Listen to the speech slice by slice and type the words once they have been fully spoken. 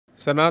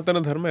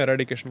Sanatana Dharma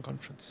Eradication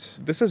Conference.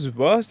 This is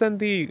worse than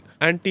the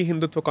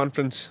anti-Hindutva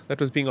conference that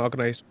was being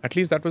organized. At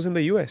least that was in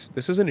the US.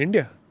 This is in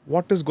India.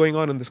 What is going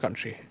on in this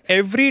country?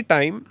 Every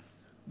time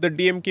the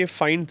DMK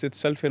finds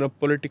itself in a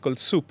political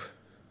soup,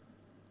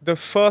 the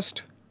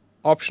first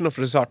option of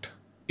resort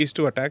is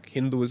to attack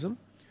Hinduism,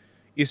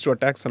 is to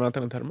attack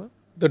Sanatana Dharma.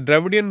 The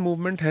Dravidian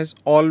movement has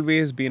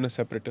always been a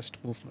separatist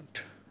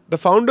movement. The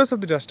founders of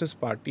the Justice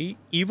Party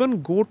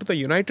even go to the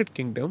United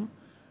Kingdom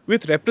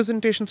with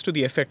representations to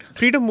the effect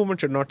freedom movement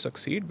should not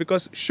succeed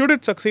because should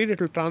it succeed, it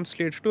will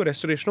translate to a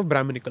restoration of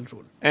Brahminical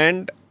rule.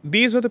 And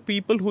these were the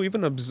people who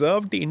even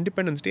observed the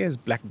Independence Day as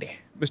Black Day.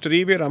 Mr.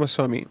 E.V.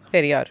 Ramasamy.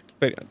 Periyar.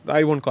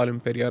 I won't call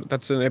him Periyar.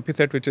 That's an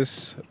epithet which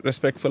is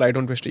respectful. I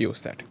don't wish to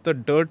use that. The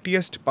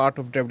dirtiest part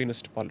of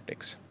Dravidianist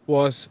politics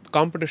was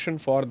competition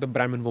for the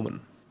Brahmin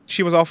woman.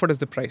 She was offered as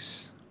the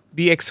prize.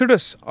 The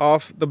exodus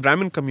of the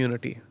Brahmin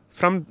community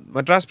from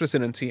Madras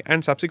Presidency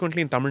and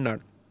subsequently in Tamil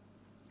Nadu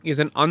is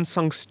an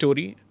unsung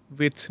story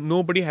with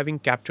nobody having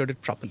captured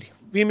it properly.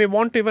 We may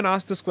want to even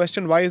ask this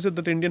question, why is it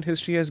that Indian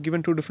history has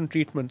given two different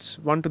treatments,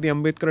 one to the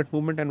Ambedkarite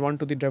movement and one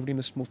to the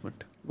Dravidianist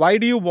movement? Why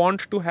do you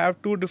want to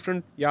have two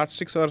different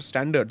yardsticks or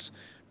standards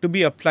to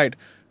be applied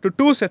to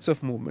two sets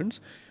of movements,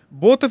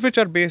 both of which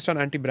are based on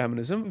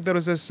anti-Brahminism? There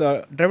was this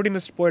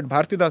Dravidianist poet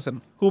Bharatidasan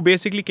who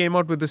basically came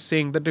out with this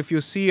saying that if you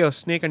see a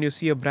snake and you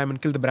see a Brahmin,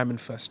 kill the Brahmin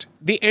first.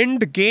 The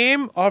end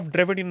game of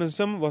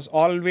Dravidianism was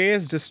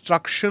always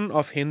destruction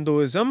of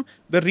Hinduism.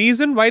 The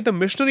reason why the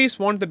missionaries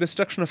want the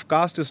destruction of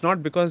caste is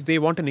not because they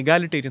want an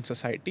egalitarian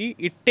society.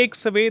 It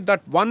takes away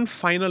that one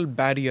final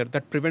barrier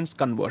that prevents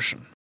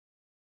conversion.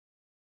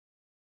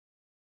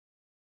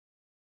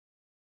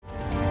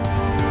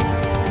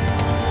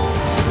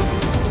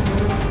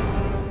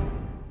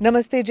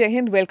 Namaste, Jai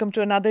Hind. Welcome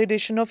to another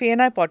edition of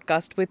ANI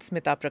Podcast with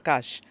Smita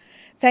Prakash.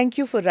 Thank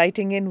you for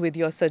writing in with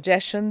your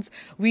suggestions.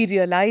 We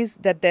realize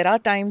that there are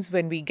times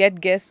when we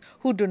get guests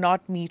who do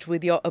not meet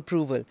with your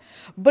approval.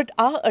 But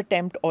our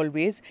attempt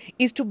always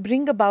is to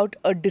bring about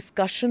a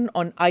discussion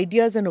on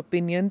ideas and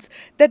opinions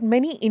that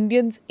many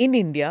Indians in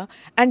India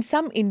and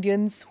some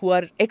Indians who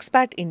are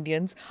expat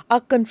Indians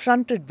are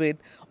confronted with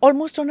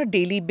almost on a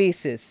daily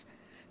basis.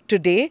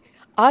 Today,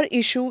 our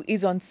issue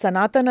is on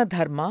Sanatana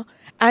Dharma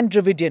and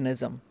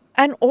Dravidianism.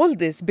 And all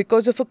this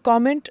because of a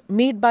comment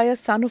made by a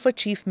son of a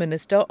chief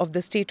minister of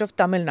the state of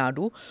Tamil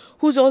Nadu,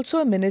 who's also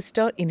a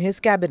minister in his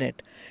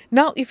cabinet.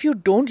 Now, if you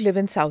don't live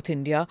in South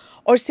India,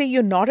 or say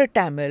you're not a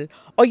Tamil,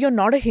 or you're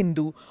not a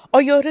Hindu,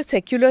 or you're a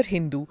secular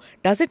Hindu,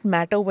 does it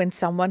matter when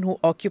someone who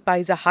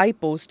occupies a high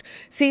post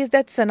says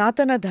that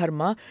Sanatana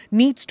Dharma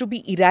needs to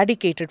be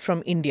eradicated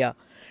from India?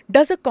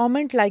 Does a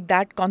comment like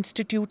that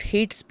constitute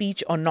hate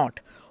speech or not?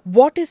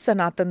 What is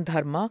Sanatana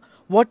Dharma?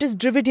 What is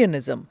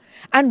Dravidianism?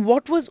 And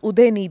what was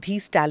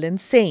Udhayanidhi Stalin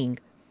saying?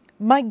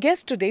 My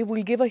guest today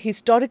will give a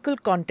historical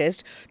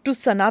context to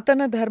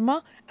Sanatana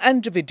Dharma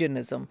and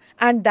Dravidianism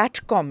and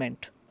that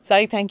comment.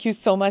 Sai, thank you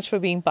so much for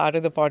being part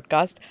of the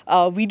podcast.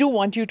 We do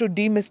want you to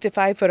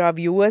demystify for our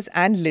viewers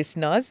and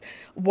listeners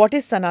what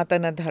is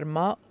Sanatana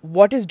Dharma,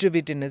 what is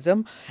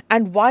Dravidianism,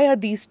 and why are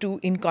these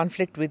two in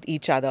conflict with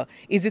each other?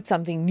 Is it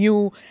something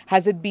new?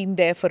 Has it been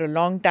there for a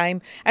long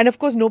time? And of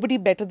course, nobody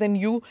better than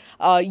you.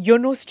 You're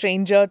no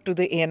stranger to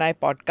the ANI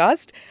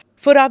podcast.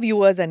 For our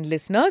viewers and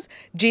listeners,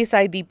 J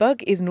Sai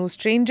Deepak is no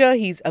stranger.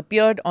 He's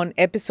appeared on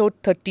episode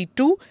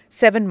 32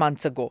 7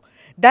 months ago.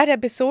 That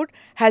episode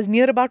has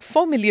near about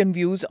 4 million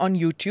views on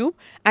YouTube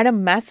and a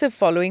massive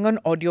following on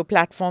audio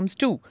platforms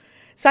too.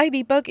 Sai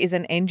Deepak is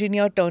an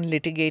engineer turned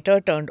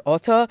litigator turned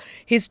author.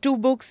 His two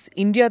books,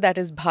 India That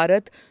Is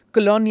Bharat,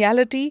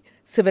 Coloniality,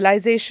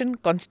 Civilization,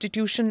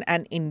 Constitution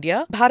and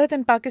India, Bharat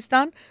and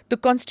Pakistan, The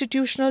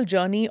Constitutional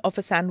Journey of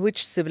a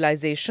Sandwich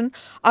Civilization,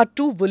 are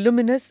two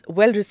voluminous,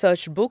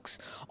 well-researched books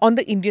on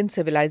the Indian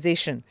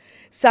civilization.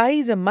 Sai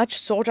is a much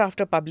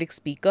sought-after public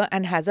speaker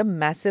and has a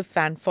massive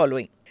fan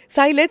following.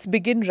 Sai, let's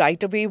begin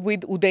right away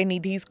with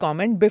Udhayanidhi's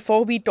comment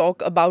before we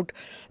talk about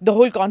the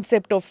whole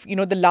concept of,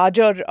 the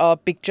larger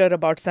picture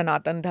about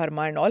Sanatana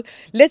Dharma and all.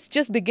 Let's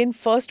just begin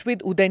first with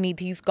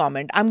Udhayanidhi's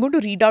comment. I'm going to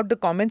read out the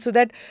comment so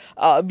that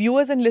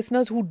viewers and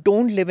listeners who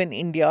don't live in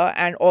India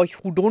and or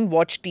who don't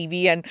watch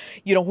TV and,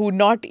 who are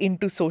not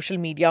into social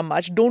media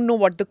much, don't know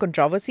what the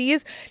controversy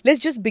is. Let's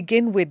just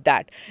begin with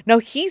that. Now,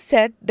 he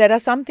said there are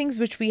some things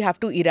which we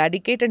have to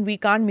eradicate and we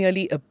can't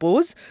merely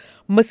oppose.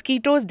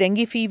 Mosquitoes,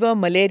 dengue fever,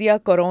 malaria,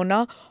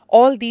 corona,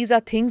 all these are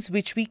things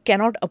which we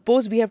cannot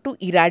oppose. We have to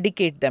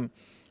eradicate them.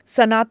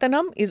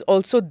 Sanatanam is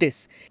also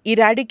this.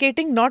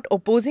 Eradicating, not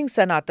opposing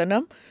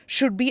Sanatanam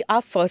should be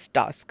our first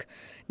task.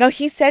 Now,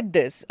 he said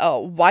this.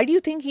 Why do you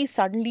think he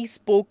suddenly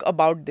spoke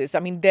about this? I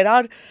mean, there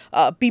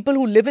are people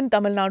who live in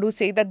Tamil Nadu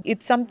say that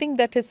it's something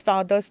that his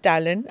father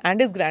Stalin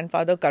and his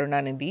grandfather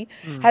Karunanidhi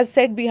have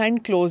said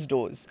behind closed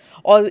doors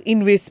or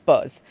in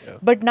whispers. Yeah.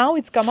 But now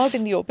it's come out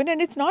in the open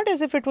and it's not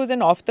as if it was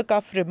an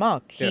off-the-cuff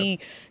remark. Yeah.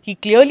 He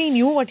clearly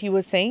knew what he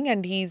was saying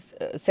and he's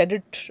said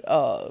it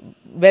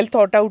well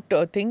thought out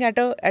thing at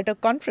a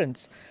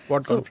conference.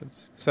 What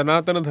conference?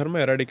 Sanatana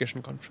Dharma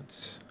Eradication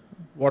Conference.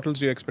 What else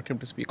do you expect him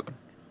to speak on?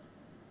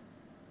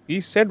 He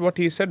said what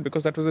he said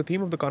because that was the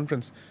theme of the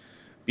conference.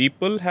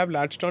 People have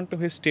latched on to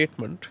his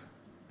statement,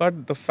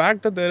 but the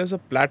fact that there is a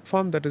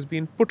platform that is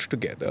being put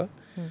together,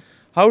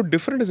 how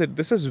different is it?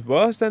 This is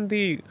worse than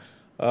the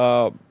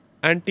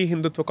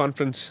anti-Hindutva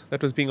conference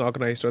that was being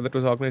organized, or that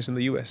was organized in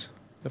the US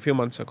a few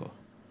months ago.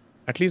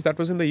 At least that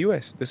was in the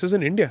US. This is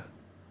in India,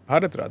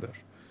 Bharat rather.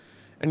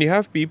 And you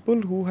have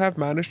people who have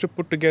managed to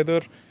put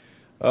together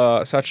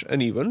such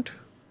an event.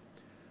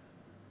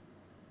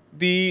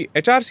 The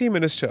HRC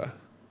minister,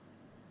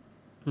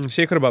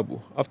 Shekhar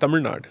Babu of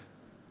Tamil Nadu,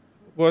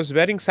 was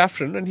wearing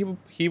saffron, and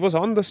he was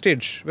on the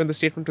stage when the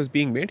statement was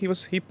being made.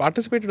 He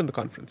participated in the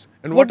conference.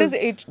 And what does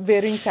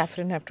wearing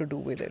saffron have to do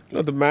with it?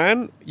 No, the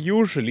man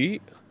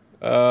usually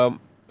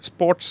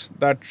sports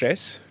that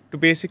dress to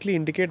basically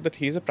indicate that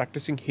he is a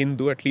practicing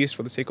Hindu, at least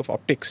for the sake of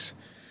optics.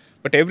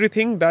 But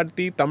everything that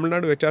the Tamil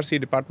Nadu HRC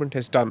department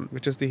has done,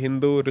 which is the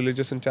Hindu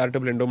Religious and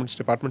Charitable Endowments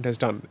department, has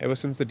done ever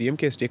since the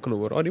DMK has taken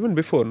over, or even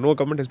before, no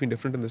government has been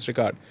different in this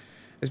regard,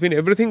 has been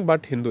everything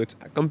but Hindu. It's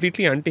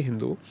completely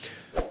anti-Hindu.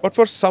 But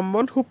for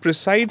someone who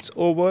presides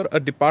over a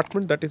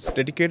department that is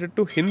dedicated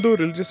to Hindu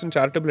religious and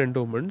charitable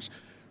endowments,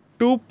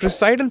 to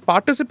preside and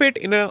participate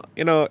in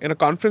a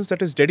conference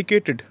that is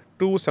dedicated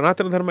to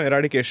Sanatana Dharma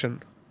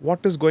eradication,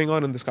 what is going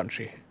on in this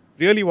country?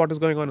 Really, what is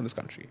going on in this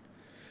country?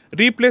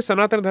 Replace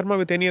Sanatana Dharma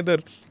with any other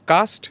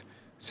caste,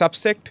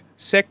 subsect,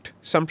 sect,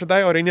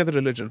 sampradaya, or any other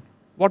religion.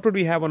 What would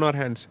we have on our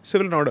hands?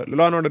 Civil and order,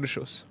 law and order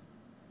issues.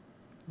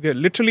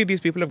 Literally, these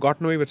people have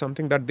gotten away with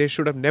something that they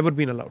should have never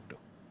been allowed to.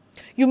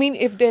 You mean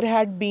if there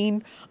had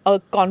been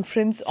a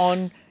conference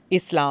on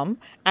Islam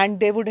and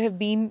there would have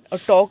been a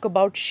talk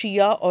about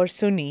Shia or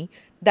Sunni,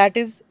 that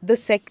is the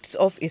sects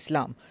of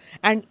Islam,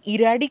 and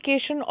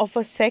eradication of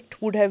a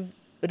sect would have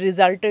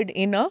resulted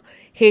in a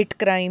hate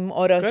crime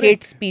or a Correct.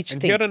 hate speech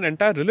and thing. Here an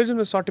entire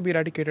religion is sought to be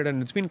eradicated,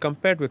 and it's been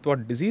compared with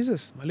what?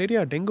 Diseases,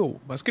 malaria, dengue,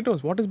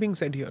 mosquitoes. What is being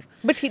said here?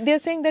 But they're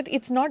saying that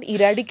it's not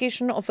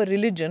eradication of a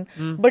religion,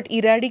 but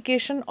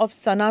eradication of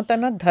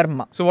Sanatana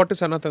Dharma. So what is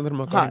Sanatana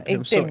Dharma according to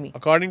him? Tell me.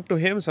 According to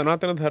him,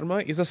 Sanatana Dharma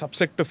is a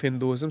subsect of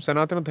Hinduism.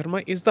 Sanatana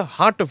Dharma is the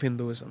heart of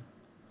Hinduism.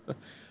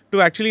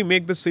 To actually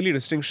make this silly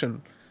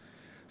distinction.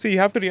 So you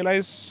have to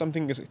realize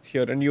something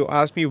here, and you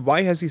ask me,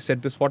 why has he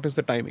said this? What is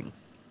the timing?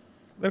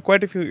 There are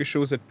quite a few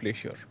issues at play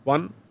here.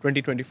 One,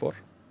 2024.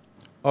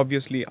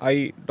 Obviously,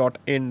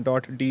 I.N.D.I.A.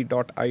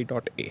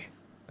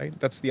 Right?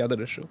 That's the other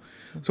issue.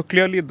 So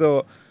clearly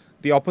the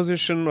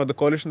opposition or the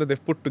coalition that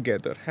they've put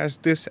together has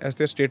this as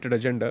their stated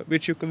agenda,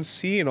 which you can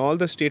see in all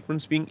the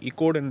statements being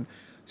echoed and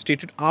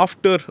stated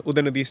after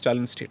Udhayanidhi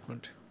Stalin's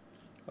statement.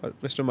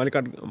 Mr.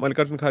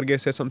 Mallikarjun Kharge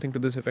said something to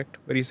this effect,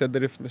 where he said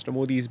that if Mr.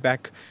 Modi is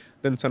back,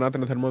 then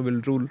Sanatana Dharma will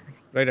rule.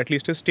 Right? At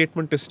least his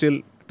statement is still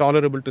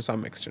tolerable to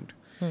some extent.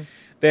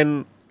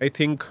 Then I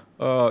think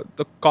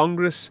the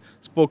Congress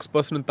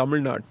spokesperson in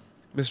Tamil Nadu,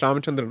 Ms.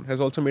 Ramachandran, has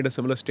also made a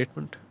similar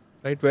statement,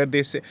 right? Where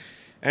they say,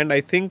 and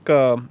I think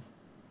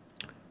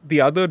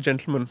the other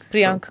gentleman,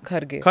 Priyank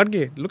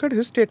Kharge, look at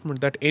his statement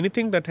that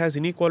anything that has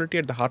inequality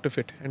at the heart of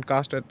it and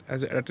caste at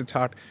its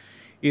heart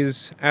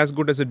is as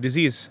good as a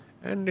disease,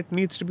 and it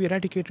needs to be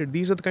eradicated.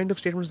 These are the kind of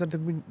statements that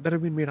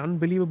have been made.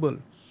 Unbelievable.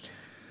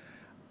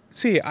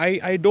 See,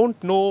 I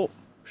don't know,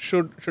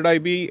 should I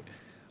be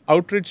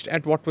outraged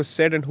at what was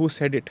said and who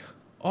said it,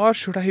 or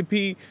should I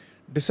be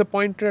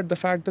disappointed at the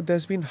fact that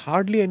there's been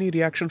hardly any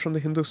reaction from the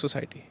Hindu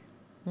society?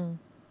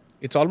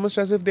 It's almost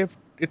as if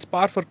it's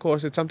par for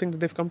course. It's something that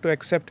they've come to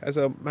accept as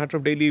a matter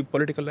of daily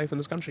political life in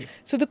this country.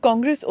 So the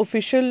Congress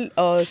official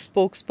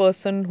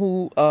spokesperson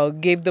who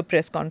gave the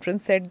press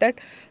conference said that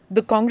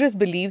the Congress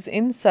believes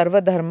in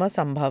Sarva Dharma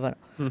Sambhavana.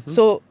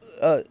 So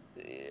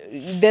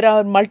there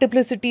are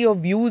multiplicity of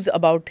views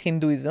about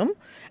Hinduism,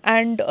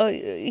 and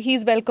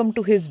he's welcome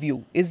to his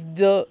view, is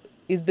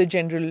the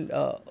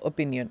general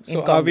opinion.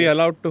 So are we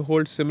allowed to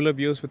hold similar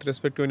views with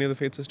respect to any other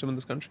faith system in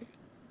this country?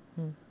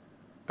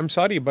 I'm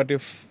sorry, but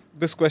if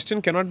this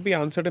question cannot be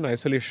answered in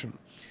isolation.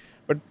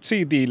 But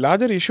see, the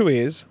larger issue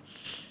is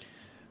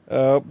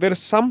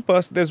there's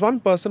one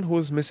person who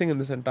is missing in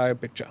this entire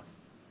picture.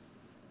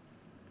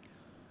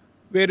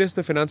 Where is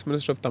the finance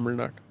minister of Tamil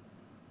Nadu?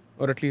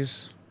 Or at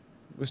least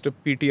Mr.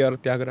 PTR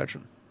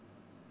Tyagarajan?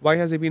 Why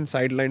has he been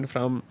sidelined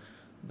from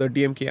the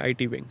DMK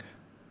IT wing?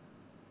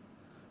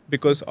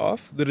 Because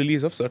of the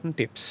release of certain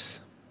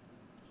tapes,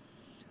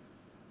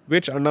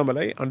 which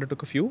Annamalai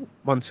undertook a few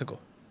months ago.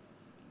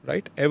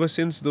 Right? Ever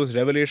since those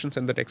revelations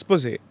and that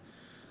expose,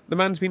 the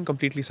man's been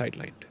completely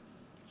sidelined.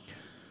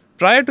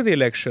 Prior to the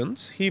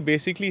elections, he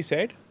basically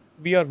said,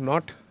 we are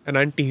not an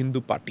anti-Hindu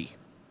party.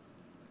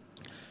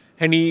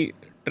 And he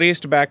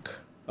traced back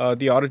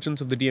the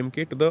origins of the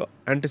DMK to the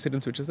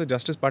antecedents, which is the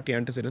Justice Party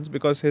antecedents,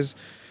 because his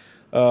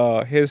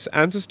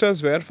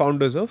ancestors were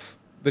founders of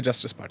the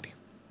Justice Party.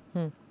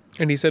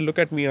 And he said, look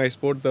at me, I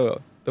sport the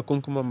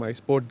Kumkumam, I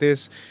sport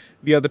this.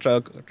 We are the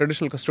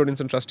traditional custodians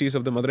and trustees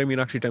of the Madurai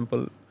Meenakshi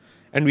temple.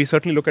 And we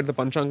certainly look at the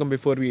Panchangam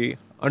before we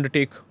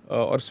undertake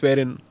or swear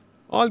in.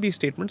 All these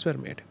statements were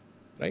made.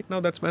 Right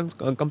now, that man's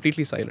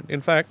completely silent. In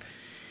fact,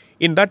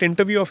 in that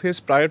interview of his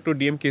prior to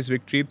DMK's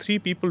victory, 3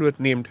 people were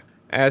named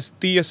as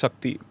Tiya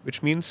Sakti,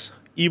 which means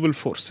evil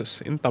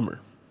forces in Tamil.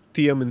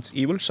 Tiya means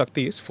evil,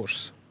 Shakti is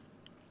force.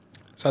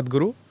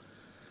 Sadhguru,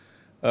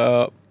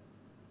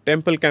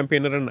 temple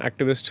campaigner and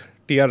activist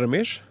T.R.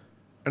 Ramesh,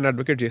 and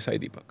advocate J Sai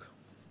Deepak.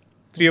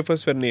 Three of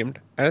us were named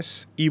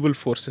as evil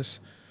forces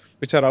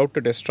which are out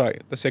to destroy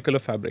the secular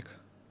fabric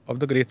of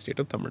the great state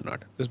of Tamil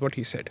Nadu. This is what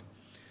he said.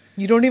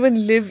 You don't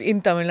even live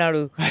in Tamil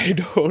Nadu. I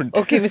don't.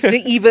 Okay, Mr.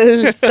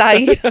 Evil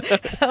Sai.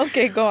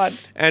 Okay, go on.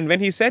 And when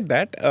he said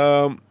that,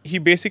 he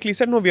basically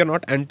said, no, we are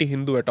not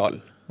anti-Hindu at all.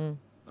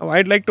 Now,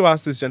 I'd like to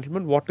ask this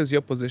gentleman, what is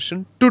your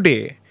position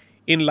today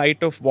in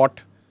light of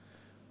what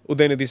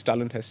Udhayanidhi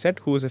Stalin has said,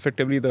 who is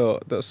effectively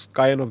the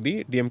scion of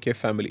the DMK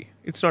family.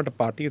 It's not a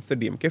party, it's the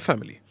DMK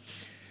family.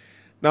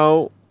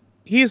 Now,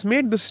 he has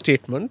made this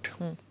statement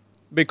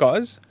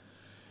because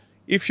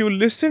if you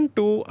listen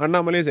to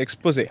Annamalai's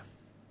expose,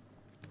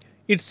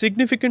 it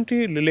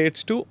significantly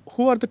relates to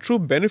who are the true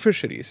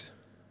beneficiaries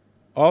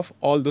of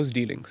all those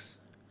dealings.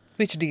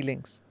 Which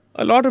dealings?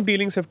 A lot of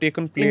dealings have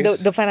taken place.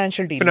 In the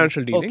financial dealings.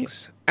 Financial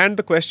dealings. Okay. And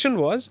the question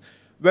was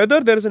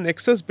whether there is a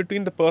nexus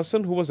between the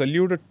person who was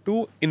alluded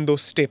to in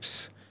those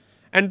steps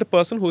and the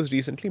person who has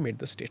recently made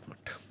the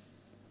statement.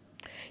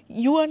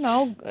 You are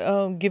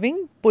now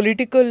giving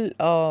political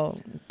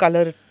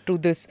color to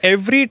this.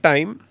 Every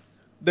time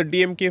the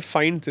DMK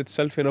finds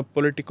itself in a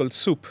political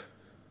soup,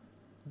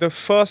 the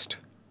first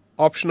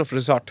option of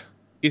resort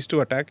is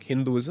to attack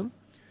Hinduism,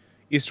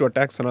 is to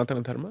attack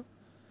Sanatana Dharma,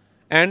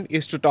 and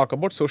is to talk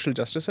about social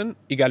justice and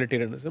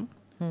egalitarianism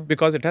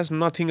because it has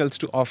nothing else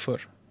to offer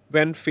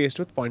when faced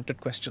with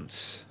pointed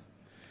questions.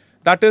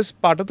 That is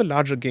part of the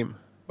larger game.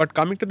 But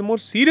coming to the more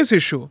serious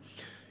issue,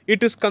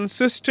 it is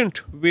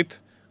consistent with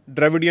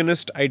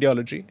Dravidianist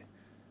ideology,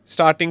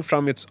 starting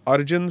from its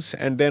origins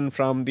and then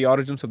from the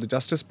origins of the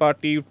Justice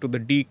Party to the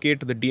DK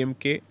to the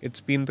DMK. It's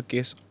been the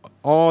case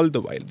all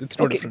the while. It's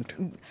no different.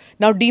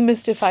 Now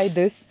demystify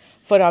this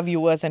for our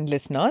viewers and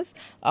listeners.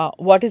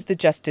 What is the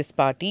Justice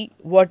Party?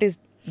 What is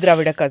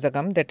Dravidar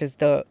Kazhagam, that is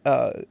the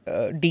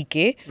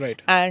DK,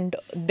 right, and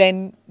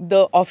then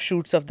the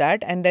offshoots of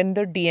that, and then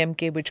the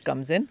DMK which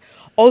comes in.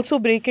 Also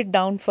break it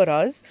down for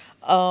us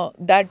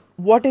that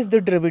what is the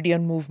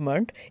Dravidian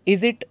movement?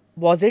 Is it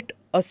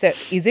a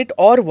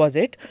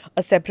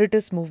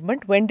separatist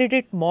movement? When did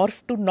it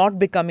morph to not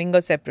becoming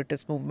a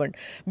separatist movement?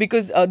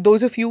 Because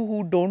those of you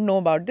who don't know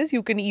about this,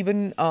 you can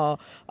even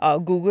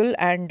Google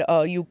and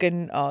you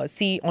can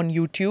see on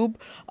YouTube.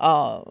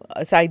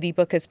 Sai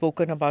Deepak has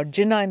spoken about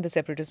Jinnah and the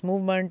separatist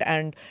movement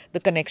and the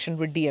connection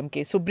with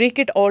DMK. So break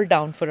it all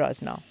down for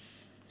us now.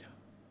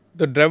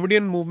 The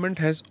Dravidian movement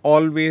has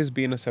always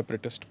been a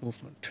separatist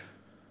movement.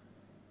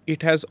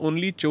 It has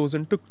only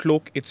chosen to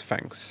cloak its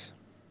fangs.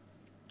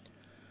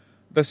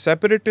 The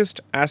separatist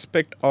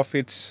aspect of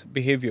its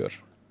behavior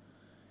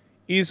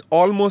is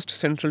almost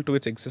central to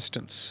its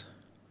existence,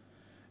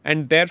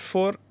 and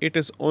therefore it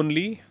is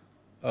only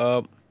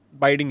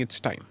biding its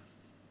time.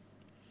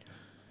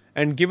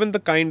 And given the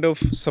kind of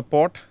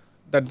support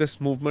that this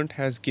movement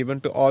has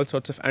given to all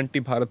sorts of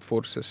anti-Bharat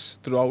forces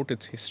throughout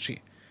its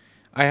history,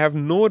 I have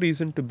no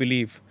reason to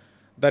believe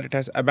that it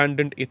has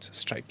abandoned its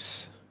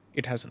stripes.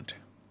 It hasn't.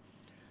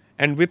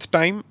 And with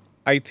time,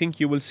 I think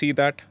you will see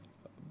that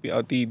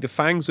the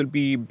fangs will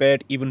be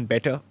bared even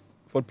better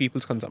for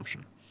people's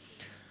consumption.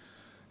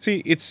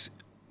 See, it's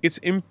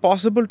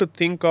impossible to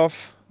think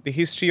of the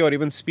history or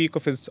even speak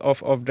of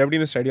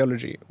Dravidianist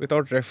ideology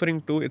without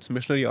referring to its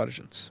missionary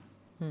origins.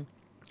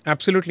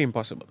 Absolutely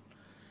impossible.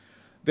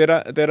 There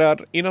are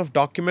enough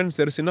documents,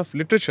 there is enough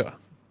literature,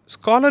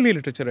 scholarly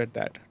literature at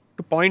that,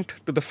 to point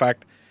to the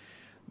fact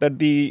that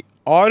the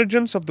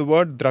origins of the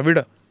word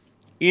Dravida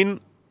in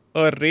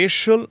a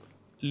racial,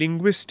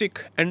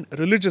 linguistic and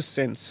religious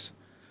sense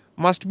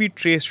must be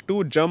traced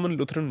to German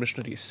Lutheran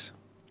missionaries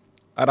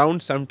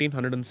around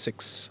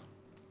 1706.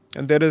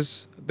 And there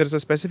is a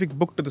specific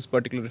book to this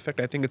particular effect.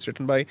 I think it's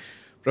written by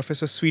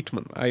Professor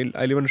Sweetman.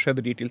 I'll even share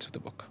the details of the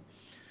book.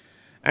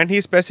 And he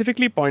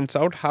specifically points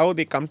out how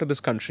they come to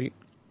this country.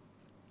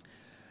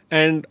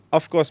 And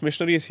of course,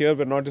 missionaries here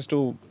were not just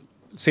to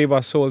save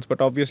our souls, but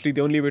obviously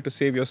the only way to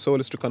save your soul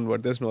is to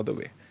convert. There's no other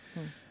way.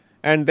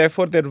 And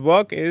therefore, their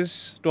work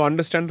is to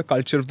understand the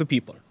culture of the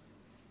people.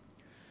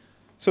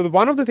 So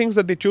one of the things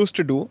that they choose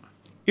to do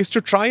is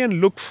to try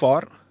and look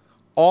for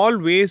all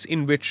ways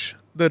in which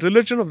the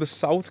religion of the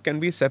South can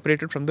be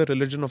separated from the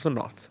religion of the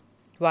North.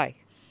 Why?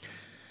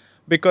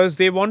 Because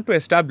they want to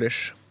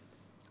establish,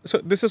 so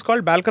this is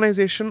called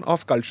balkanization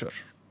of culture.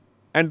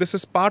 And this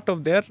is part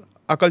of their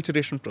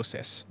acculturation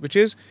process, which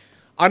is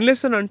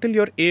unless and until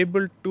you're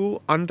able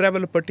to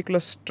unravel a particular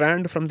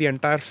strand from the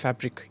entire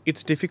fabric,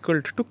 it's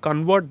difficult to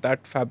convert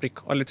that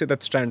fabric, or let's say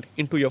that strand,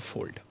 into your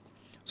fold.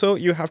 So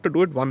you have to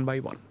do it one by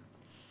one.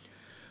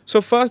 So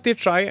first they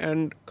try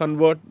to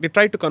convert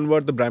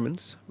the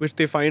Brahmins, which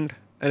they find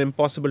an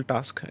impossible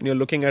task. And you're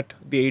looking at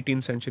the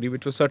 18th century,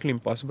 which was certainly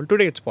impossible.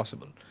 Today it's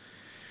possible.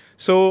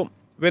 So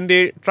when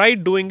they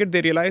tried doing it,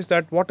 they realized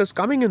that what is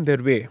coming in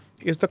their way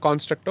is the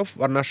construct of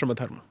Varnashrama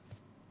Dharma,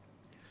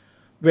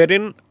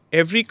 wherein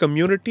every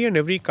community and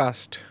every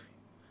caste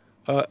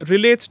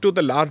relates to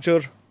the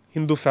larger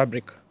Hindu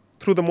fabric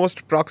through the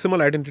most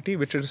proximal identity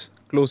which is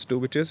close to,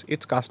 which is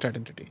its caste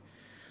identity.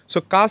 So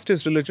caste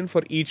is religion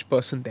for each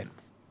person then,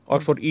 or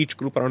for each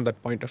group around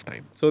that point of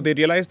time. So they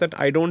realize that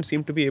I don't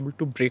seem to be able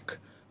to break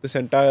this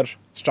entire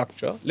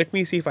structure. Let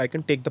me see if I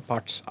can take the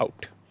parts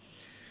out.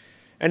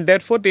 And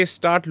therefore they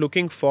start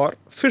looking for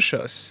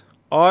fissures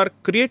or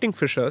creating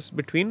fissures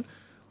between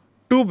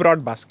two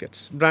broad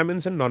baskets,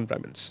 Brahmins and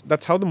non-Brahmins.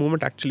 That's how the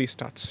movement actually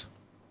starts.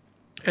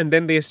 And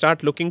then they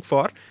start looking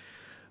for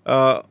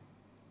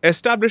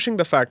establishing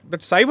the fact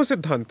that Saiva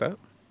Siddhanta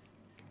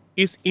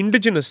is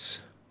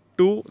indigenous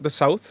to the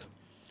south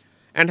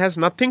and has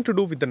nothing to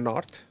do with the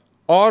north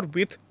or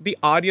with the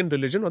Aryan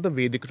religion or the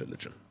Vedic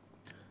religion.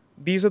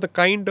 These are the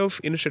kind of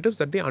initiatives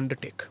that they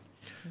undertake.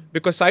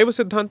 Because Saiva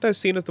Siddhanta is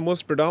seen as the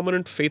most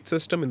predominant faith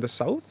system in the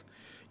south,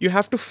 you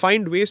have to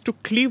find ways to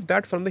cleave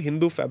that from the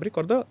Hindu fabric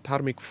or the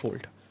dharmic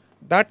fold.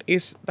 That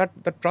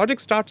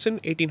project starts in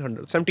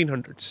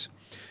 1700s.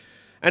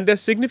 And they're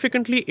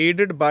significantly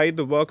aided by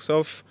the works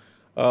of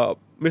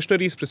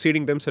missionaries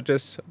preceding them, such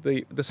as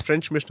this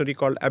French missionary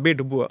called Abbé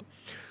Dubois,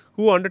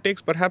 who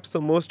undertakes perhaps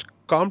the most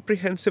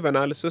comprehensive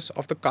analysis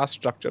of the caste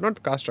structure, not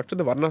the caste structure,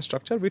 the Varna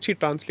structure, which he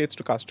translates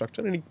to caste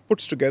structure, and he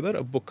puts together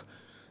a book,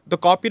 the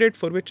copyright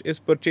for which is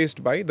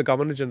purchased by the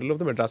Governor General of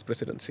the Madras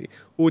Presidency,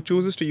 who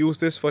chooses to use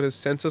this for his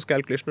census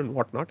calculation and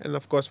whatnot, and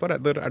of course for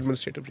other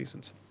administrative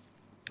reasons.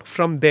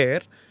 From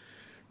there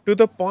to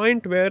the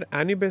point where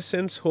Annie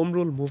Besant's Home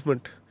Rule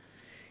movement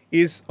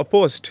is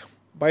opposed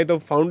by the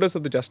founders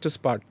of the Justice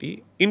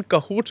Party in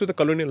cahoots with the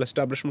colonial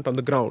establishment on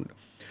the ground,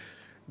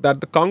 that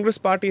the Congress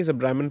Party is a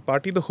Brahmin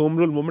party, the Home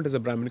Rule movement is a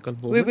Brahminical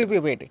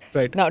movement. Wait.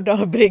 Right. Now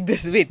break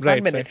this. Wait,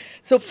 right, 1 minute. Right.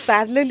 So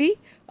parallelly,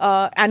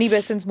 Annie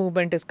Besant's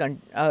movement is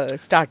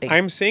starting.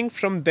 I'm saying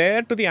from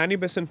there to the Annie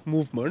Besant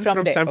movement,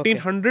 from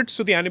 1700s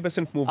to the Annie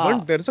Besant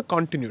movement, there is a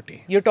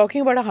continuity. You're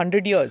talking about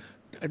 100 years.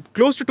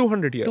 Close to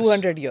 200 years.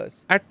 200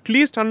 years. At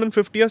least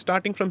 150 years,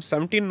 starting from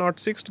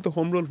 1706 to the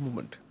Home Rule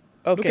movement.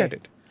 Okay. Look at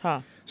it.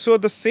 Huh. So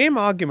the same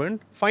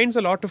argument finds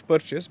a lot of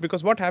purchase,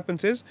 because what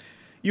happens is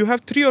you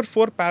have 3 or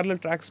 4 parallel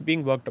tracks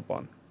being worked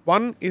upon.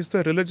 One is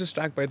the religious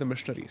track by the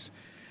missionaries.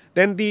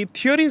 Then the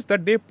theories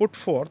that they put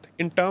forth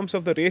in terms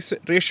of the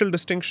racial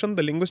distinction,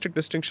 the linguistic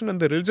distinction,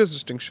 and the religious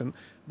distinction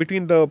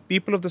between the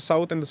people of the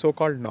south and the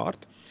so-called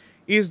north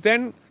is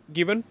then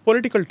given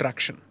political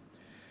traction.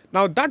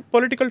 Now that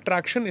political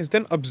traction is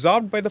then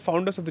absorbed by the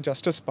founders of the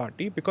Justice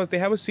Party, because they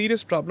have a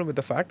serious problem with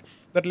the fact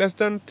that less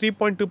than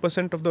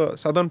 3.2% of the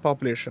southern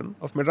population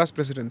of Madras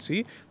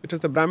Presidency, which is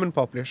the Brahmin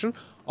population,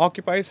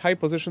 occupies high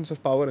positions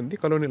of power in the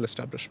colonial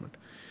establishment.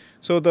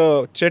 So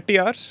the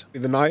Chettiars,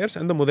 the Nayars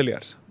and the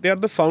Mudaliars, they are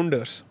the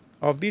founders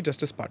of the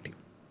Justice Party.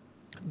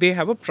 They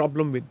have a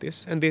problem with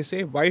this, and they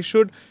say, why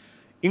should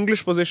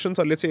English positions,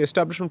 or let's say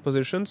establishment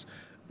positions,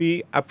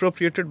 be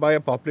appropriated by a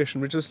population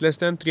which is less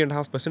than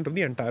 3.5% of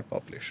the entire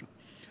population?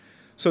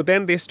 So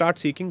then they start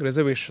seeking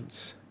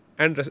reservations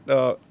and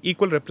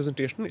equal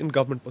representation in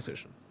government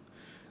position.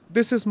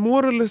 This is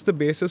more or less the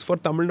basis for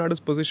Tamil Nadu's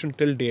position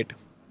till date,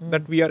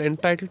 that we are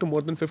entitled to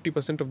more than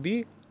 50% of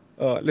the,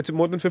 let's say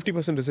more than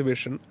 50%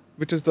 reservation,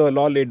 which is the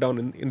law laid down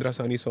in Indira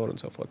Sani, so on and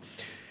so forth.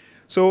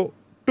 So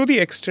to the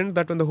extent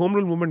that when the Home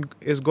Rule movement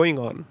is going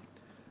on,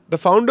 the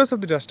founders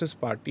of the Justice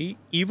Party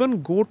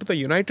even go to the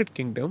United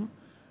Kingdom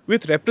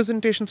with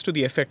representations to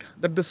the effect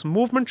that this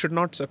movement should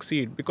not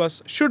succeed,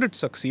 because should it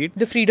succeed...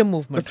 The freedom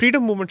movement. The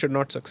freedom movement should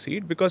not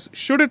succeed, because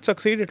should it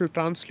succeed, it will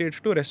translate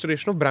to a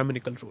restoration of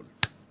Brahminical rule.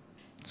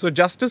 So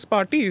Justice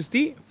Party is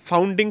the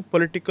founding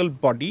political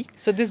body.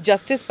 So this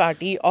Justice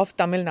Party of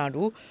Tamil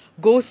Nadu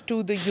goes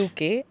to the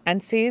UK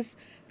and says,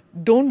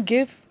 don't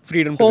give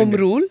freedom home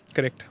rule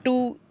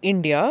to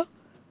India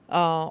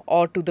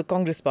or to the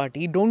Congress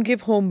Party. Don't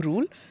give home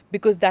rule,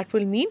 because that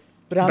will mean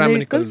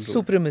Brahminical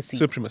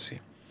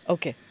supremacy.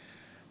 Okay.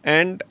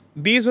 And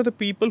these were the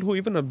people who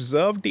even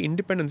observed the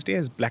Independence Day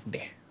as Black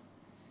Day.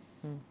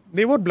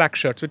 They wore black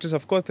shirts, which is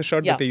of course the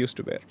shirt that they used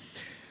to wear.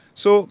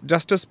 So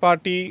Justice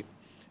Party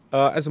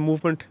as a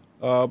movement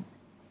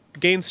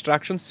gains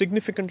traction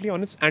significantly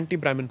on its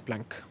anti-Brahmin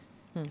plank.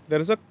 There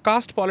is a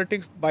caste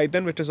politics by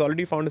then which has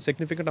already found a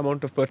significant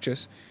amount of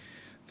purchase,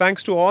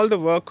 thanks to all the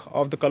work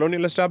of the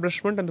colonial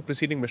establishment and the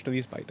preceding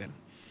missionaries by then.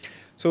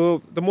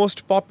 So the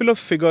most popular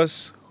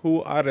figures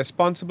who are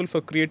responsible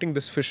for creating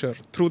this fissure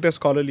through their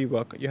scholarly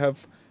work, you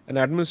have an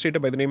administrator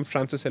by the name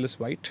Francis Ellis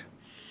White.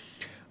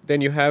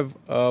 Then you have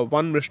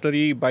one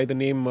missionary by the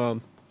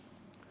name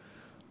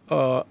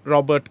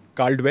Robert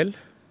Caldwell,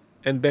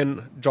 and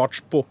then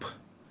George Pope.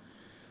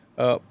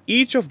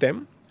 Each of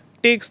them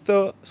takes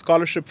the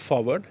scholarship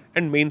forward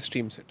and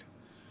mainstreams it,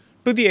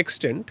 to the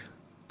extent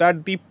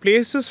that the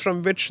places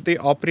from which they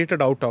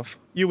operated out of,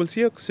 you will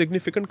see a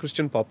significant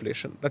Christian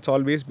population. That's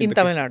always been in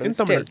Tamil Nadu. In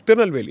Tamil Nadu,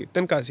 Tirunelveli,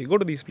 Tenkasi, go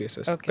to these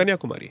places. Okay.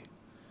 Kanyakumari.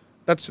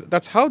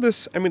 That's how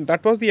this. I mean,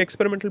 that was the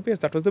experimental base.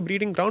 That was the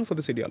breeding ground for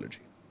this ideology,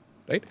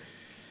 right?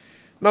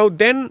 Now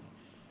then,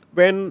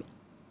 when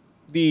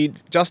the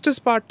Justice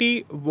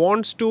Party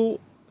wants to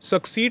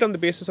succeed on the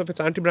basis of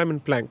its anti-Brahmin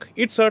plank,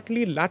 it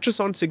certainly latches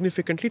on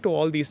significantly to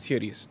all these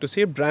theories to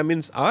say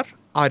Brahmins are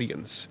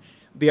Aryans.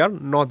 They are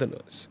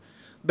northerners.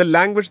 The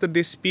language that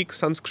they speak,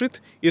 Sanskrit,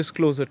 is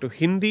closer to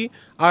Hindi.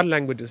 Our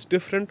language is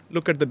different.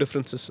 Look at the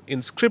differences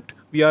in script.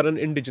 We are an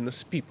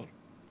indigenous people.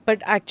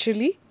 But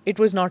actually, it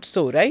was not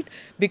so, right?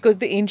 Because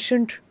the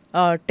ancient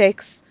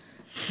texts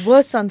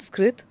were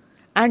Sanskrit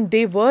and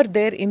they were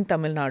there in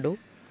Tamil Nadu.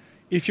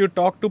 If you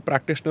talk to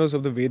practitioners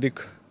of the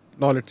Vedic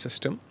knowledge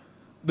system,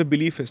 the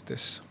belief is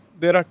this.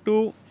 There are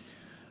two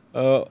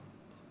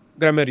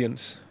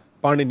grammarians,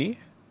 Panini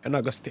and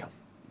Agastya.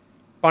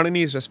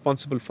 Panini is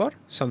responsible for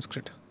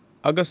Sanskrit.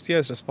 Agastya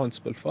is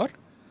responsible for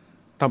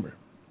Tamil.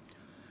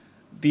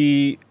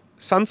 The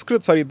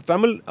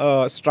Tamil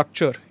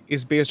structure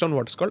is based on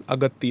what is called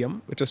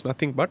Agatyam, which is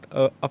nothing but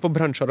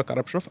upabranch or a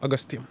corruption of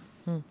Agastyam.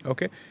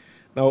 Okay.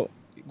 Now,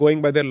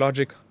 going by their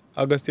logic,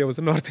 Agastya was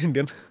a North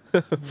Indian.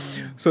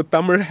 So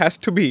Tamil has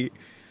to be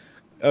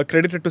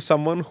credited to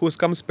someone who's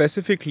come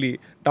specifically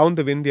down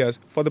the Vindhyas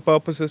for the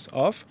purposes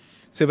of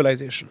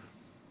civilization.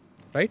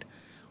 Right?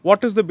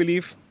 What is the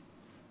belief?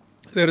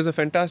 There is a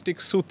fantastic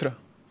sutra.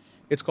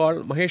 It's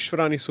called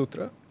Maheshwarani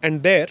Sutra.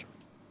 And there,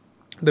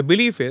 the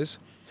belief is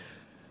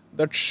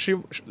that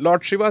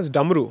Lord Shiva's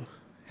Damru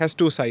has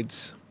two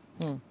sides.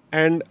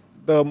 And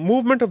the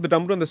movement of the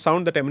Damru and the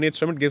sound that emanates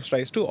from it gives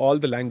rise to all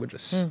the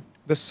languages.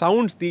 The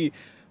sounds, the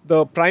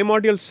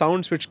primordial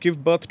sounds which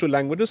give birth to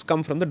languages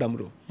come from the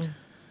Damru.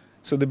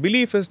 So the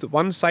belief is that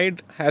one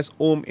side has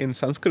Om in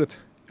Sanskrit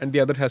and the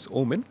other has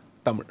Om in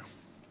Tamil.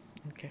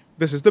 Okay.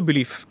 This is the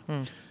belief.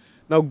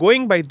 Now,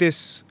 going by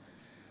this,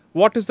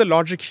 what is the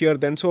logic here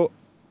then? So,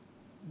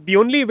 the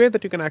only way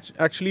that you can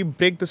actually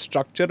break this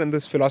structure and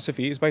this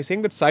philosophy is by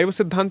saying that Saiva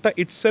Siddhanta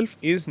itself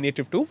is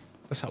native to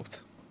the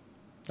South.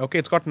 Okay,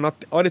 it's got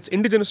nothing, or it's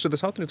indigenous to the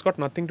South and it's got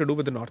nothing to do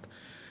with the North.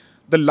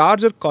 The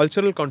larger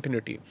cultural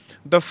continuity,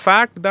 the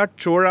fact that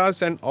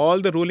Cholas and all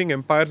the ruling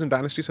empires and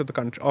dynasties of the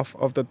country,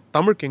 of the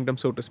Tamil kingdom,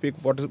 so to speak,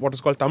 what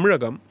is called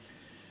Tamilagam,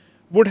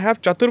 would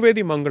have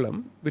Chaturvedi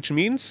Mangalam, which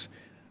means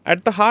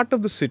at the heart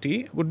of the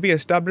city would be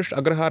established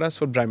Agraharas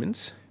for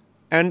Brahmins,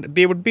 and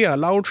they would be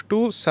allowed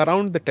to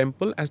surround the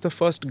temple as the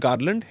first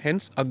garland,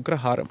 hence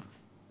Agraharam.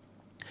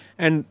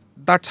 And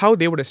that's how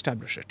they would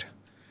establish it.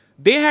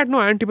 They had no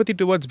antipathy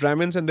towards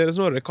Brahmins, and there is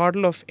no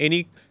recordal of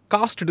any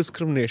caste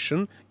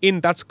discrimination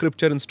in that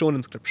scripture and stone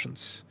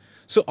inscriptions.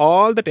 So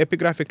all that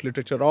epigraphic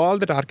literature, all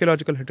that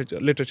archaeological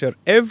literature,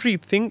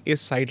 everything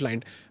is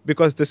sidelined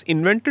because this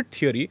invented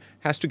theory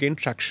has to gain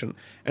traction.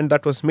 And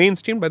that was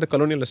mainstreamed by the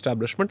colonial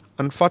establishment,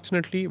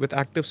 unfortunately with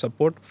active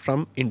support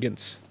from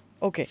Indians.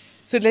 Okay,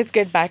 so let's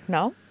get back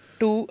now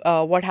to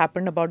what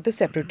happened about the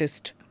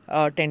separatist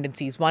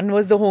tendencies. One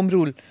was the Home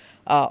Rule,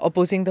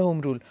 opposing the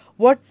Home Rule.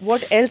 What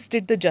else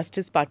did the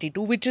Justice Party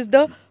do, which is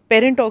the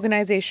parent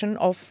organization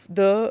of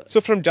the... So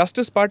from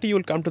Justice Party, you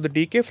will come to the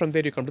DK, from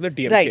there you come to the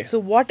DMK. Right, so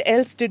what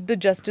else did the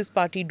Justice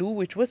Party do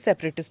which was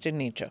separatist in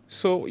nature?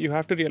 So you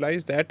have to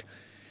realize that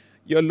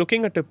you're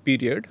looking at a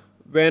period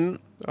when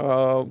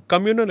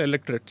communal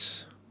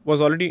electorates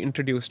was already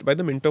introduced by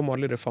the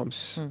Minto-Morley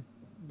reforms.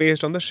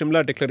 Based on the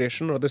Shimla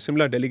Declaration or the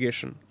Shimla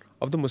Delegation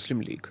of the Muslim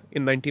League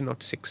in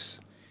 1906.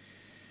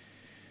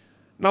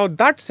 Now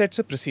that sets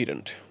a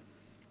precedent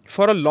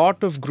for a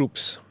lot of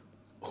groups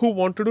who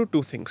want to do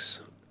two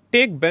things.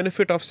 Take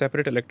benefit of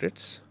separate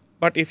electorates,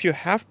 but if you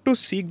have to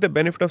seek the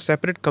benefit of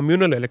separate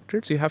communal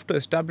electorates, you have to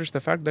establish the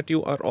fact that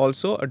you are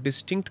also a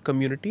distinct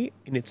community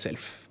in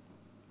itself.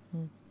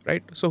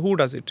 Right? So who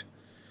does it?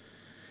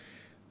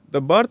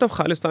 The birth of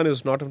Khalistan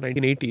is not of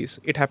 1980s.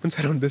 It happens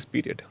around this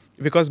period.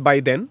 Because by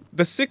then,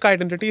 the Sikh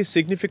identity is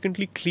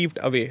significantly cleaved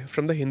away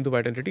from the Hindu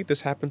identity.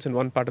 This happens in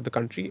one part of the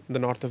country, in the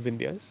north of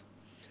Vindhyas,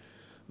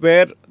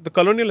 where the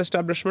colonial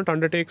establishment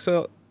undertakes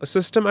a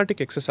systematic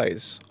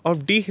exercise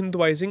of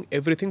de-Hinduizing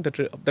everything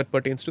that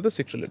pertains to the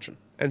Sikh religion.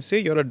 And say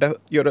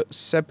you're a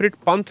separate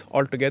panth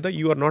altogether,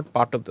 you are not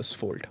part of this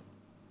fold.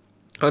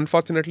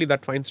 Unfortunately,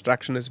 that finds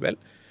traction as well.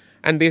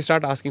 And they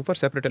start asking for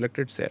separate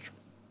electorates there,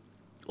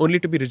 only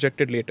to be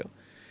rejected later.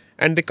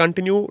 And they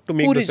continue to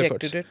make this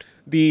efforts. Who rejected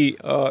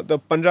it? The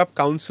Punjab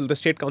Council, the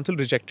State Council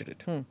rejected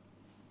it.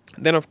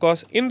 Then of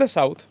course, in the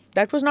South...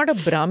 That was not a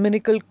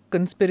Brahminical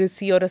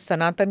conspiracy or a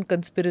Sanatan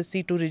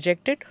conspiracy to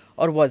reject it,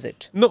 or was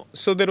it? No,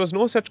 so there was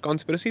no such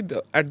conspiracy.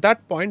 At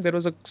that point, there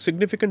was a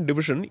significant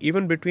division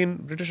even between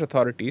British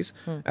authorities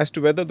as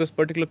to whether this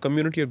particular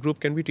community or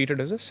group can be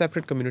treated as a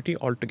separate community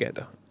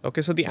altogether.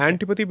 Okay, so the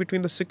antipathy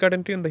between the Sikh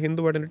identity and the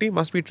Hindu identity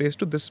must be traced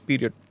to this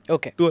period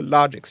to a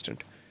large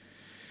extent.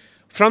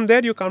 From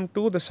there, you come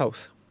to the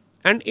South.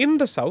 And in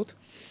the South,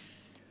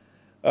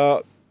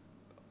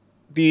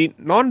 the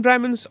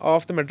non-Brahmins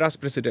of the Madras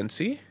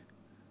Presidency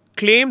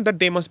claim that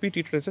they must be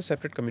treated as a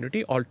separate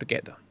community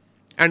altogether.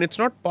 And it's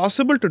not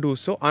possible to do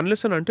so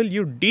unless and until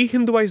you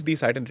de-Hinduize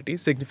these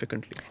identities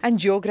significantly. And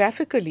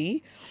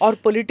geographically or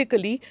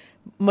politically,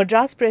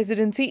 Madras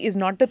Presidency is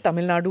not the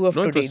Tamil Nadu of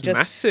today. It was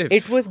massive.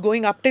 It was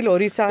going up till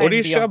Orissa and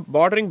Odisha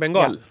bordering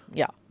Bengal.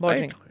 Yeah,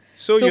 bordering. Right?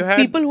 So you had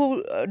people who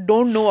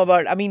don't know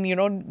about, I mean,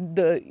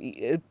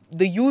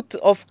 the youth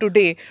of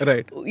today,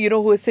 Right.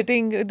 who are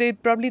sitting, they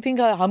probably think,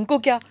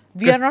 humko kya?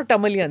 We are not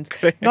Tamilians.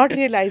 Not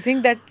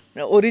realizing that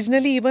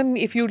originally, even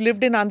if you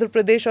lived in Andhra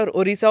Pradesh or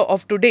Orissa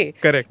of today,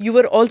 Correct. you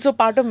were also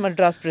part of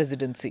Madras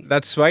Presidency.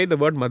 That's why the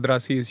word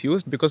Madrasi is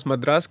used, because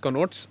Madras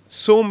connotes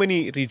so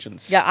many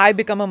regions. Yeah, I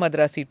become a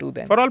Madrasi too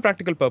then. For all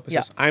practical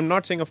purposes. Yeah. I'm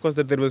not saying, of course,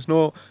 that there was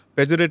no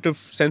pejorative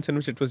sense in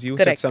which it was used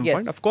Correct, at some yes.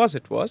 point. Of course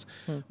it was.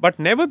 But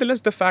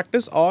nevertheless, the fact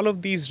is all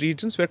of these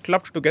regions were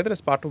clubbed together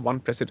as part of one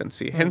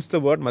presidency. Hence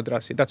the word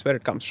Madrasi. That's where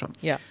it comes from.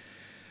 Yeah.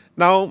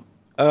 Now,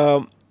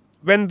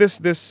 when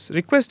this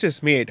request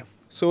is made,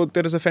 so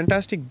there is a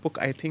fantastic book,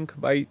 I think,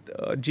 by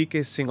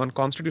G.K. Singh on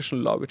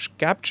constitutional law, which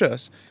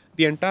captures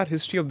the entire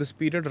history of this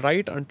period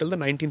right until the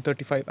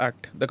 1935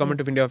 Act, the Government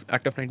of India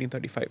Act of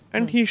 1935.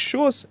 And he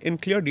shows in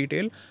clear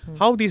detail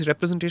how these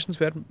representations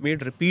were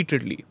made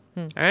repeatedly.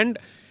 And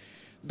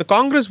the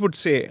Congress would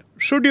say,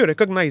 should you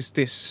recognize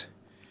this,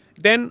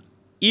 then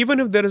even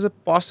if there is a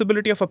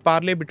possibility of a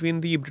parley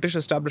between the British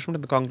establishment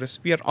and the Congress,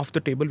 we are off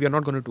the table, we are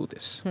not going to do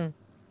this.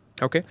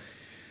 Okay?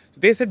 So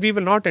they said we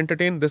will not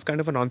entertain this kind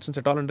of a nonsense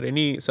at all under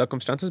any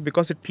circumstances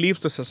because it cleaves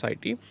the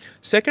society.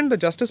 Second, the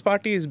Justice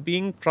Party is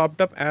being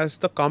propped up as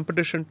the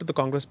competition to the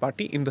Congress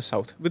Party in the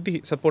South with the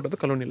support of the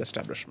colonial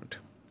establishment.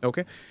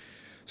 Okay?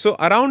 So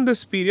around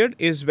this period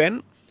is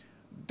when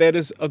there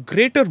is a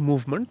greater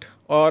movement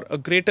or a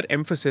greater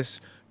emphasis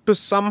to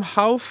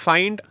somehow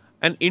find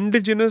an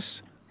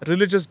indigenous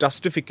religious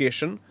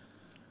justification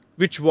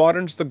which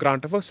warrants the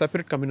grant of a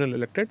separate communal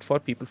electorate for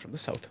people from the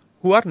South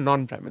who are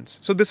non-Brahmins.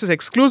 So this is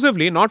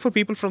exclusively not for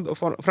people from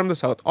the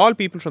South, all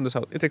people from the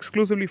South. It's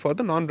exclusively for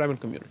the non-Brahmin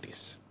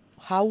communities.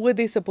 How were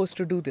they supposed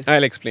to do this?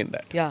 I'll explain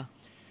that. Yeah.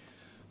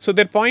 So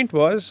their point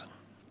was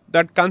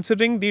that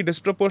considering the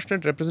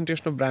disproportionate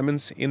representation of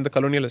Brahmins in the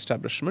colonial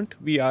establishment,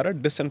 we are a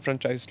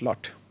disenfranchised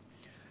lot.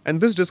 And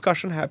this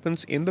discussion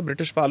happens in the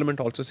British Parliament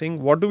also,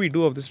 saying, what do we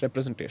do of this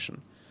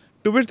representation?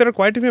 To which there are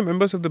quite a few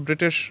members of the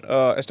British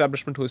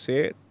establishment who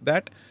say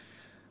that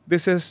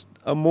this is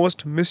a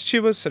most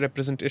mischievous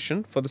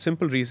representation for the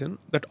simple reason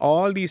that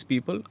all these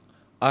people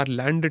are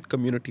landed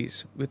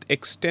communities with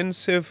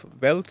extensive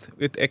wealth,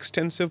 with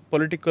extensive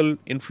political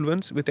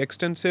influence, with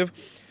extensive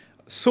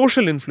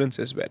social influence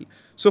as well.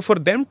 So for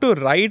them to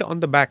ride on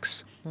the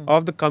backs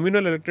of the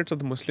communal electorates of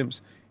the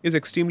Muslims is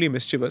extremely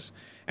mischievous.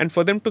 And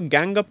for them to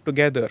gang up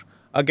together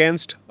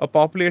against a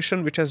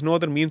population which has no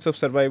other means of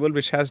survival,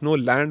 which has no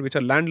land, which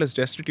are landless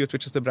destitutes,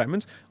 which is the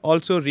Brahmins,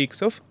 also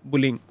reeks of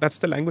bullying. That's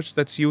the language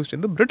that's used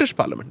in the British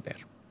Parliament there.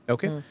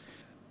 Okay?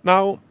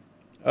 Now,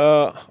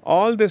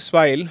 all this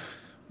while,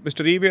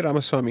 Mr. E.V.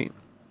 Ramasamy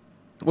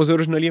was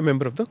originally a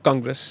member of the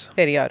Congress.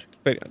 Periyar.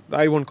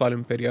 I won't call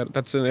him Periyar.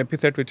 That's an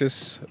epithet which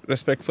is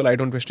respectful. I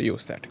don't wish to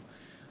use that.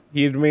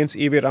 He remains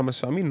E.V.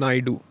 Ramasamy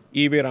Naidu.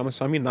 E.V.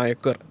 Ramasamy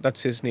Nayakar.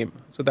 That's his name.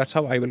 So that's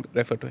how I will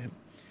refer to him.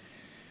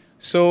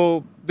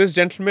 So this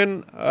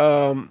gentleman,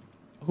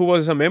 who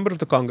was a member of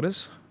the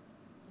Congress,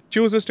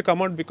 chooses to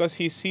come out because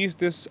he sees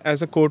this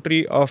as a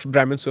coterie of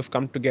Brahmins who have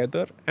come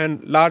together,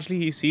 and largely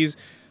he sees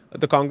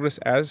the Congress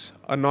as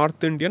a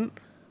North Indian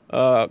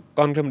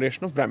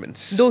conglomeration of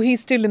Brahmins. Though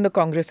he's still in the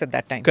Congress at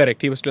that time. Correct,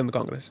 he was still in the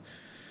Congress.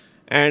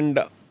 And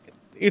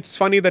it's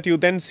funny that you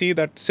then see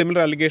that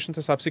similar allegations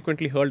are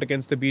subsequently hurled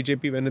against the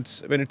BJP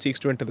when it seeks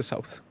to enter the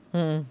South.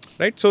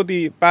 Right? So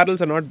the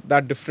parallels are not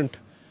that different.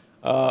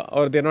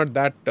 Or they're not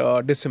that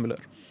dissimilar.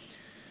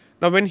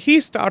 Now, when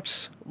he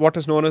starts what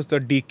is known as the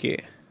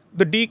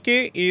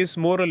DK is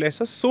more or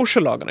less a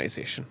social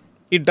organization.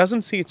 It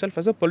doesn't see itself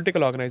as a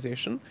political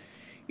organization.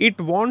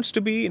 It wants to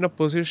be in a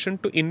position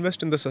to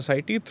invest in the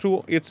society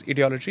through its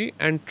ideology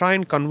and try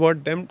and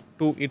convert them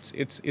to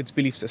its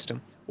belief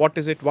system. What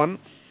is it? One,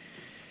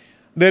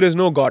 there is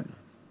no God.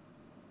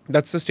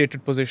 That's the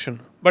stated position.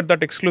 But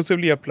that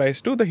exclusively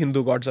applies to the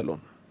Hindu gods alone.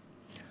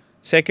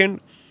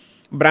 Second,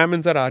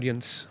 Brahmins are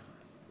Aryans.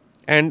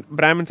 And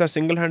Brahmins are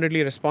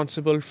single-handedly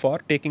responsible for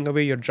taking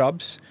away your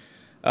jobs.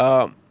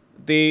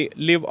 They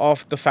live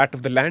off the fat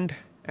of the land.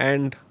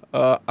 And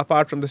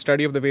apart from the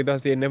study of the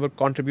Vedas, they never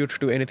contribute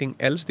to anything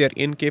else. They are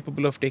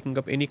incapable of taking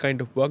up any kind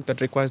of work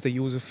that requires the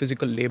use of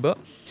physical labor.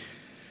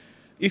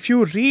 If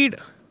you read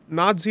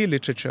Nazi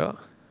literature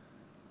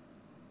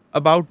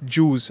about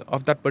Jews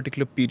of that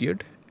particular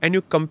period, and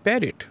you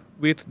compare it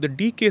with the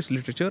DK's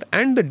literature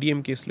and the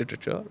DMK's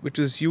literature, which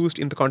is used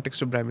in the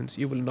context of Brahmins,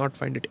 you will not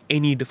find it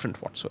any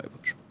different whatsoever,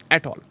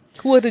 at all.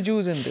 Who are the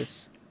Jews in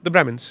this? The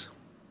Brahmins.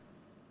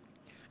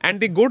 And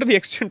they go to the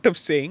extent of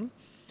saying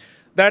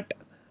that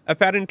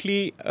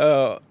apparently,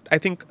 I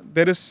think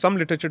there is some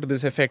literature to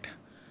this effect,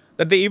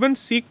 that they even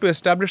seek to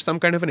establish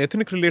some kind of an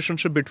ethnic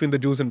relationship between the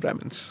Jews and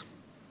Brahmins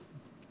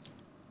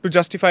to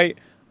justify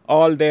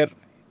all their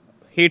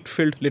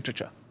hate-filled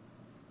literature.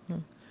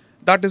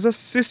 That is a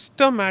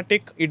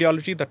systematic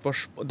ideology that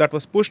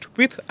was pushed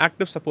with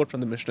active support from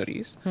the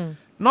missionaries.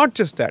 Not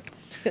just that.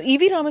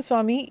 E.V.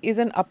 Ramasamy is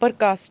an upper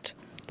caste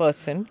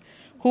person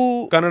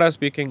who... Kannada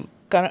speaking.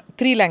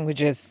 three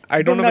languages.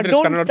 I don't know whether it's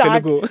Kannada or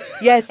Telugu.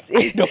 Yes,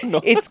 don't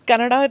know. It's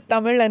Kannada,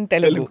 Tamil, and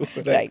Telugu.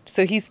 Right.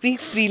 So he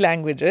speaks three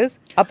languages.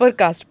 Upper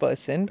caste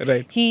person.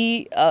 Right.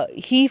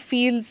 He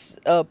feels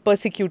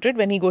persecuted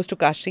when he goes to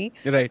Kashi.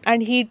 Right.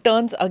 And he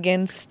turns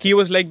against. He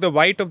was like the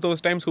white of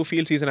those times who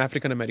feels he's an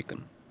African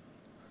American.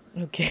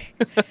 Okay.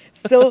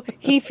 So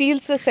he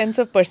feels a sense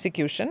of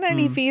persecution, and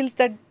he feels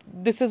that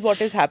this is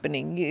what is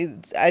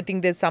happening. I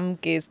think there's some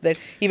case that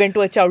he went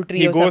to a chowtry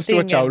He or goes to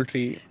a something.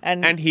 chowtry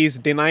and he's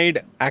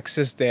denied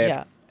access there.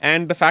 Yeah.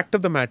 And the fact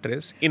of the matter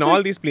is, in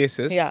all these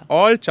places, Yeah.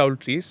 all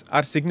chowtries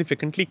are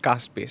significantly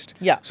caste-based.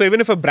 Yeah. So even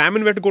if a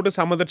Brahmin were to go to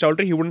some other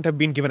chowtry, he wouldn't have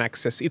been given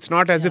access. It's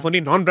not as if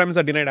only non-Brahmins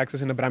are denied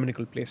access in a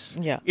Brahminical place.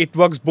 Yeah. It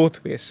works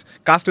both ways.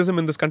 Casteism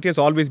in this country has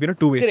always been a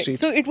two-way Correct. street.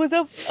 So it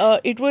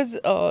was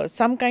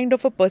some kind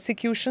of a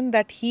persecution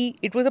that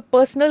it was a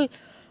personal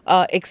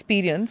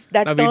experience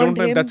that Now, we turned don't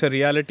know him, if that's a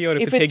reality or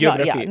if it's not,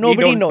 hagiography. yeah, We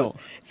nobody don't knows.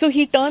 know. So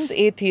he turns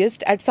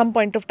atheist. At some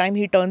point of time,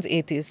 he turns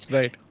atheist.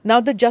 Right. Now,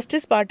 the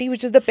Justice Party,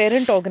 which is the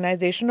parent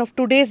organization of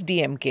today's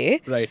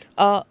DMK, Right.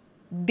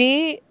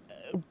 they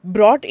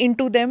brought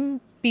into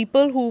them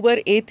people who were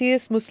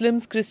atheists,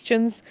 Muslims,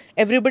 Christians,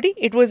 everybody.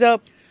 It was a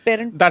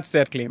parent. That's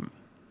their claim.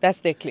 That's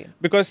their claim.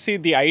 Because, see,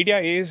 the idea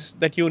is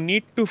that you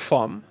need to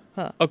form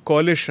a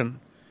coalition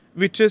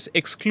which is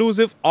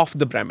exclusive of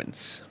the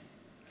Brahmins.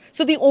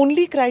 So the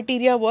only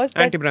criteria was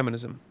that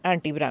Anti-Brahminism.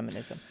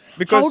 Anti-Brahminism.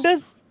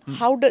 Because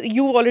how do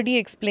you already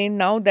explained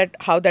now that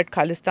how that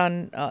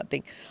Khalistan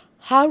thing?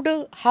 How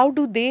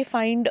do they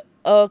find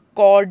a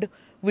chord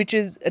which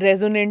is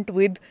resonant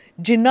with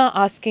Jinnah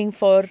asking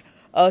for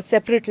a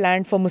separate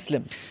land for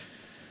Muslims?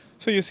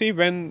 So you see,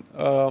 when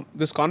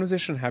this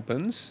conversation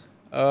happens,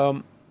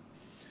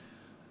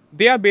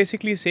 they are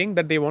basically saying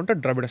that they want a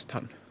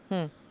Dravidistan.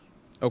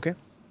 Okay.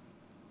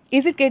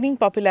 Is it gaining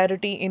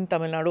popularity in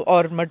Tamil Nadu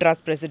or Madras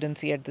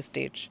presidency at this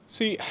stage?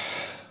 See,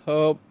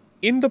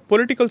 in the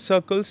political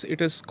circles,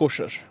 it is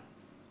kosher.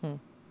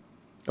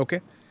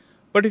 Okay.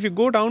 But if you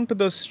go down to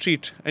the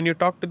street and you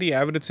talk to the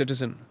average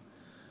citizen,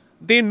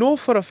 they know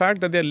for a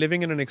fact that they are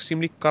living in an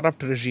extremely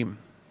corrupt regime,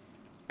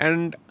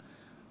 and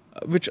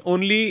which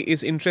only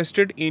is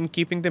interested in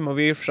keeping them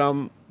away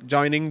from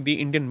joining the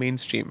Indian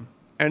mainstream.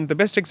 And the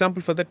best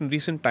example for that in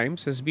recent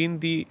times has been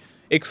the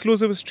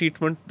exclusivist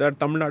treatment that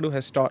Tamil Nadu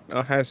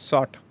has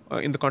sought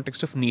in the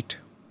context of NEET.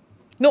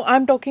 No,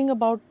 I'm talking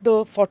about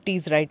the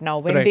 40s right now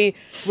when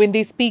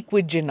they speak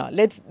with Jinnah.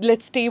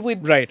 Let's stay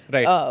with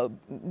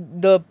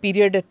the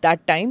period at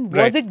that time.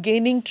 Was it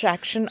gaining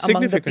traction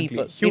among the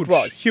people? Huge, it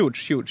was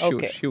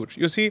huge.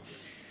 You see,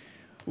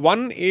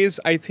 one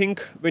is, I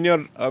think, when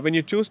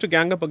you choose to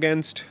gang up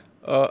against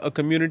a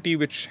community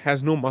which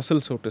has no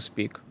muscle, so to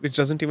speak, which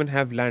doesn't even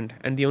have land,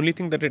 and the only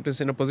thing that it is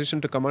in a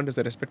position to command is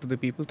the respect of the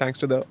people, thanks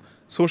to the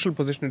social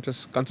position it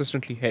has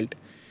consistently held.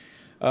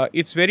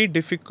 It's very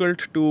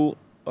difficult to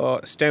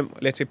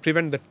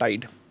prevent the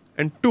tide.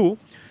 And two,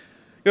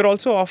 you're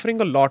also offering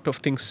a lot of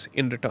things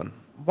in return.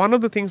 One of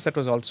the things that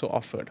was also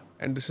offered,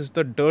 and this is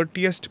the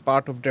dirtiest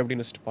part of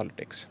Dravidianist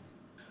politics,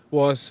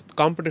 was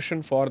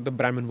competition for the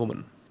Brahmin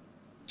woman.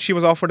 She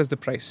was offered as the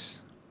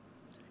prize.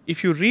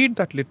 If you read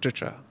that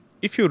literature,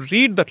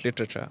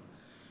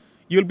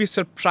 you'll be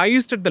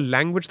surprised at the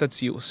language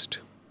that's used.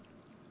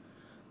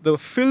 The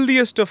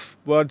filthiest of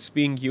words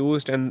being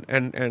used and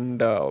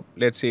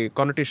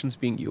connotations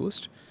being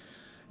used.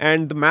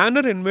 And the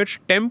manner in which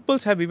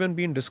temples have even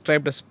been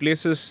described as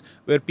places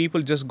where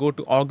people just go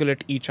to ogle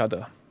at each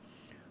other.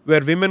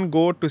 Where women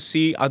go to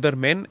see other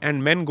men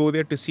and men go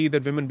there to see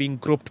their women being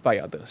groped by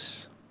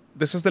others.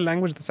 This is the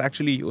language that's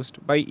actually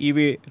used by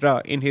E.V.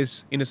 Ra in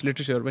his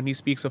literature when he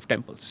speaks of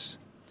temples.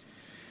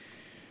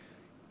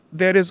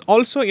 There is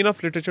also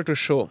enough literature to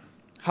show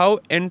how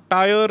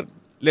entire,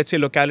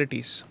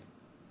 localities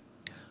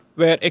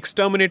were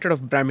exterminated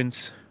of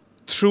Brahmins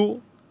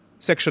through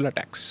sexual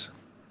attacks.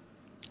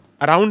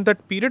 Around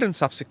that period and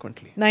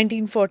subsequently.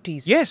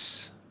 1940s.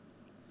 Yes.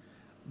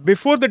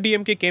 Before the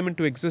DMK came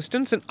into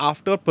existence and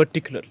after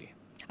particularly.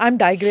 I'm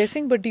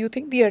digressing, but do you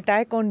think the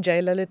attack on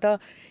Jayalalitha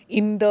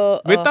in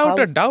the Without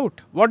house? a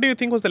doubt. What do you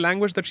think was the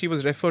language that she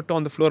was referred to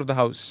on the floor of the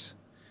house?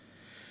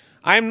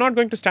 I am not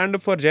going to stand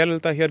up for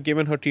Jayalalitha here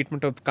given her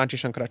treatment of Kanchi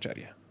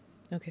Shankaracharya.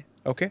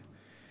 Okay.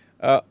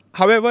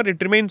 However,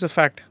 it remains a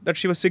fact that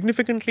she was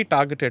significantly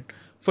targeted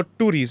for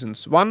two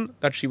reasons. One,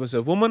 that she was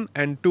a woman,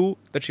 and two,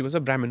 that she was a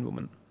Brahmin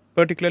woman.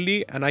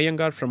 Particularly an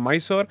Iyengar from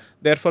Mysore,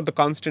 therefore the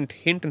constant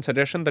hint and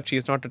suggestion that she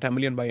is not a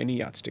Tamilian by any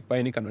yardstick, by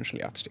any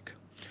conventional yardstick.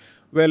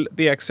 Well,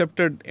 they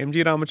accepted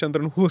M.G.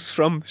 Ramachandran, who's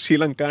from Sri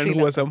Lanka and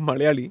who was a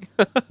Malayali.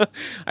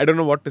 I don't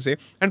know what to say.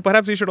 And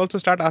perhaps we should also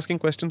start asking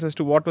questions as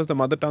to what was the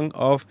mother tongue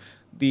of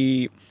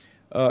the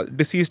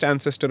deceased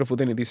ancestor of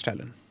Udhayanidhi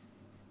Stalin.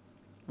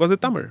 Was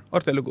it Tamil or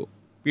Telugu?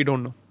 We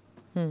don't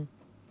know.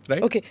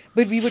 Right? Okay,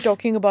 but we were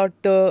talking about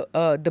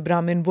the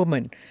Brahmin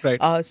woman.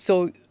 Right.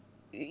 So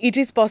it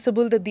is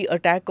possible that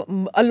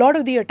a lot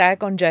of the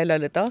attack on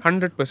Jayalalitha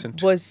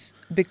 100% was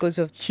because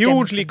of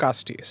hugely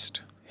casteist,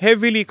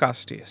 heavily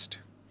casteist.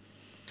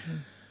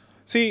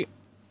 See,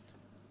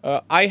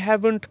 I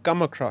haven't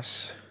come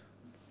across.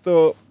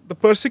 The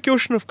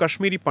persecution of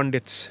Kashmiri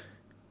Pandits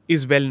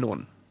is well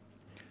known.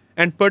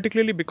 And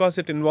particularly because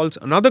it involves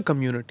another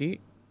community,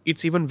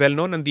 it's even well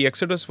known, and the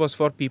exodus was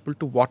for people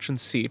to watch and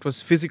see. It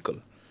was physical.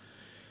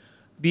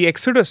 The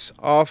exodus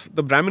of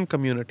the Brahmin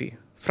community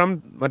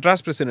from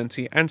Madras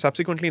Presidency and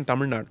subsequently in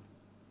Tamil Nadu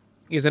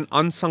is an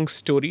unsung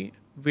story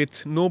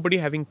with nobody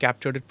having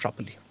captured it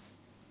properly.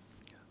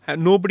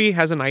 Nobody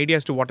has an idea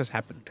as to what has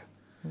happened.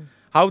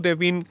 How they've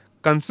been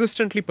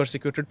consistently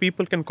persecuted.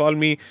 People can call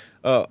me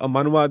a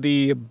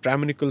Manwadi, a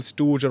Brahminical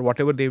stooge or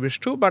whatever they wish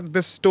to, but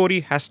this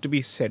story has to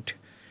be said.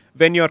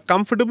 When you're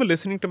comfortable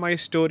listening to my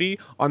story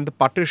on the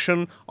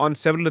partition, on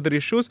several other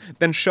issues,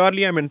 then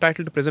surely I'm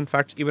entitled to present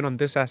facts even on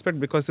this aspect,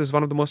 because this is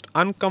one of the most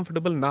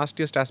uncomfortable,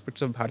 nastiest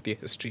aspects of Bharatiya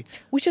history.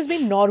 Which has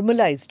been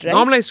normalized, right?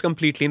 Normalized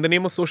completely in the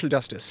name of social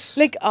justice.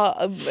 Like,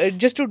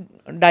 just to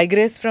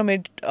digress from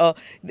it,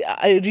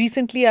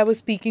 recently I was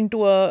speaking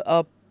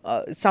to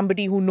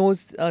somebody who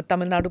knows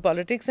Tamil Nadu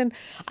politics, and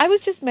I was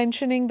just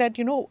mentioning that,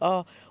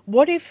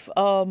 what if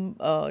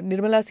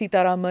Nirmala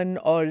Sitharaman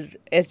or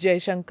S.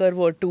 Jaishankar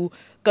were to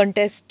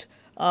contest,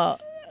 a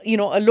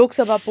Lok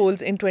Sabha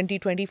polls in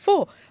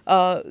 2024?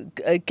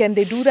 Can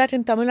they do that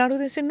in Tamil Nadu?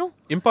 They said no.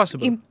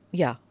 Impossible.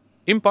 Yeah.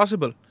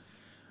 Impossible.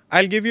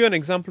 I'll give you an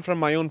example from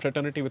my own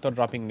fraternity without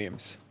dropping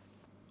names.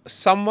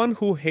 Someone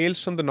who hails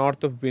from the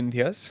north of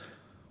Vindhyas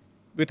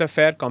with a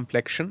fair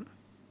complexion,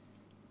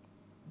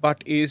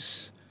 but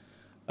is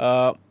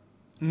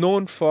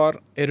known for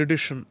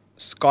erudition,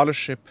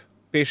 scholarship,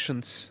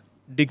 patience,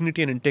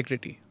 dignity and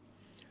integrity,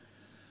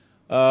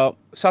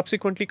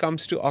 subsequently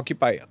comes to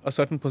occupy a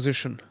certain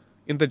position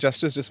in the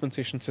justice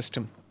dispensation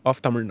system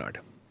of Tamil Nadu.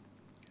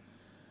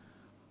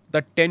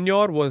 The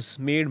tenure was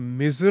made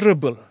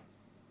miserable,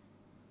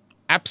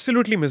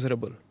 absolutely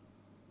miserable,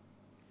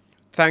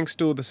 thanks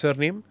to the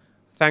surname,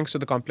 thanks to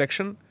the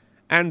complexion,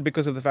 and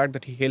because of the fact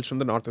that he hails from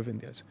the north of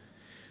Vindhyas.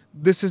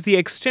 This is the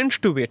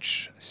extent to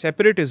which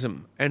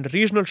separatism and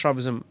regional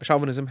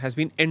chauvinism has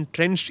been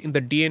entrenched in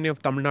the DNA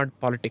of Tamil Nadu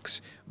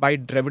politics by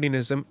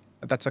Dravidianism.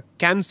 That's a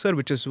cancer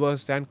which is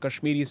worse than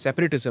Kashmiri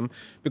separatism,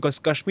 because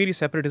Kashmiri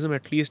separatism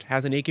at least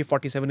has an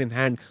AK-47 in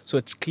hand, so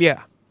it's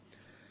clear.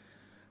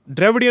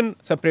 Dravidian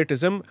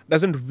separatism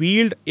doesn't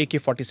wield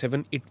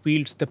AK-47, it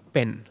wields the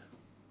pen.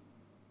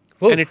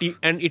 And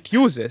it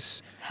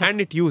uses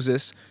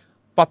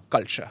pop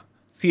culture,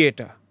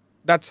 theatre.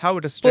 That's how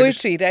it is.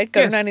 Poetry, right?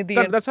 Karunanidhi.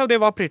 Yes, that's how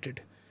they've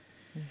operated.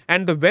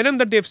 And the venom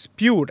that they've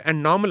spewed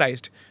and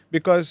normalized,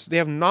 because they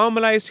have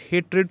normalized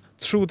hatred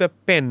through the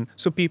pen,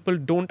 so people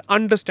don't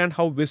understand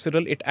how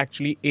visceral it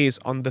actually is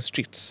on the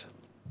streets.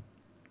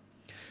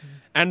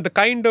 And the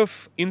kind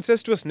of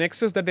incestuous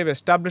nexus that they've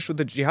established with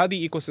the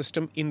jihadi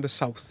ecosystem in the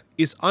south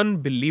is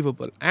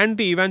unbelievable. And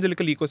the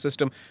evangelical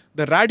ecosystem,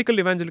 the radical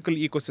evangelical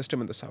ecosystem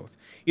in the south.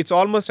 It's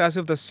almost as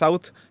if the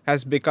south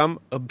has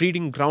become a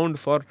breeding ground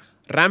for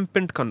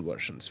rampant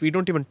conversions. We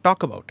don't even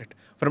talk about it.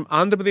 From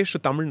Andhra Pradesh to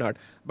Tamil Nadu.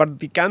 But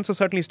the cancer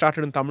certainly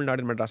started in Tamil Nadu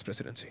in Madras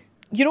Presidency.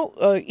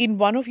 In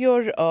one of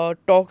your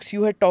talks,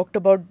 you had talked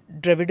about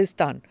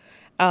Dravidistan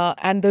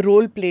and the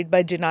role played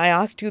by Jinnah. I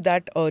asked you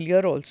that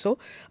earlier also.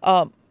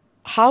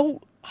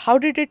 How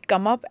did it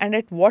come up, and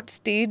at what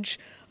stage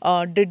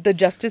did the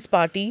Justice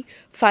Party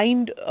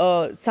find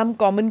some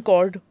common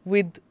chord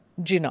with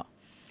Jinnah?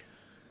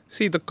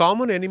 See, the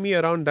common enemy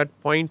around that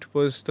point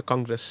was the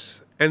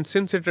Congress. And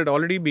since it had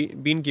already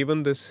been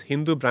given this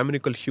Hindu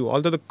Brahminical hue,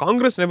 although the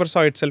Congress never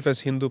saw itself as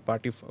Hindu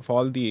party of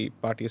all the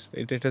parties,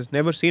 it has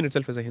never seen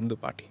itself as a Hindu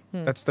party.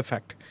 That's the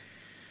fact.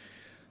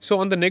 So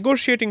on the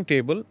negotiating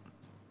table,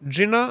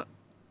 Jinnah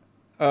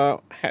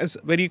has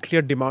very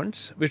clear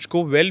demands which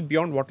go well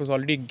beyond what was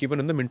already given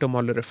in the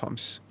Minto-Morley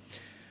reforms.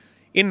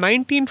 In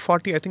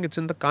 1940, I think it's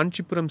in the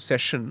Kanchipuram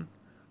session,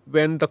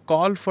 when the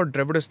call for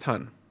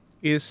Dravidistan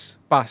is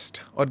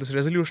passed, or this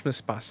resolution is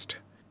passed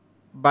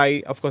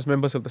by, of course,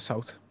 members of the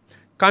south.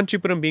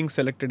 Kanchipuram being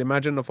selected,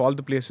 imagine of all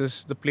the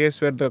places, the place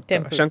where the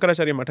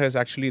Shankaracharya Matha is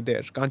actually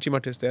there, Kanchi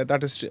Matha is there,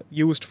 that is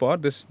used for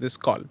this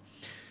call.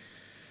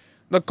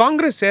 The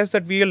Congress says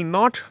that we will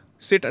not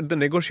sit at the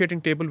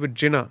negotiating table with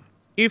Jinnah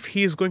if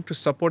he is going to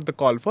support the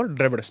call for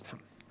Dravidistan.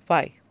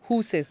 Why?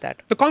 Who says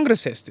that? The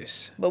Congress says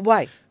this. But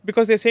why?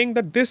 Because they're saying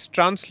that this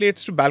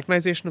translates to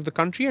balkanization of the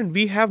country, and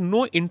we have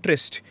no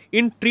interest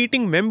in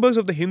treating members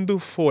of the Hindu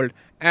fold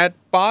at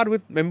par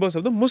with members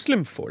of the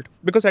Muslim fold.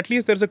 Because at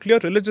least there's a clear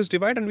religious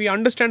divide, and we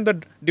understand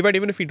that divide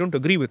even if we don't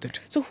agree with it.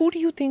 So who do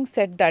you think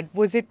said that?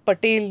 Was it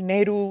Patel,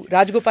 Nehru,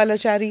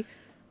 Rajgopalachari?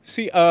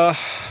 See, around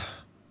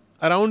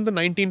the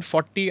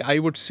 1940, I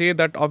would say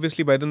that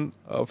obviously by then,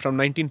 from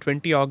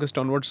 1920 August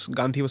onwards,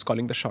 Gandhi was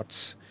calling the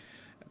shots.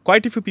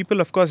 Quite a few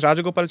people, of course,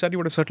 Rajagopalachari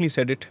would have certainly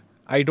said it.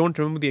 I don't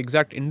remember the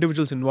exact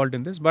individuals involved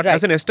in this, but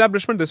as an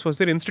establishment, this was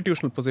their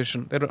institutional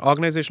position. Their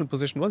organizational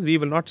position was, we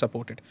will not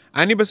support it.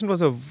 Annie Besant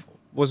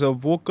was a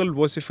vocal,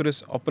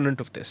 vociferous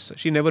opponent of this.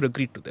 She never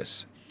agreed to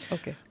this.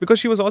 Okay. Because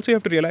she was also, you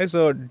have to realize,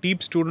 a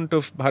deep student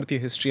of Bharatiya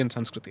history and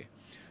Sanskriti.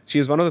 She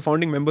is one of the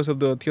founding members of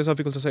the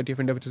Theosophical Society of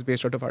India, which is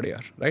based out of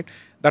Adyar, right?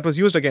 That was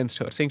used against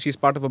her, saying she's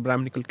part of a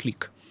Brahminical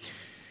clique.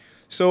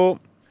 So,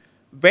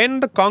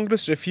 when the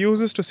Congress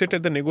refuses to sit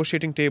at the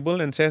negotiating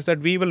table and says that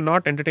we will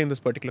not entertain this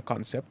particular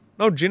concept,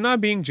 now Jinnah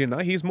being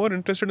Jinnah, he's more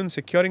interested in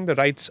securing the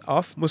rights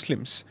of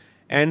Muslims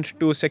and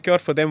to secure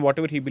for them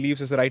whatever he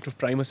believes is the right of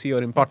primacy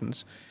or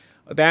importance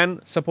than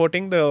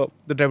supporting the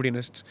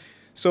Dravidianists.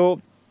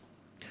 So,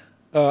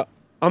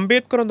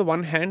 Ambedkar on the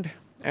one hand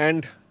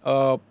and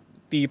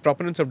the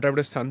proponents of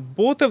Dravidistan,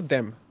 both of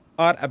them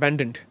are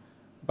abandoned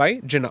by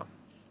Jinnah.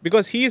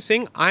 Because he is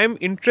saying, I am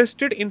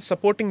interested in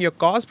supporting your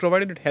cause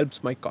provided it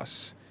helps my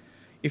cause.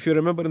 If you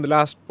remember in the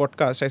last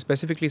podcast, I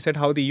specifically said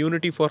how the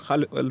unity for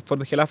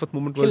the Khilafat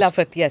movement was,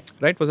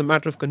 right, was a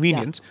matter of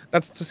convenience. Yeah.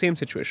 That's the same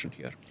situation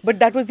here. But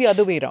that was the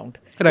other way around.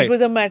 Right. It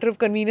was a matter of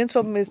convenience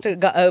for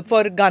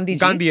for Gandhi.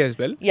 Gandhi as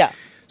well. Yeah.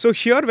 So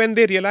here when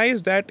they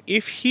realize that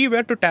if he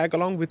were to tag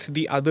along with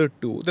the other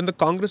two, then the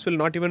Congress will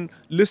not even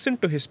listen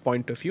to his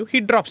point of view.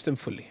 He drops them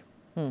fully.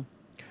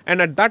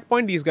 And at that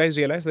point, these guys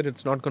realize that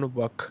it's not going to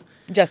work.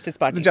 Justice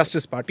Party. The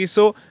Justice Party.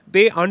 So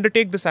they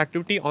undertake this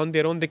activity on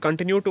their own. They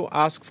continue to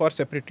ask for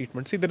separate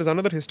treatment. See, there is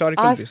another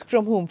historical Ask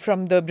from whom?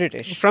 From the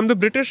British? From the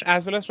British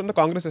as well as from the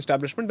Congress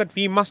establishment that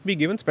we must be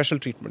given special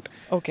treatment.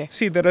 Okay.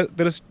 See, there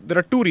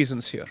are two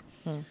reasons here.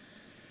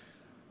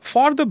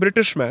 For the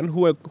British man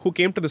who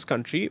came to this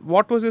country,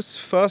 what was his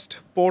first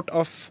port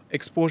of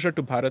exposure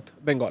to Bharat?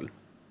 Bengal.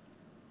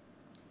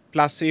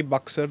 Plassey,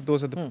 Buxar,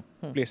 those are the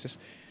places.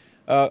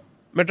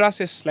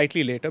 Madras is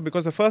slightly later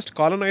because the first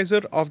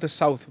colonizer of the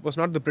south was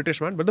not the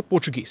British man but the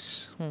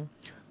Portuguese.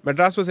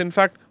 Madras was in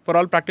fact, for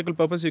all practical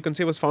purposes, you can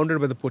say was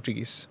founded by the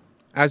Portuguese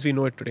as we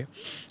know it today.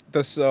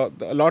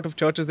 A lot of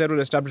churches there were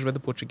established by the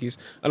Portuguese.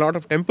 A lot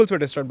of temples were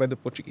destroyed by the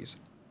Portuguese.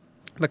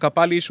 The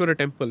Kapalishwara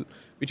temple,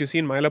 which you see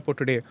in Mylapore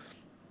today,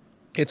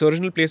 its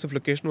original place of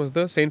location was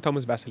the St.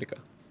 Thomas Basilica.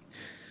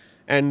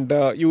 And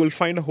you will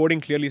find a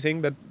hoarding clearly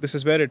saying that this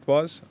is where it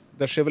was.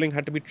 The shivling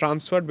had to be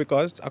transferred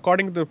because,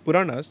 according to the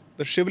Puranas,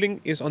 the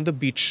shivling is on the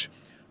beach.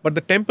 But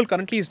the temple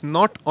currently is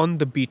not on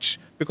the beach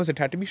because it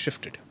had to be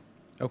shifted.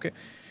 Okay,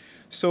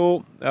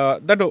 so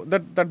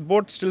that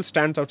board still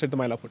stands outside the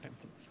Mylapore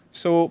temple.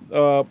 So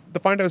the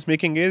point I was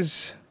making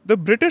is the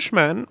British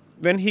man,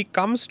 when he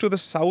comes to the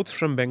south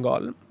from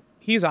Bengal,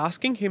 he's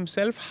asking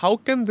himself, how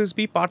can this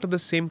be part of the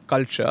same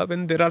culture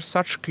when there are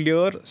such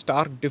clear,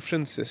 stark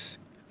differences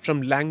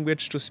from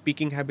language to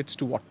speaking habits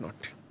to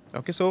whatnot?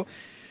 Okay, so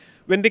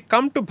when they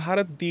come to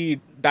Bharat, the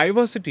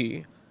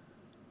diversity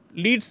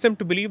leads them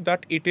to believe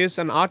that it is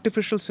an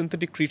artificial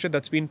synthetic creature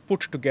that's been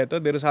put together.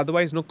 There is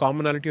otherwise no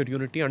commonality or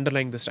unity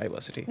underlying this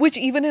diversity. Which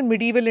even in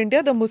medieval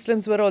India, the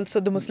Muslims were also,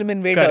 the Muslim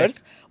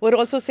invaders were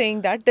also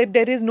saying that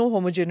there is no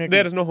homogeneity.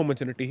 There is no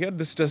homogeneity here.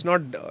 This does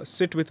not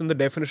sit within the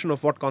definition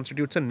of what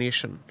constitutes a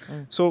nation.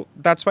 So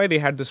that's why they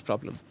had this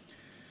problem.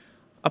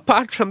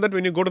 Apart from that,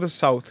 when you go to the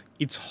south,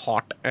 it's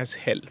hot as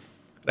hell,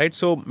 right?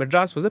 So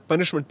Madras was a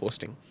punishment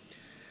posting.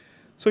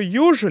 So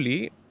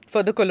usually...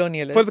 For the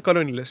colonialists. For the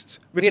colonialists,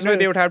 which is why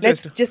they would have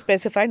Let's just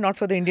specify, not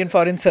for the Indian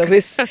Foreign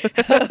Service.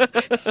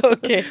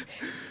 Okay.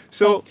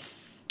 So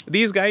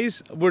these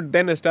guys would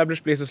then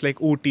establish places like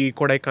Ooty,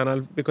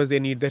 Kodaikanal, because they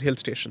need their hill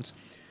stations.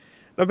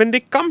 Now, when they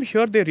come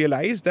here, they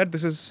realize that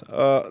this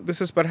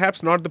is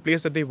perhaps not the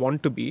place that they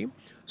want to be.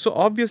 So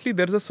obviously,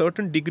 there is a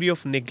certain degree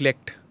of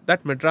neglect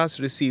that Madras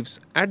receives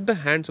at the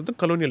hands of the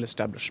colonial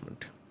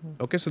establishment.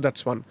 Okay, so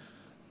that's one.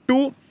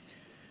 Two,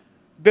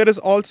 there is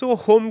also a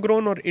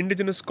homegrown or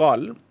indigenous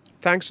call,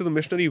 thanks to the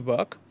missionary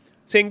work,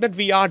 saying that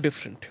we are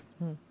different.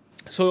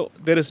 So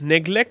there is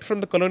neglect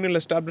from the colonial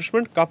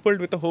establishment coupled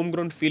with a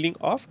homegrown feeling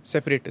of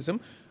separatism.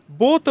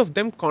 Both of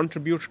them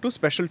contribute to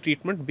special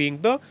treatment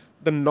being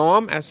the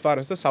norm as far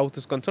as the south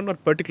is concerned, or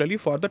particularly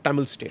for the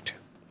Tamil state.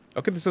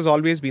 Okay, this has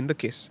always been the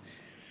case.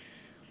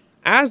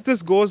 As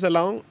this goes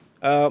along,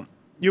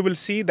 you will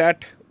see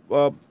that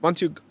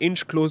once you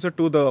inch closer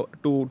to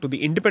the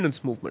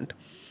independence movement,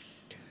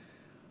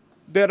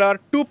 there are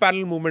two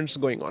parallel movements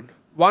going on.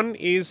 One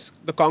is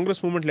the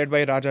Congress movement led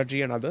by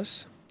Rajaji and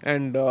others,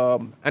 and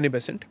Annie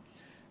Besant.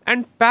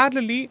 And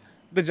parallelly,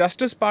 the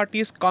Justice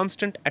Party's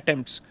constant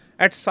attempts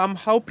at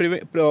somehow,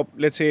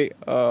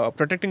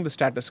 protecting the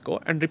status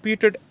quo and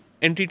repeated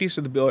entreaties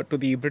to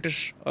the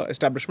British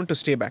establishment to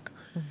stay back.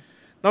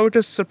 Now, it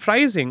is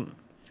surprising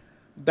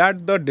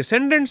that the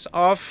descendants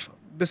of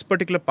this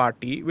particular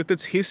party, with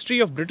its history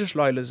of British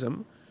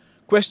loyalism,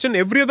 question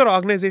every other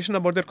organization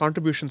about their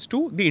contributions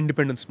to the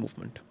independence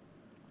movement.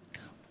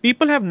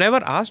 People have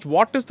never asked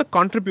what is the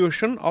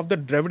contribution of the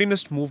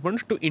Dravidianist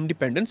movement to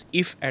independence,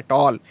 if at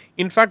all.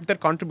 In fact, their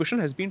contribution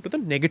has been to the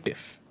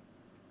negative.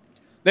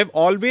 They've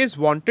always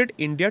wanted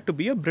India to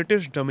be a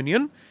British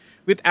dominion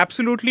with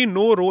absolutely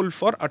no role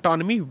for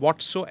autonomy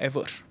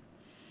whatsoever.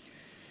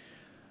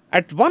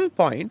 At one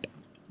point,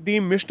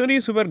 the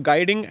missionaries who were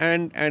guiding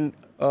and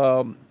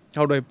how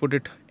do I put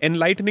it,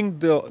 enlightening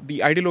the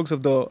ideologues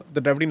of the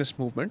Dravidianist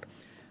movement,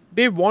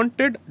 they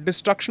wanted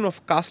destruction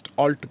of caste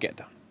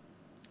altogether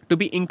to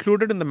be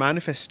included in the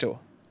manifesto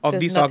of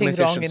these organizations. There's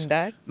nothing wrong in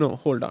that? No,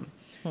 hold on.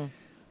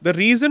 The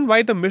reason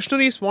why the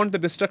missionaries want the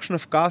destruction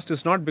of caste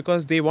is not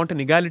because they want an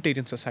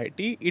egalitarian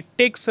society. It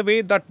takes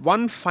away that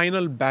one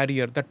final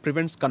barrier that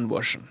prevents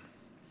conversion.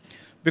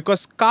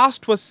 Because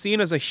caste was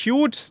seen as a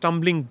huge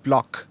stumbling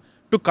block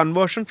to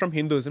conversion from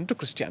Hinduism to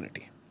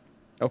Christianity.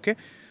 Okay?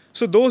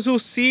 So those who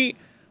see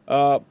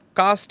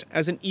caste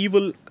as an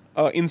evil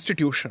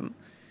institution,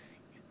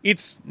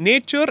 its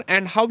nature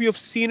and how you have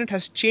seen it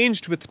has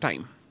changed with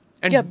time.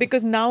 And yeah,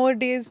 because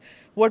nowadays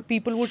what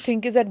people would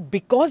think is that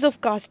because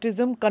of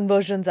casteism,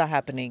 conversions are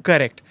happening.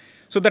 Correct.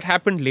 So that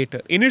happened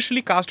later.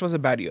 Initially, caste was a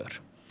barrier.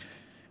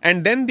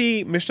 And then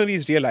the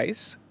missionaries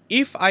realize,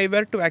 if I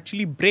were to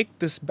actually break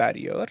this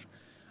barrier,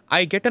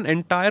 I get an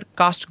entire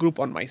caste group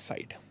on my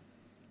side.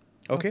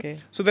 Okay?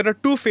 So there are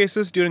two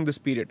phases during this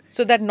period.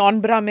 So that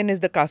non-Brahmin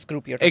is the caste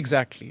group you're talking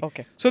Exactly. about.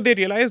 Okay. So they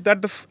realize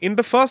that in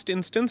the first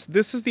instance,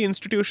 this is the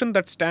institution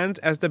that stands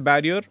as the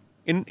barrier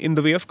in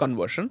the way of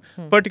conversion,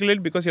 particularly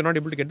because you're not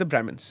able to get the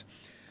Brahmins.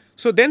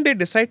 So then they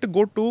decide to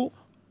go to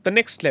the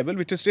next level,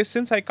 which is just,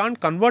 since I can't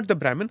convert the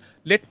Brahmin,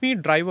 let me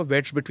drive a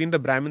wedge between the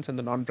Brahmins and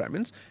the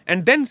non-Brahmins,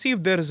 and then see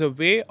if there is a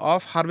way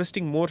of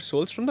harvesting more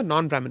souls from the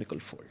non-Brahminical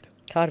fold.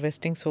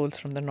 Harvesting souls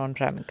from the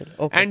non-Brahminical.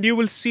 Okay. And you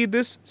will see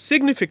this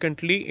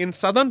significantly in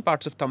southern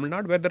parts of Tamil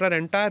Nadu, where there are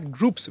entire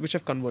groups which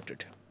have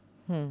converted.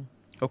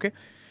 Okay?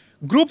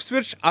 Groups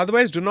which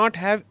otherwise do not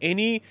have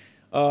any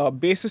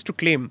basis to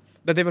claim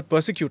that they were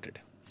persecuted.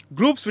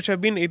 Groups which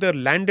have been either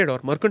landed or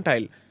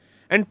mercantile.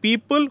 And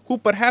people who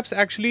perhaps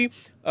actually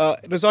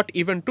resort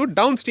even to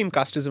downstream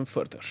casteism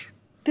further.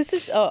 This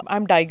is,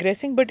 I'm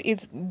digressing, but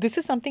this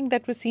is something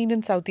that was seen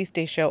in Southeast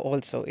Asia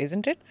also,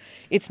 isn't it?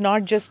 It's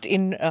not just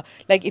in,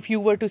 like if you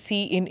were to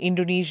see in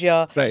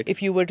Indonesia, Right.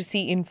 if you were to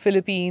see in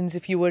Philippines,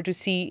 if you were to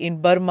see in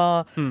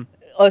Burma,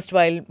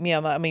 erstwhile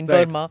Myanmar, Right,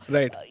 Burma.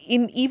 right.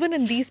 Even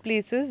in these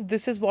places,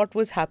 this is what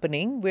was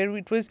happening, where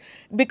it was,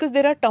 because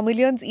there are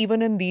Tamilians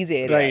even in these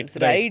areas,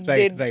 Right.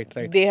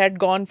 They had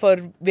gone for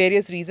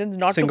various reasons,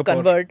 not Singapore. to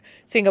convert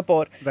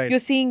Singapore. Right. You're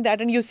seeing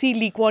that, and you see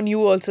Lee Kuan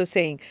Yew also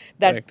saying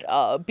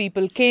that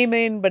people came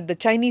in, but the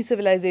Chinese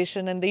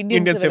civilization and the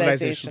Indian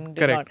civilization did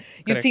Correct, not.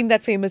 You've correct. seen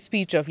that famous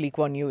speech of Lee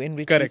Kuan Yew in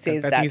which Correct. he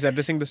says I that. think he's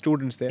addressing the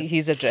students there.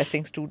 He's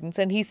addressing students,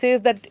 and he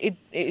says that it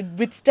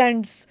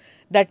withstands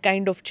that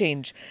kind of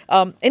change.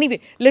 Anyway,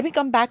 let me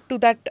come back to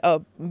that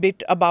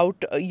bit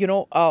about,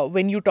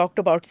 when you talked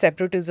about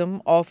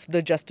separatism of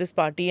the Justice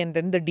Party and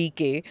then the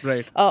DK.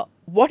 Right.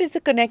 What is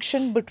the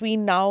connection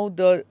between now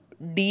the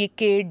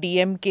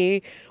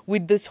DMK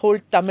with this whole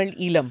Tamil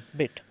Eelam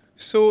bit?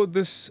 So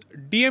this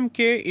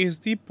DMK is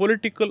the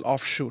political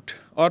offshoot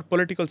or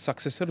political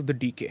successor of the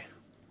DK.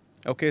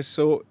 Okay,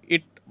 so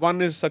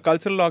one is a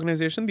cultural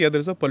organization, the other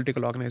is a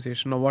political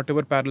organization, or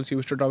whatever parallels you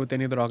wish to draw with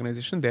any other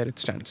organization, there it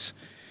stands.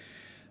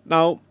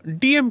 Now,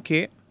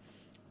 DMK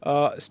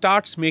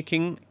starts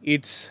making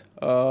its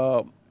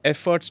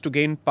efforts to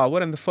gain power,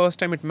 and the first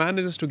time it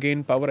manages to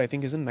gain power, I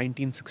think, is in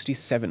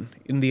 1967,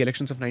 in the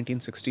elections of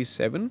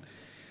 1967.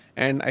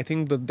 And I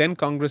think the then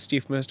Congress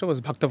Chief Minister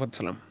was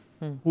Bhaktavatsalam,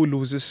 who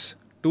loses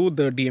to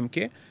the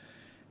DMK.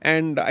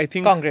 And I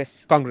think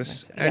Congress.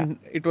 Yes, and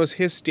yeah. it was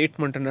his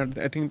statement, and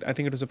I think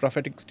it was a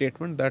prophetic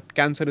statement that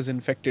cancer has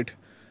infected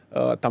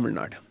Tamil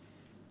Nadu.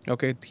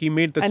 Okay, he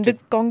made that statement. And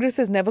the Congress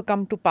has never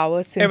come to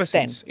power since Ever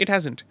since. It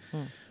hasn't.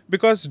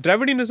 Because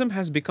Dravidianism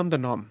has become the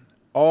norm.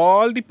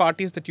 All the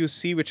parties that you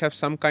see which have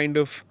some kind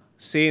of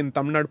say in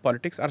Tamil Nadu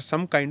politics are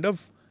some kind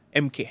of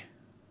MK.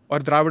 Or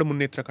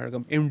Dravidar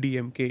Kazhagam,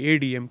 MDMK,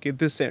 ADMK,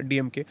 this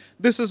DMK.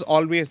 This is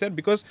always there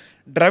because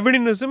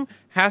Dravidianism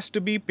has to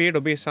be paid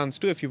obeisance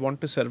to if you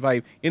want to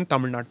survive in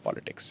Tamil Nadu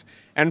politics.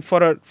 And for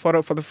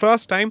the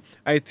first time,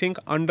 I think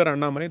under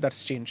Annamalai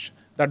that's changed.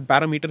 That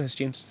barometer has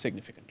changed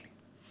significantly.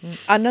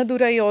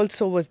 Annadurai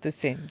also was the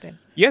same then.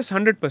 Yes,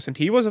 100%.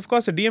 He was, of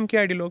course, a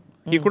DMK ideologue.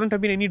 He couldn't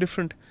have been any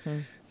different.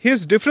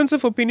 His difference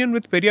of opinion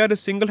with Periyar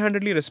is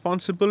single-handedly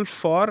responsible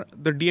for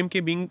the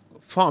DMK being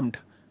formed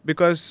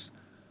because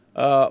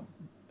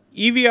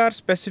EVR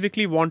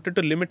specifically wanted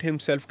to limit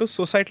himself to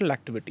societal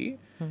activity,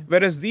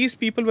 whereas these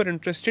people were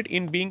interested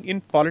in being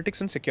in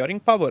politics and securing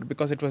power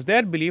because it was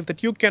their belief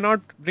that you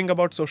cannot bring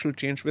about social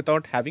change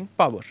without having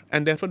power,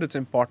 and therefore it's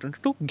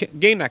important to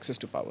gain access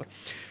to power.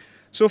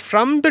 So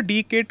from the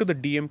DK to the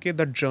DMK,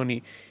 that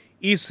journey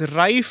is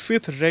rife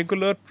with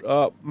regular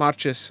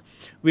marches,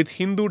 with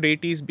Hindu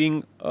deities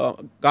being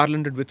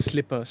garlanded with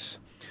slippers,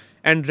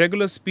 and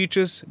regular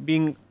speeches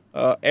being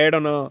aired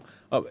on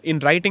in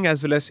writing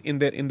as well as in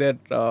their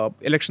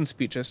election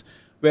speeches,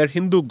 where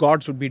Hindu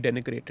gods would be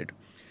denigrated.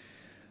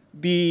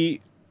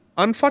 The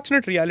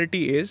unfortunate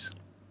reality is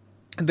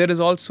there is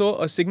also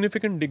a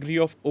significant degree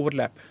of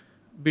overlap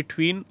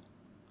between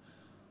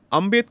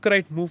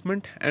Ambedkarite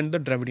movement and the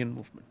Dravidian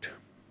movement.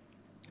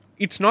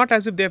 It's not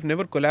as if they have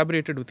never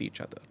collaborated with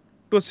each other.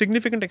 To a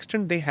significant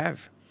extent, they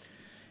have.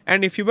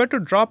 And if you were to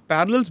draw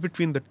parallels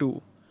between the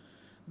two,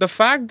 the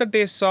fact that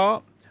they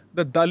saw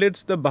the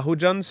Dalits, the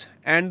Bahujans,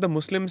 and the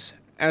Muslims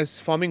as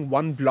forming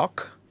one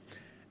block,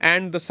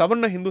 and the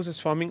Savarna Hindus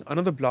as forming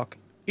another block,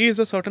 is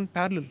a certain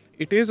parallel.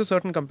 It is a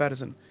certain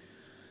comparison.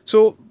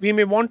 So we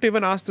may want to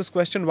even ask this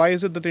question, why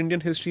is it that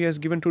Indian history has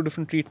given two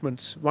different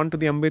treatments, one to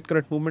the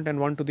Ambedkarite movement and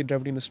one to the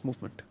Dravidianist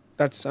movement?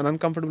 That's an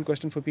uncomfortable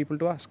question for people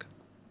to ask.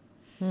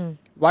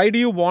 Why do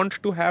you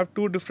want to have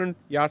two different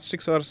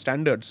yardsticks or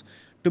standards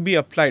to be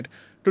applied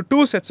to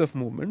two sets of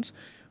movements,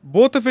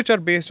 both of which are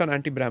based on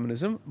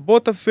anti-Brahmanism,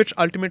 both of which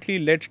ultimately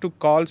led to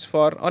calls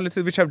for, or let's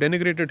say, which have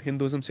denigrated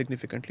Hinduism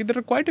significantly? There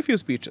are quite a few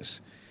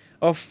speeches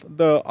of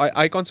the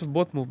icons of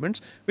both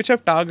movements which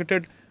have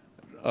targeted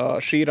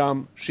Sri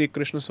Ram, Sri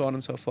Krishna, so on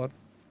and so forth.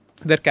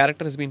 Their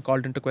character has been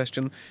called into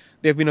question.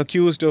 They've been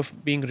accused of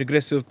being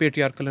regressive,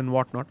 patriarchal and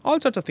whatnot. All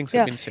sorts of things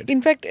have been said.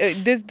 In fact,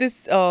 this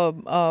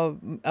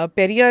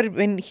Periyar,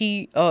 when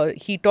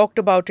he talked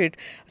about it,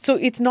 so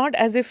it's not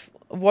as if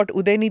what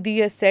Udhayanidhi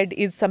has said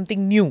is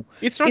something new.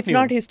 It's not new.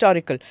 Not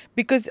historical.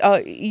 Because,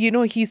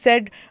 he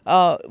said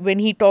when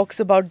he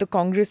talks about the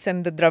Congress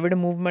and the Dravida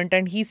movement,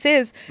 and he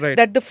says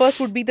that the first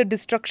would be the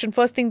destruction.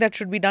 First thing that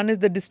should be done is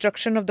the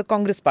destruction of the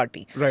Congress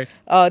party. Right.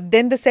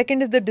 Then the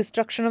second is the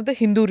destruction of the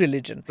Hindu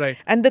religion. Right.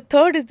 And the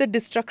third is the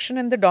destruction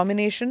and the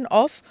domination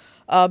of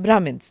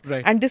Brahmins.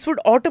 Right. And this would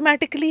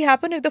automatically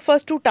happen if the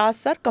first two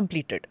tasks are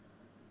completed.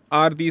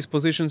 Are these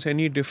positions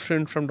any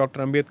different from Dr.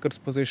 Ambedkar's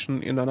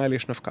position in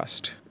annihilation of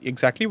caste?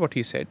 Exactly what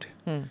he said.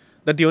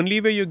 That the only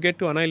way you get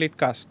to annihilate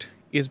caste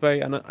is by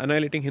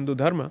annihilating Hindu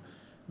Dharma,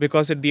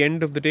 because at the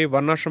end of the day,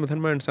 Varnashrama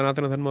Dharma and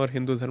Sanatana Dharma or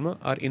Hindu Dharma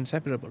are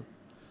inseparable.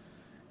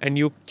 And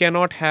you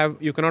cannot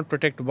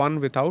protect one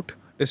without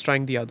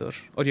destroying the other,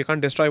 or you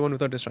can't destroy one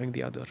without destroying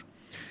the other.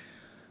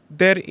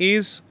 There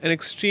is an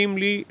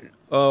extremely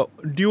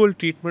dual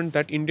treatment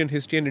that Indian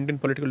history and Indian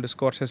political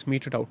discourse has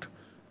meted out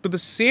to the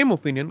same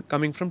opinion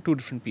coming from two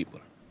different people.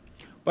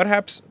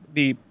 Perhaps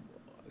the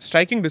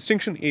striking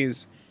distinction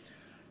is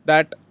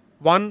that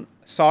one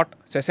sought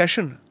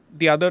secession,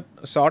 the other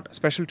sought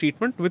special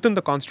treatment within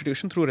the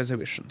constitution through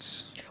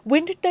reservations.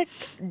 When did that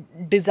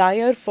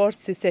desire for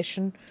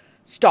secession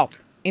stop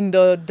in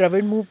the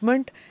Dravid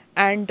movement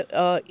and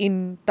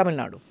in Tamil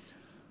Nadu?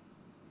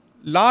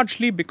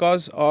 Largely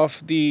because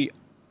of the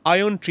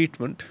iron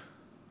treatment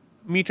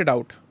meted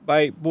out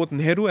by both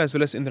Nehru as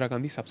well as Indira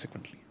Gandhi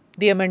subsequently.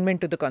 The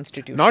amendment to the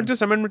constitution. Not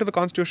just amendment to the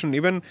constitution,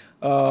 even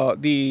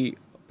the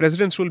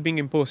president's rule being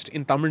imposed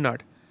in Tamil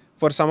Nadu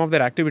for some of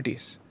their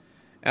activities,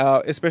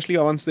 especially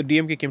once the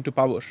DMK came to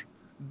power.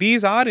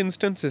 These are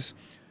instances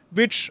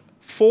which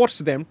force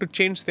them to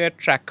change their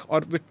track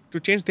or to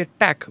change their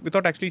tack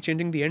without actually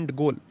changing the end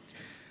goal.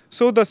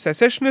 So the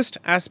secessionist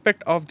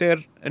aspect of their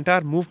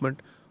entire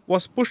movement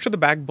was pushed to the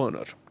back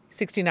burner.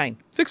 69.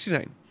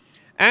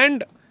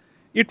 And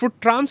it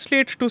would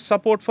translate to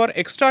support for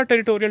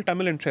extraterritorial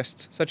Tamil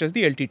interests such as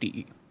the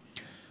LTTE.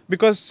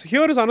 Because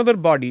here is another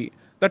body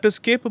that is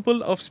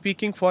capable of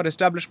speaking for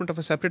establishment of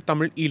a separate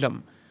Tamil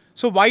Elam.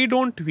 So why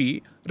don't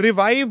we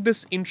revive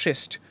this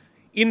interest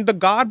in the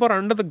garb or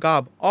under the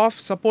garb of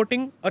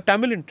supporting a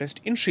Tamil interest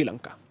in Sri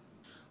Lanka?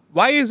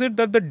 Why is it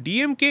that the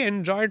DMK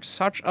enjoyed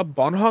such a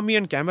bonhomie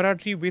and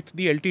camaraderie with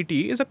the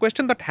LTTE is a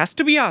question that has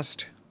to be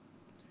asked.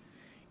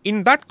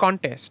 In that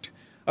context,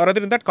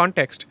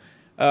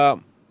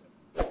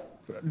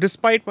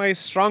 despite my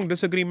strong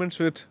disagreements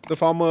with the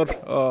former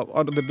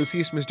or the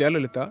deceased Ms.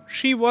 Jayalalitha,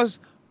 she was,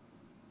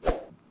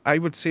 I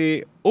would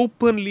say,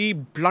 openly,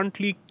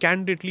 bluntly,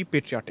 candidly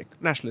patriotic,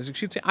 nationalistic.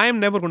 She'd say, I am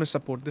never going to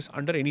support this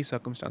under any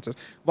circumstances.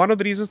 One of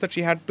the reasons that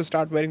she had to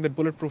start wearing that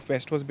bulletproof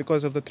vest was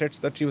because of the threats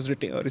that she was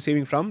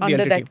receiving from under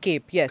the LTTE. that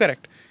cape, yes.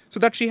 Correct. So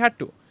that she had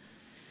to.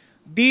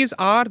 These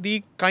are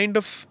the kind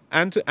of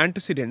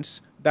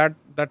antecedents that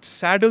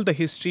saddle the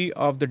history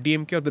of the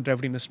DMK or the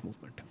Dravidianist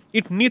movement.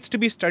 It needs to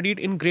be studied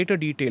in greater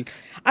detail.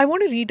 I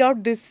want to read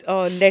out this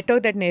letter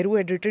that Nehru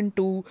had written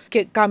to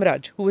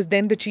Kamaraj, who was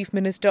then the Chief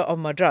Minister of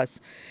Madras.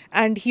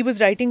 And he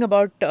was writing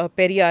about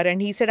Periyar, and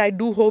he said, I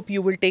do hope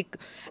you will take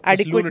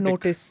adequate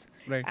notice.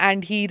 Right.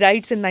 And he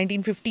writes in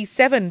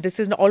 1957, this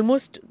is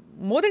almost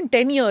more than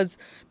 10 years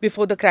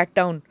before the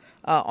crackdown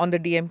on the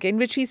DMK, in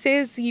which he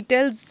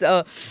tells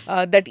that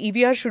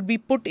EVR should be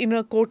put in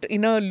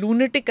a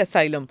lunatic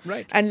asylum,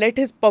 right, and let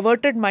his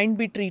perverted mind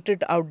be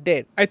treated out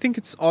there. I think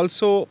it's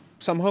also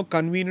somehow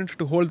convenient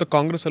to hold the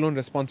Congress alone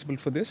responsible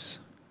for this.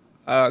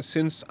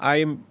 Since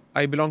I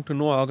belong to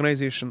no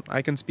organization,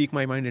 I can speak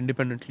my mind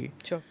independently.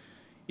 Sure.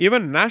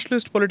 Even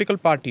nationalist political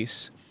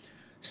parties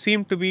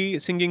seem to be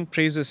singing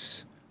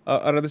praises,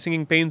 or rather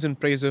singing pains in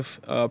praise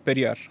of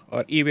Periyar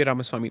or E.V.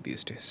 Ramasamy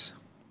these days.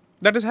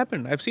 That has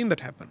happened. I've seen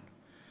that happen.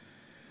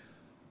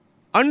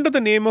 Under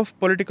the name of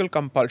political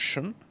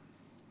compulsion,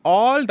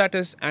 all that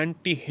is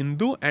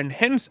anti-Hindu and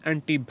hence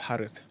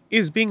anti-Bharat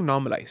is being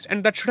normalized,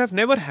 and that should have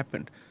never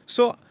happened.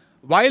 So,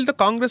 while the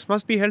Congress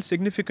must be held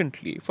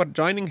significantly for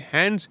joining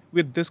hands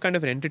with this kind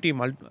of an entity,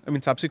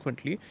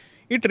 subsequently,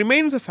 it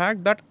remains a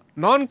fact that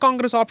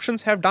non-Congress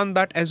options have done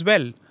that as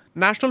well.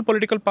 National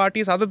political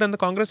parties other than the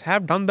Congress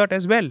have done that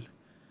as well.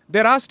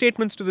 There are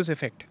statements to this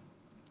effect.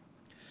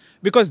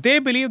 Because they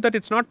believe that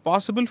it's not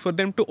possible for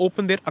them to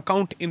open their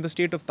account in the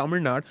state of Tamil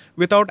Nadu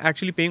without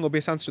actually paying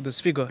obeisance to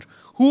this figure.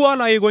 Who all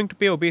are you going to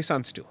pay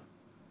obeisance to?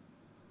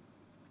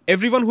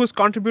 Everyone who's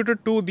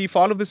contributed to the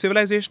fall of the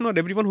civilization or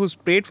everyone who's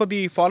prayed for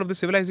the fall of the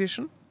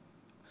civilization?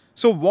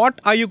 So what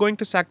are you going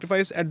to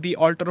sacrifice at the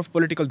altar of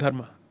political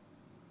dharma?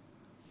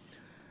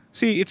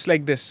 See, it's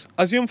like this.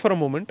 Assume for a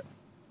moment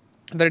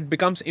that it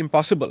becomes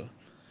impossible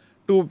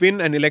to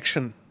win an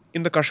election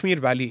in the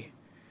Kashmir Valley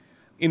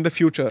in the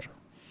future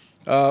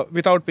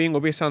without paying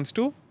obeisance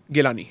to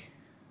Gilani.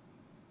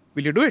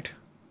 Will you do it?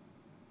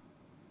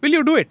 Will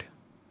you do it?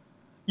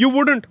 You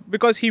wouldn't,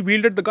 because he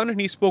wielded the gun and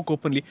he spoke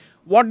openly.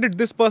 What did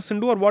this person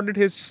do, or what did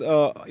his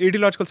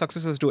ideological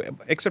successors do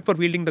except for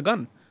wielding the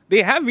gun?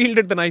 They have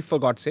wielded the knife, for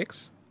God's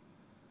sakes.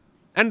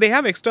 And they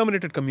have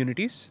exterminated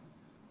communities.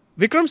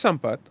 Vikram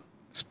Sampath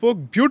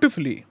spoke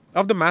beautifully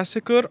of the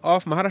massacre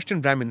of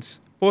Maharashtrian Brahmins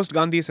post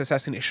Gandhi's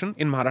assassination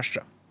in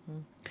Maharashtra.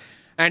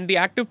 And the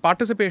active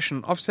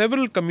participation of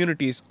several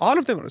communities, all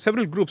of them,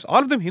 several groups,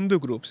 all of them Hindu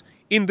groups,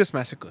 in this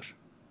massacre.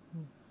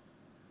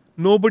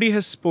 Nobody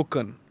has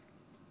spoken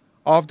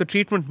of the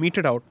treatment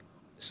meted out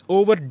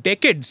over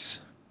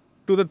decades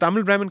to the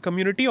Tamil Brahmin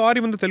community or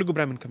even the Telugu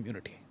Brahmin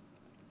community.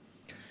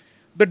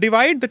 The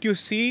divide that you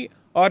see,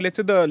 or let's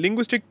say the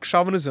linguistic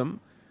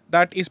chauvinism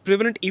that is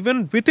prevalent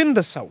even within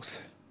the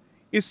South,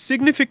 is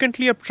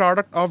significantly a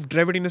product of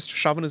Dravidianist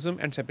chauvinism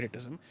and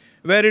separatism,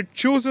 where it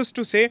chooses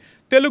to say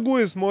Telugu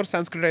is more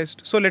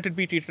Sanskritized, so let it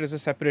be treated as a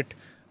separate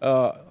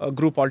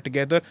group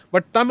altogether.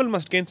 But Tamil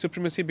must gain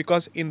supremacy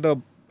because in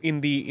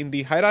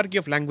the hierarchy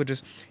of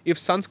languages, if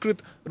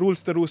Sanskrit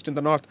rules the roost in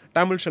the north,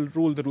 Tamil shall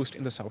rule the roost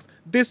in the south.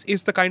 This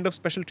is the kind of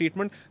special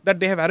treatment that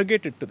they have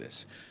arrogated to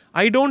this.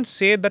 I don't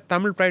say that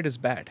Tamil pride is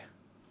bad.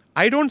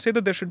 I don't say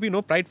that there should be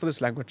no pride for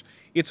this language.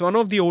 It's one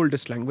of the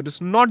oldest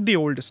languages, not the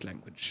oldest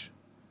language.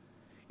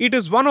 It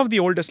is one of the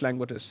oldest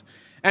languages,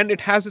 and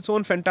it has its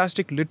own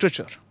fantastic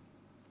literature.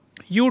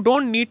 You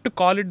don't need to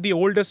call it the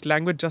oldest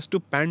language just to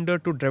pander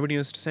to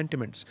Dravidianist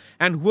sentiments.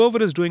 And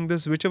whoever is doing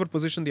this, whichever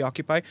position they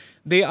occupy,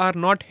 they are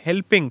not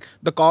helping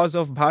the cause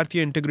of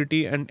Bharatiya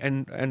integrity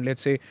and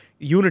let's say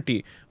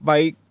unity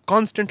by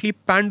constantly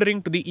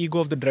pandering to the ego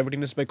of the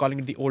Dravidianists by calling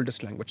it the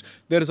oldest language.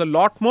 There is a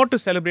lot more to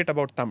celebrate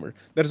about Tamil.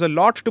 There is a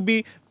lot to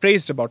be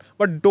praised about,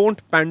 but don't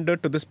pander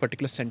to this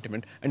particular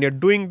sentiment. And you're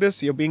doing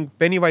this, you're being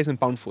penny wise and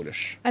pound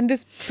foolish. And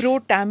this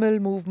pro-Tamil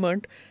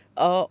movement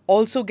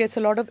also gets a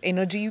lot of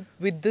energy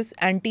with this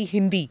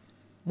anti-Hindi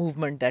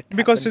movement that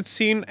because happens. It's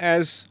seen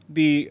as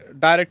the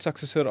direct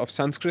successor of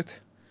Sanskrit.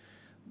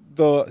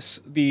 The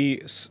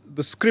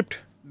script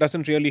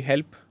doesn't really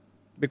help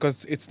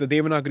because it's the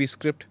Devanagari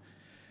script.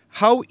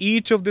 How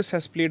each of this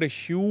has played a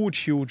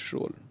huge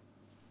role.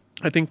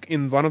 I think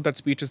in one of that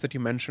speeches that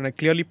you mentioned, I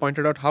clearly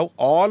pointed out how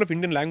all of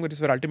Indian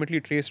languages were ultimately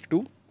traced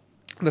to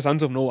the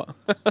sons of Noah.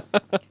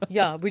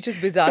 Yeah, which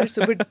is bizarre.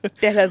 So but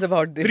tell us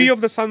about this. 3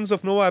 of the sons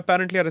of Noah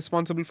apparently are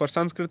responsible for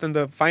Sanskrit, and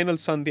the final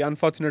son, the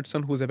unfortunate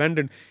son who's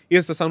abandoned,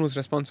 is the son who's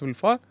responsible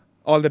for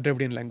all the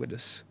Dravidian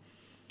languages.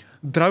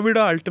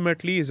 Dravida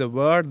ultimately is a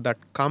word that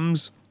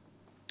comes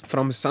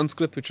from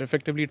Sanskrit, which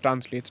effectively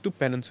translates to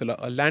peninsula,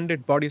 a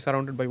landed body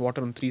surrounded by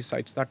water on 3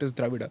 sides. That is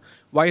Dravida.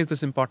 Why is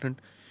this important?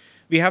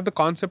 We have the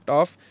concept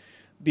of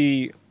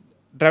the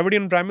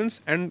Dravidian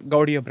Brahmins and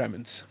Gaudiya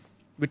Brahmins,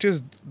 which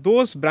is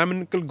those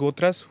Brahminical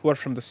Gotras who are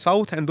from the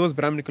south and those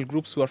Brahminical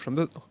groups who are from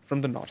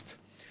the north.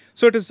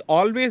 So it has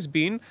always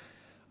been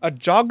a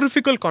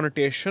geographical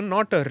connotation,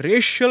 not a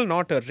racial,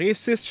 not a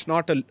racist,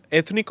 not an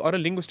ethnic or a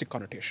linguistic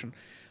connotation.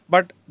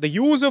 But the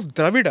use of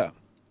Dravida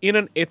in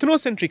an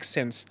ethnocentric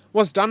sense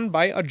was done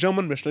by a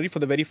German missionary for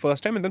the very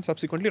first time, and then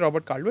subsequently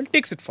Robert Caldwell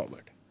takes it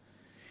forward.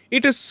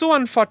 It is so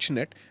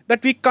unfortunate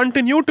that we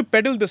continue to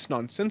peddle this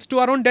nonsense to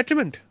our own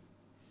detriment.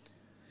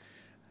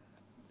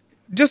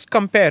 Just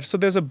compare. So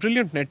there's a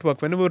brilliant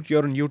network. Whenever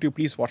you're on YouTube,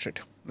 please watch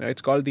it.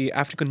 It's called the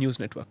African News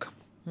Network.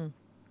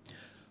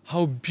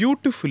 How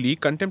beautifully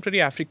contemporary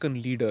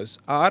African leaders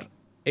are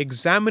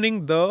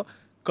examining the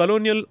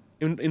colonial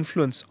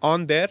influence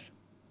on their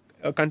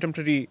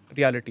contemporary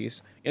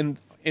realities and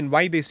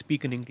why they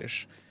speak in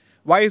English.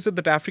 Why is it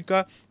that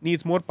Africa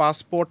needs more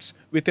passports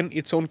within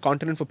its own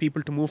continent for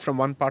people to move from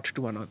one part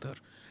to another?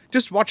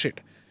 Just watch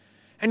it.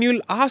 And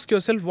you'll ask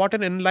yourself what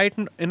an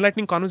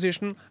enlightening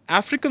conversation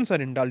Africans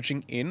are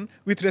indulging in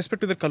with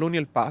respect to the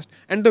colonial past.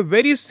 And the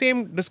very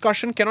same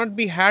discussion cannot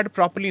be had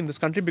properly in this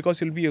country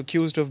because you'll be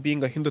accused of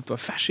being a Hindutva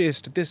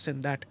fascist, this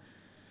and that.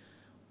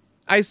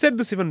 I said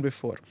this even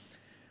before.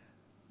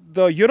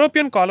 The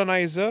European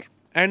colonizer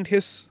and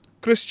his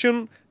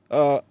Christian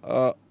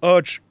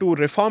urge to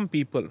reform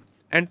people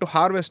and to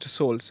harvest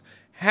souls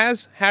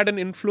has had an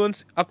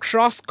influence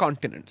across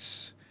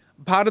continents,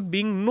 Bharat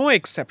being no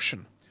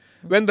exception.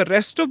 When the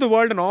rest of the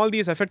world and all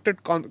these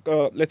affected,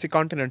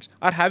 continents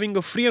are having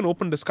a free and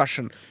open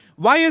discussion,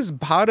 why is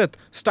Bharat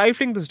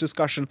stifling this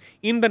discussion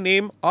in the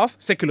name of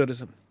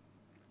secularism?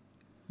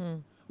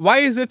 Why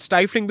is it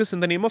stifling this in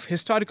the name of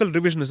historical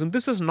revisionism?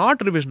 This is not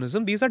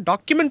revisionism. These are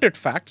documented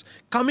facts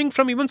coming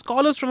from even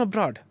scholars from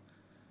abroad.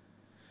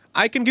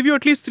 I can give you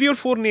at least 3 or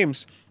 4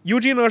 names.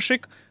 Eugene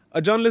Urshik,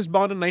 a journalist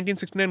born in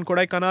 1969 in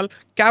Kodaikanal,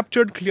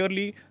 captured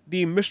clearly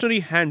the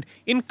missionary hand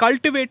in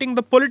cultivating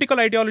the political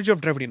ideology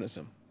of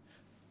Dravidianism.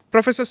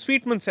 Professor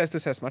Sweetman says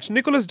this as much.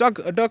 Nicholas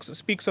Dirks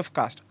speaks of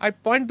caste. I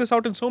point this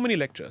out in so many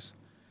lectures.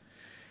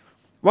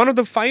 One of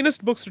the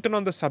finest books written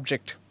on the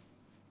subject,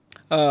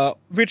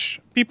 which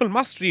people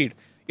must read,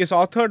 is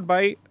authored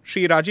by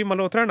Sri Rajiv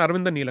Malhotra and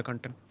Arvinda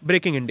Neelakantan,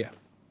 Breaking India,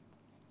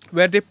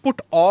 where they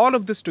put all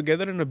of this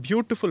together in a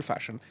beautiful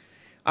fashion.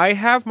 I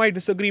have my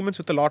disagreements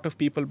with a lot of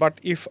people, but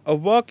if a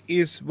work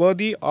is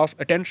worthy of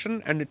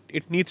attention and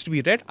it needs to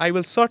be read, I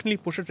will certainly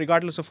push it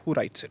regardless of who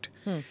writes it.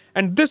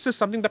 And this is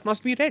something that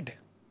must be read.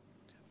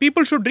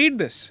 People should read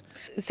this.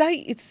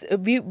 Sai,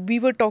 we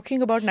were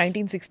talking about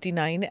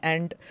 1969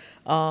 and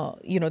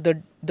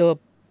the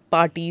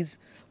parties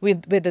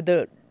with whether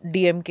the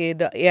DMK,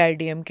 the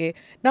AIDMK.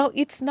 Now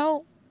it's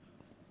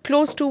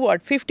close to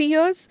what, 50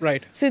 years?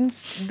 Right.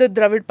 Since the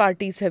Dravid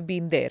parties have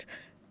been there.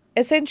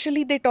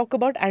 Essentially, they talk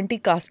about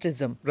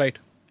anti-casteism. Right.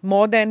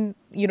 More than,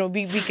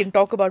 we can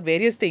talk about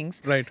various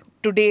things. Right.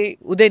 Today,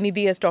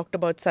 Udhayanidhi has talked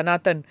about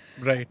Sanatan.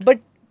 Right.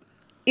 But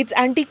it's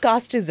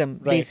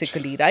anti-casteism,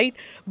 basically, right?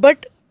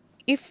 But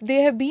if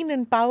they have been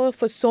in power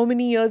for so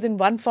many years in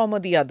one form or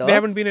the other, they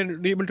haven't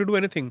been able to do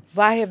anything.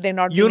 Why have they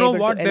not been able to eliminate? You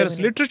know what? There's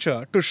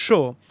literature to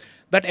show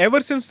that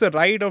ever since the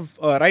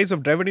rise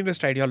of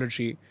Dravidianist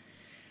ideology,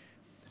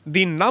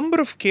 the number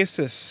of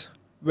cases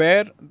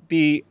where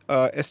the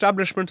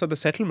establishments or the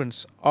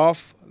settlements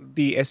of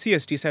the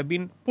SCSTs have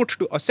been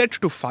set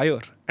to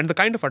fire, and the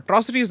kind of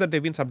atrocities that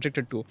they've been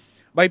subjected to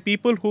by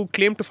people who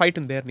claim to fight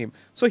in their name.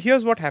 So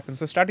here's what happens.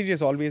 The strategy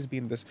has always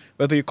been this,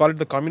 whether you call it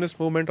the communist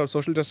movement or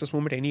social justice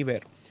movement, anywhere.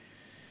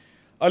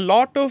 A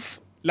lot of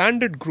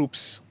landed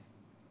groups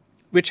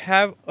which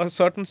have a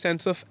certain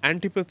sense of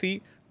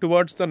antipathy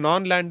towards the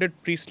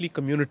non-landed priestly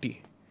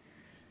community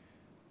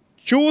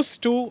choose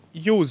to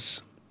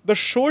use the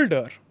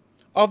shoulder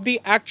of the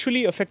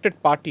actually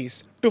affected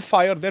parties to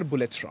fire their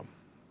bullets from.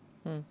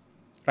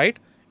 Right?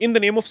 In the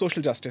name of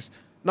social justice.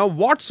 Now,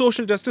 what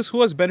social justice?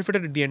 Who has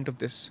benefited at the end of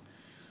this?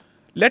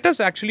 Let us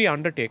actually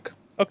undertake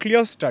a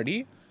clear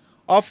study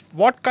of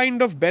what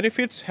kind of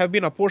benefits have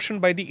been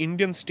apportioned by the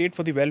Indian state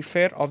for the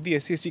welfare of the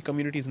SCST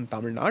communities in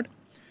Tamil Nadu,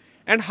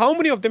 and how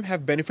many of them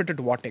have benefited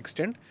to what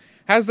extent.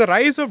 Has the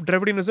rise of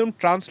Dravidianism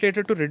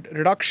translated to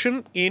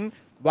reduction in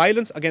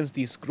violence against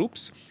these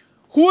groups?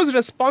 Who is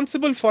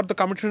responsible for the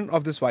commission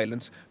of this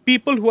violence?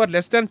 People who are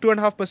less than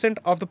 2.5%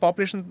 of the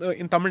population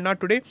in Tamil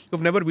Nadu today,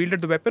 who've never wielded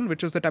the weapon,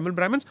 which is the Tamil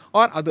Brahmins,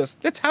 or others.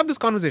 Let's have this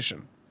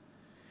conversation.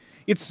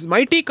 It's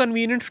mighty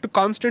convenient to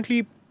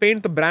constantly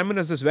paint the Brahmin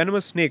as this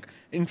venomous snake.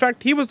 In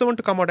fact, he was the one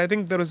to come out. I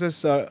think there was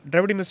this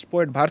Dravidianist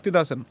poet,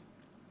 Bharatidasan,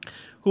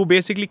 who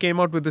basically came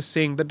out with this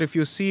saying that if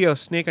you see a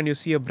snake and you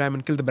see a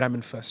Brahmin, kill the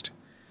Brahmin first.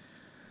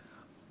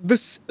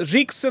 This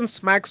reeks and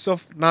smacks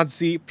of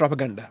Nazi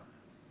propaganda.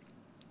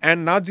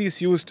 And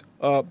Nazis used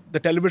the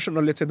television,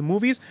 or let's say the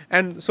movies,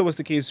 and so was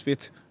the case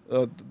with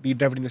the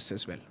Dravidianists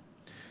as well.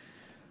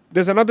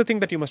 There's another thing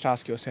that you must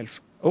ask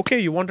yourself. Okay,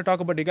 you want to talk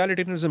about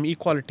egalitarianism,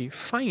 equality.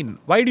 Fine.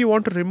 Why do you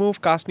want to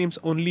remove caste names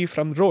only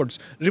from roads?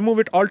 Remove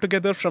it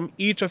altogether from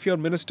each of your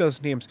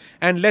ministers' names.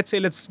 And let's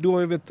do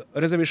away with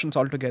reservations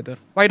altogether.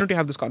 Why don't you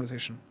have this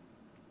conversation?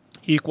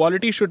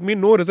 Equality should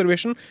mean no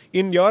reservation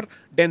in your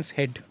dense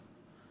head.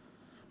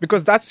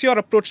 Because that's your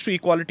approach to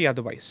equality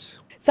otherwise.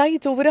 Sai,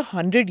 it's over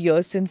 100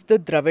 years since the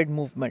Dravid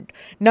movement.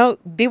 Now,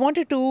 they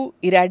wanted to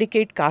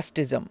eradicate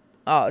casteism.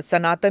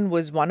 Sanatan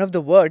was one of the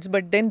words,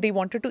 but then they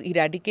wanted to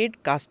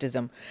eradicate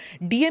casteism.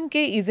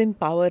 DMK is in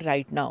power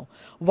right now.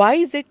 Why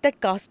is it that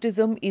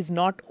casteism is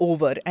not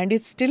over and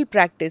it's still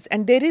practiced,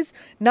 and there is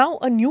now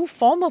a new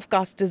form of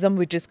casteism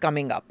which is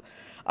coming up?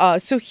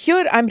 So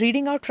here I'm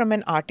reading out from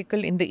an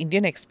article in the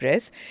Indian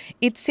Express.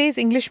 It says,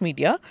 English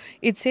media,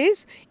 it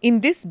says,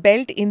 in this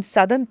belt in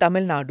southern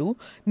Tamil Nadu,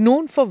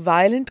 known for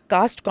violent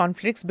caste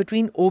conflicts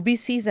between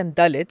OBCs and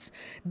Dalits,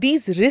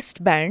 these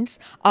wristbands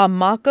are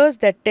markers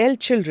that tell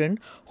children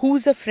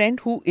who's a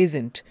friend, who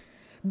isn't.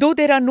 Though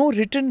there are no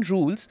written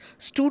rules,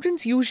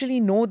 students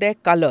usually know their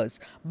colors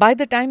by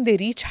the time they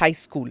reach high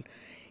school.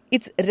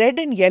 It's red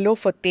and yellow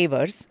for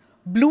Tevars,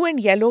 blue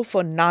and yellow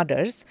for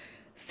Nadars,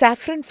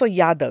 saffron for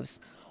Yadavs,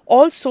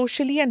 all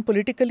socially and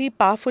politically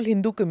powerful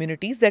Hindu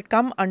communities that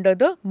come under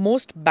the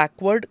most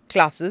backward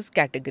classes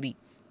category,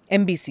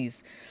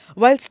 MBCs.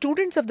 While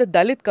students of the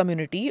Dalit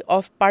community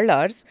of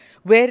Pallars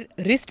wear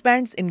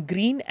wristbands in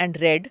green and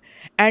red,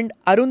 and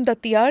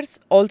Arundhatiyars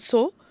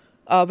also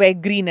wear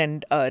green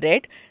and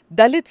red,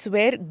 Dalits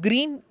wear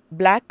green,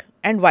 black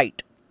and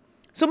white.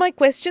 So my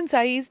question,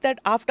 Sai, is that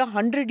after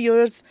 100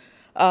 years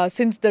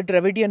since the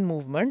Dravidian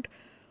movement,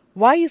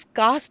 why is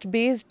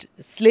caste-based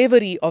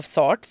slavery of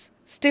sorts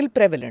still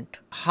prevalent?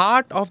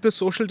 Heart of the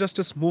social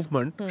justice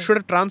movement should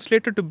have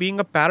translated to being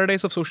a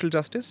paradise of social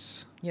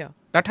justice. Yeah.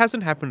 That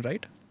hasn't happened,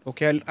 right?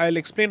 Okay, I'll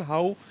explain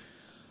how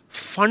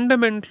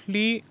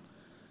fundamentally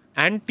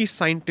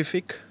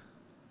anti-scientific,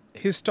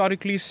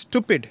 historically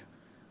stupid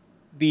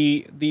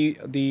the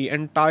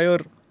entire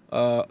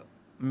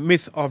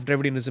myth of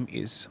Dravidianism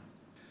is.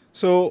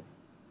 So,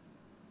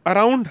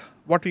 around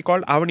what we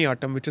call Avani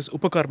Atam, which is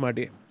Upakarma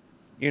Day,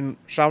 in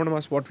Shravana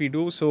Mas, what we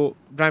do, so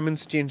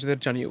Brahmins change their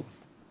Janyu.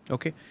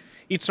 Okay.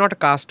 It's not a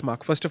caste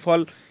mark. First of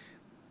all,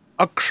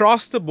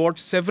 across the board,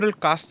 several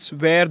castes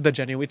wear the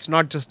Janevu. It's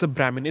not just the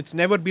Brahmin. It's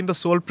never been the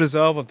sole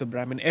preserve of the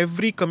Brahmin.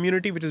 Every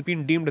community which has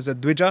been deemed as a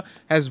Dvija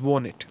has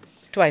worn it.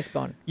 Twice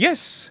born.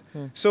 Yes.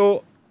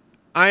 So,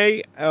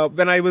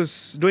 when I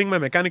was doing my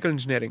mechanical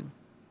engineering,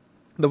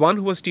 the one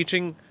who was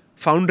teaching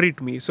foundry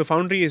to me, so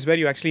foundry is where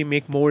you actually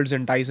make molds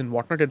and dyes and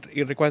whatnot.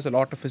 It requires a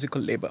lot of physical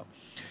labor.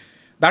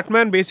 That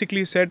man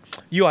basically said,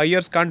 you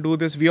Iyyars can't do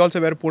this. We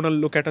also wear Poonal.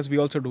 Look at us. We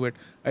also do it.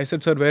 I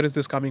said, sir, where is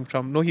this coming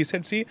from? No, he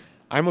said, see,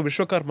 I'm a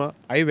Vishwakarma.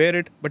 I wear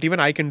it, but even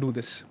I can do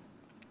this.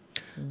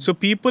 So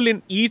people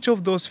in each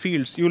of those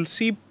fields, you'll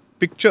see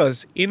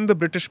pictures in the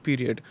British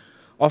period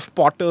of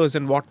potters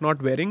and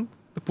whatnot wearing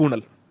the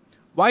Poonal.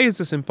 Why is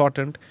this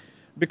important?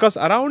 Because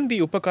around the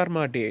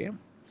Upakarma day,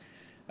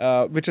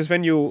 which is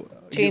when you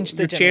change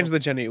the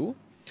Janevu,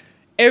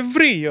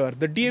 every year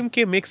the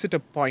DMK makes it a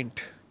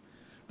point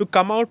to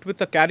come out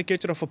with a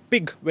caricature of a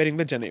pig wearing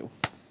the Janevu.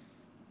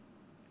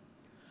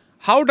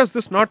 How does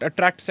this not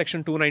attract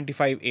Section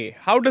 295A?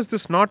 How does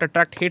this not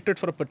attract hatred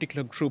for a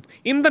particular group?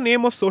 In the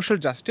name of social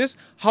justice,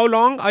 how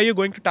long are you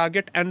going to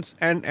target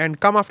and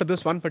come after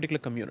this one particular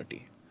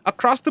community?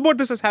 Across the board,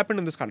 this has happened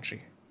in this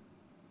country.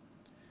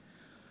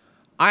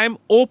 I am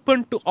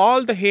open to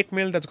all the hate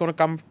mail that's going to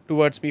come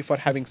towards me for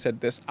having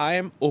said this. I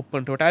am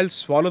open to it. I'll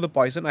swallow the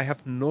poison. I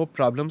have no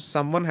problems.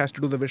 Someone has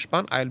to do the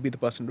wishpan. I'll be the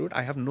person to do it.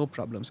 I have no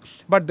problems.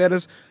 But there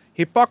is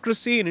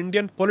hypocrisy in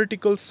Indian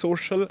political,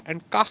 social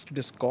and caste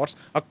discourse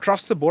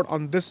across the board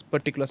on this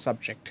particular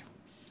subject.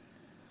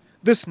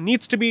 This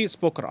needs to be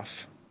spoken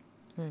of.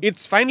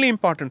 It's finally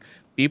important.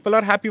 People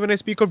are happy when I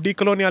speak of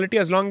decoloniality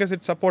as long as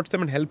it supports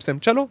them and helps them.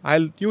 Chalo,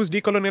 I'll use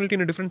decoloniality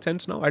in a different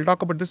sense now. I'll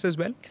talk about this as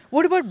well.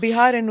 What about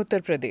Bihar and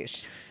Uttar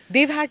Pradesh?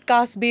 They've had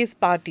caste-based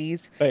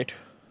parties. Right.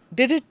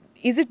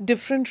 Is it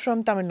different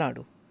from Tamil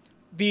Nadu?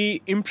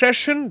 The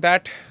impression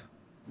that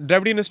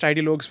Dravidianist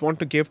ideologues want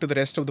to give to the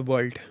rest of the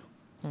world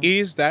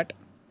is that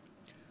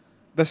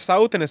the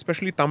South and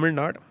especially Tamil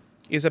Nadu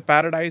is a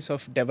paradise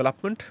of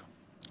development,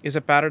 is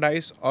a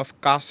paradise of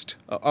caste,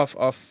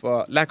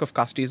 lack of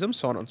casteism,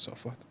 so on and so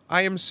forth.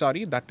 I am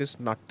sorry, that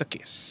is not the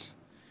case.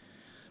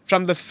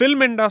 From the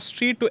film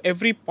industry to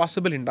every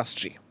possible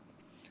industry,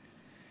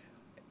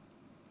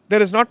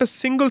 there is not a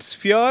single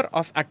sphere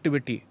of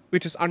activity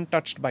which is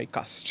untouched by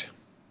caste.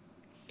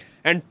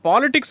 And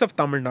politics of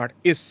Tamil Nadu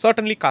is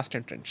certainly caste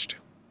entrenched.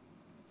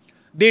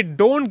 They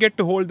don't get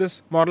to hold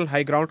this moral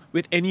high ground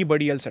with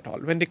anybody else at all.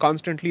 When they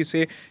constantly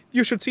say,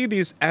 you should see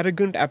these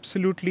arrogant,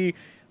 absolutely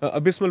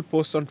abysmal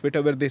posts on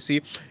Twitter where they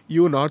say,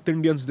 you North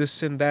Indians,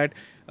 this and that,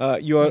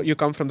 you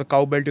come from the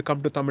cow belt, you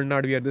come to Tamil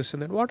Nadu, we are this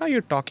and that. What are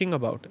you talking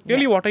about?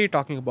 Really, what are you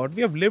talking about?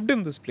 We have lived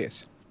in this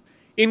place.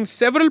 In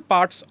several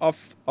parts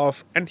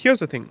of and here's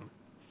the thing.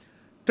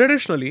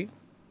 Traditionally,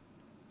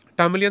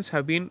 Tamilians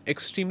have been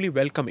extremely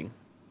welcoming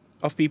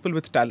of people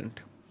with talent.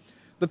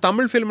 The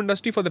Tamil film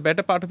industry, for the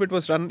better part of it,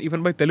 was run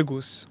even by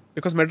Telugus,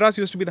 because Madras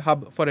used to be the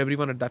hub for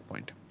everyone at that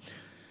point.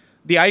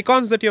 The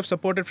icons that you have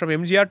supported from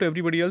MGR to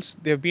everybody else,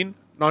 they have been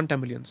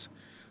non-Tamilians.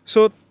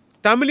 So,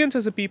 Tamilians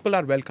as a people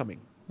are welcoming.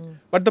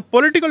 But the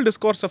political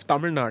discourse of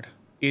Tamil Nadu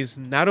is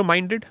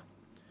narrow-minded,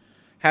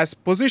 has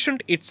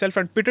positioned itself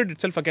and pitted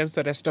itself against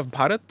the rest of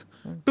Bharat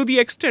to the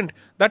extent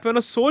that when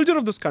a soldier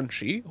of this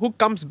country who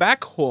comes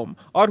back home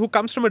or who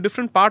comes from a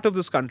different part of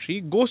this country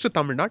goes to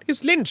Tamil Nadu,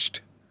 is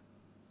lynched.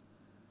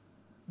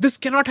 This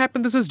cannot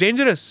happen. This is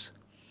dangerous.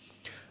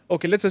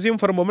 Okay, let's assume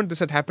for a moment this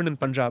had happened in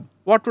Punjab.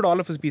 What would all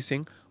of us be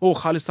saying? Oh,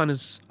 Khalistan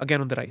is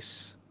again on the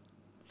rise.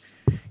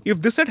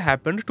 If this had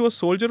happened to a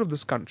soldier of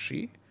this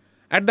country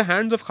at the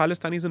hands of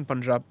Khalistanis in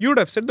Punjab, you would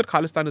have said that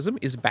Khalistanism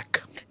is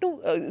back.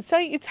 No,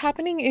 Sai, it's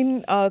happening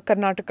in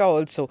Karnataka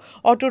also.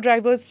 Auto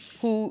drivers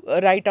who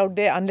write out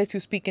there, unless you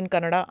speak in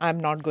Kannada, I'm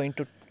not going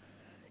to.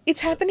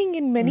 It's happening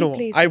in many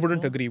places. I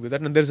wouldn't agree with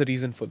that, and there's a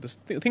reason for this.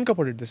 Think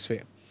about it this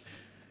way.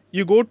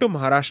 You go to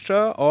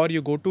Maharashtra or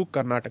you go to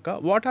Karnataka,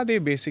 what are they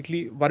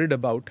basically worried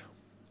about?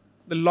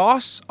 The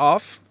loss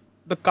of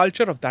the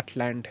culture of that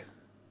land.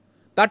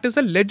 That is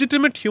a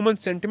legitimate human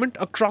sentiment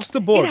across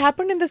the board. It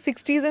happened in the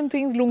 60s and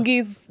things,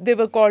 lungis, they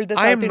were called the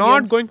South I am Indians.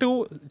 not going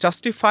to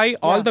justify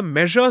all the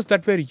measures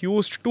that were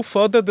used to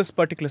further this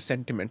particular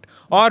sentiment.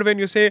 Or when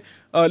you say,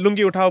 lungi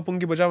uthao,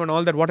 pungi bajao and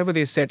all that, whatever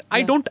they said,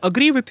 I don't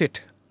agree with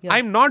it.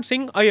 I'm not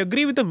saying I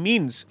agree with the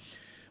means.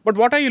 But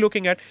what are you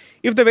looking at?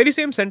 If the very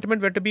same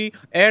sentiment were to be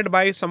aired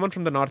by someone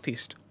from the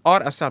Northeast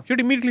or Assam, you'd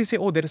immediately say,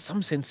 oh, there is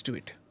some sense to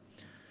it.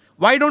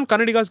 Why don't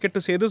Kannadigas get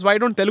to say this? Why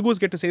don't Telugus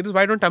get to say this?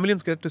 Why don't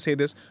Tamilians get to say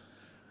this?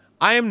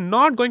 I am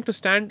not going to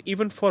stand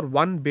even for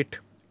one bit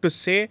to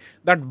say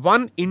that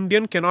one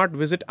Indian cannot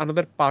visit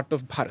another part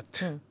of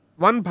Bharat.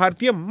 One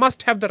Bharatiya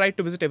must have the right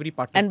to visit every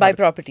part of Bharat. And buy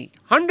property.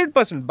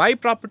 100%. Buy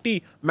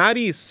property,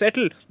 marry,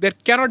 settle. There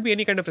cannot be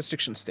any kind of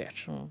restrictions there.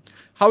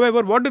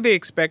 However, what do they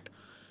expect?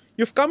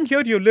 You've come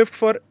here, you lived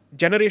for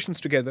generations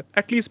together.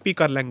 At least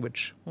speak our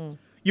language.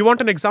 You want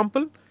an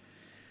example?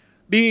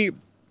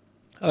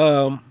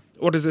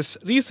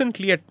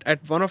 Recently at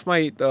one of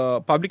my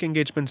public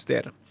engagements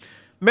there,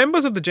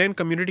 members of the Jain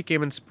community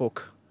came and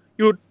spoke.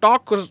 you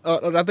talk, or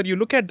rather you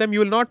look at them, you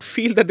will not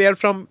feel that they are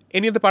from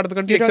any other part of the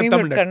country You're except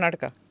talking Tamil about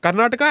Nadu.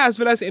 Karnataka. Karnataka as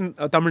well as in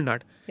Tamil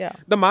Nadu. Yeah.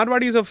 The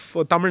Marwadis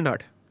of Tamil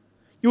Nadu,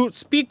 you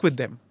speak with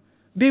them,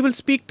 they will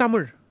speak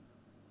Tamil.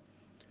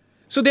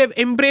 So they have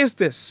embraced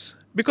this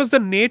because the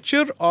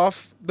nature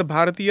of the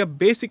Bharatiya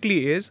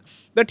basically is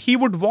that he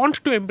would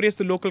want to embrace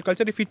the local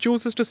culture if he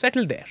chooses to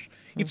settle there.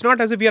 It's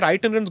not as if we are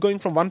itinerants going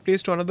from one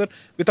place to another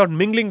without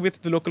mingling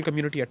with the local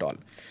community at all.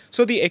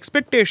 So the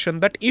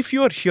expectation that if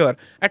you are here,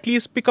 at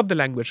least pick up the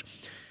language.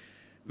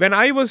 When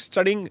I was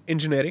studying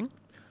engineering,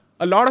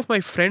 a lot of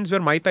my friends were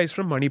Maitais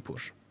from Manipur.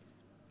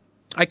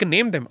 I can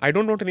name them. I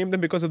don't want to name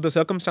them because of the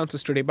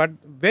circumstances today, but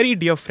very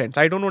dear friends.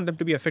 I don't want them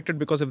to be affected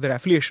because of their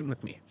affiliation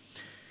with me.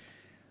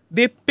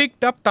 They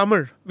picked up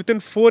Tamil within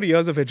 4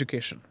 years of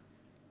education.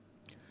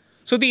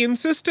 So the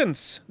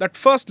insistence that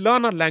first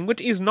learn our language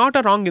is not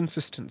a wrong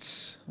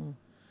insistence.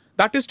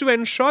 That is to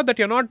ensure that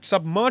you're not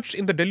submerged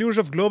in the deluge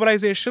of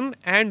globalization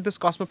and this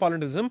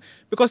cosmopolitanism,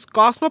 because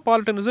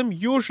cosmopolitanism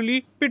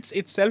usually pits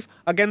itself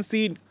against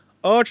the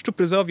urge to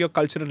preserve your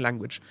culture and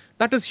language.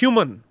 That is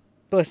human.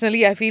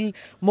 Personally, I feel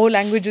more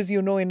languages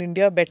you know in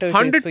India, better it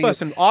is for you.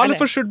 100%. All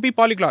of us should be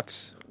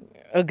polyglots.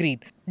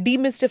 Agreed.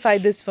 Demystify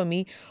this for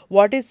me.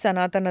 What is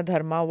Sanatana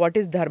Dharma? What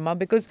is Dharma?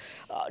 Because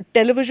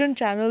television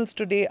channels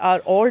today are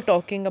all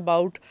talking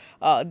about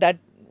that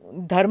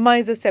Dharma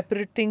is a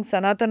separate thing,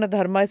 Sanatana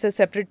Dharma is a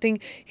separate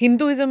thing,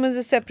 Hinduism is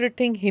a separate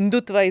thing,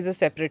 Hindutva is a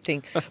separate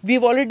thing.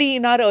 We've already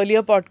in our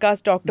earlier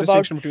podcast talked about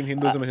Distinction between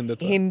Hinduism and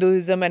Hindutva.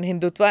 Hinduism and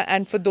Hindutva,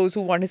 and for those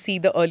who want to see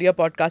the earlier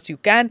podcast, you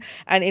can.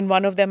 And in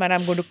one of them, and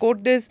I'm going to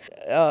quote this,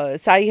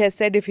 Sai has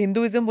said, if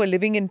Hinduism were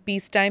living in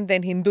peacetime,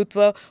 then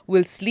Hindutva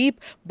will sleep.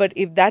 But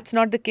if that's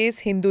not the case,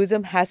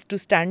 Hinduism has to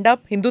stand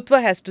up,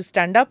 Hindutva has to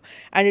stand up,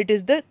 and it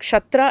is the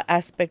Kshatriya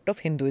aspect of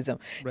Hinduism.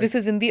 Right. This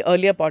is in the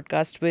earlier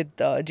podcast with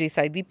J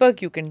Sai Deepak.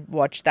 You can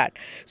watch that.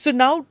 So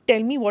now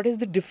tell me, what is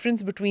the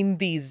difference between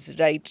these,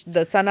 right?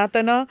 The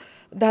Sanatana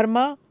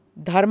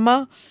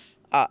Dharma,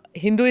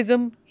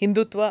 Hinduism,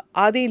 Hindutva,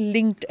 are they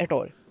linked at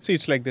all? See,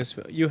 it's like this.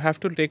 You have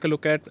to take a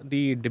look at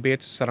the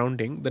debates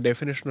surrounding the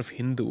definition of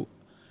Hindu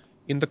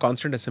in the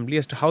Constituent Assembly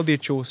as to how they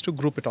chose to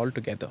group it all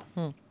together,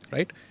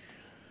 right?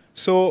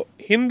 So,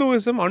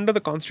 Hinduism under the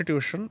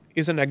Constitution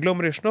is an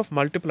agglomeration of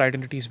multiple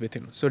identities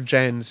within. So,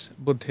 Jains,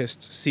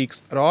 Buddhists,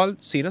 Sikhs are all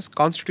seen as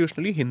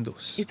constitutionally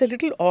Hindus. It's a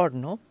little odd,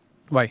 no?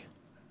 Why?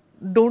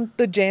 Don't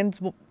the Jains,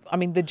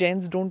 the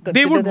Jains don't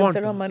consider themselves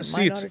a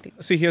minority.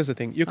 See, here's the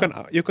thing. You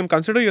can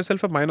consider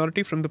yourself a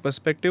minority from the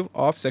perspective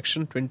of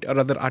Section 20, or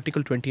rather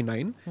Article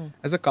 29,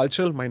 as a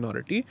cultural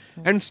minority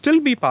and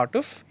still be part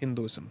of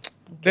Hinduism.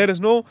 Okay. There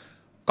is no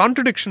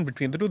contradiction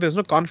between the two. There's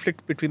no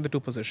conflict between the two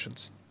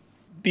positions.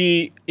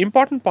 The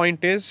important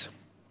point is,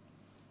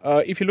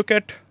 if you look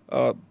at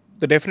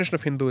the definition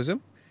of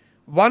Hinduism,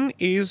 one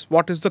is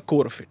what is the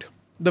core of it.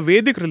 The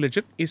Vedic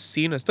religion is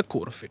seen as the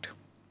core of it.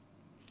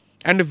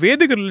 And if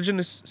Vedic religion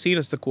is seen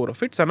as the core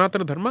of it,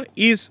 Sanatana Dharma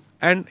is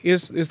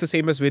the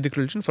same as Vedic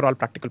religion for all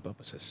practical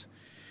purposes.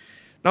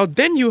 Now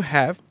then you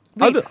have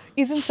other...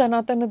 Isn't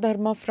Sanatana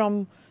Dharma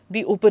from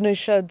the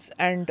Upanishads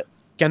and...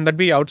 Can that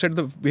be outside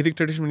the Vedic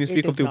tradition when you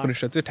speak of the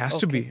Upanishads? It has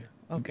to be.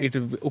 Okay.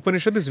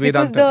 Upanishad is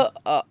Vedanta. Because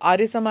the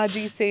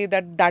Aryasamaji say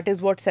that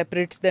is what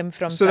separates them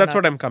from So that's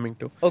what I'm coming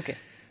to. Okay.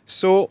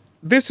 So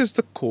this is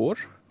the core.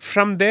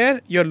 From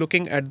there, you're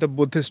looking at the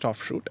Buddhist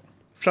offshoot.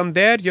 From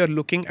there, you're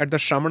looking at the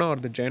Shramana or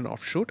the Jain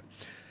offshoot.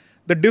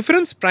 The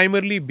difference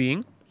primarily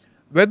being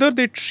whether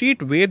they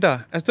treat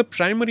Veda as the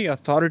primary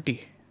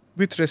authority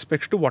with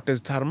respect to what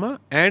is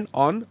Dharma and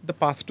on the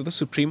path to the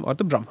Supreme or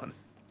the Brahman.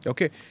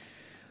 Okay.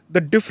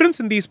 The difference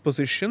in these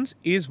positions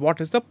is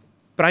what is the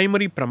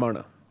primary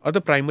pramana or the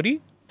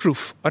primary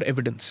proof or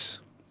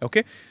evidence.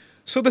 Okay.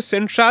 So the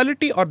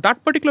centrality or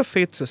that particular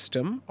faith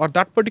system or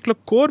that particular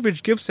core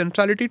which gives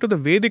centrality to the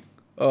Vedic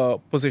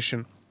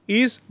position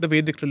is the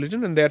Vedic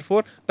religion, and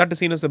therefore that is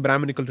seen as the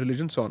Brahminical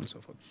religion, so on and so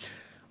forth.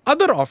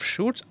 Other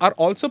offshoots are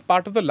also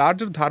part of the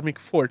larger dharmic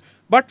fold,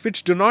 but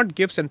which do not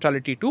give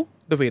centrality to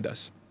the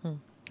Vedas.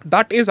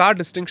 That is our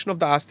distinction of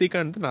the Astika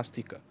and the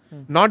Nastika,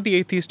 not the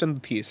atheist and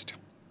the theist.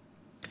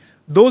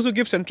 Those who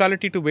give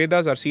centrality to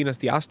Vedas are seen as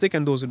the Astic,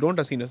 and those who don't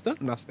are seen as the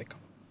Nastika.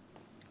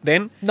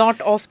 Then...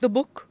 Not of the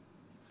book?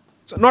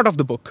 So not of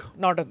the book.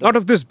 Not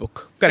of this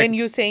book. Correct. When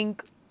you're saying...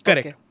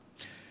 Correct. Okay.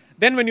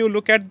 Then when you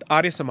look at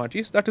Arya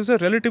Samajis, that is a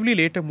relatively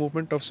later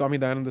movement of Swami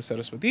Dayananda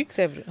Saraswati. It's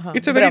a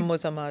very... Brahmo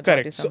Samaj.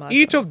 Correct. So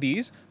each of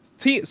these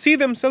see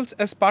themselves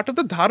as part of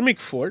the dharmic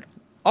fold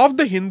of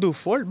the Hindu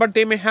fold, but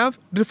they may have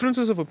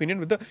differences of opinion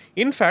with the...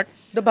 In fact...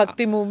 The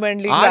Bhakti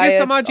movement,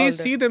 Arya Samajis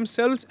see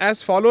themselves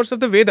as followers of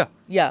the Veda.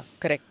 Yeah,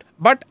 correct.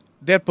 But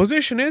their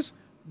position is,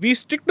 we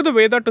stick to the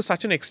Veda to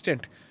such an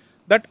extent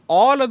that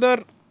all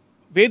other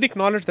Vedic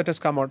knowledge that has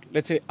come out,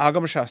 let's say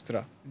Agama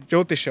Shastra,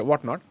 Jyotisha,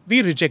 whatnot,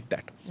 we reject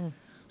that.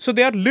 So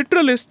they are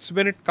literalists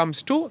when it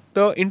comes to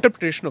the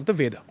interpretation of the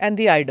Veda. And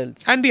the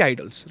idols. And the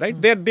idols,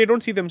 right? They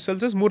don't see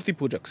themselves as Murti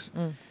Pujaks.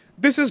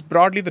 This is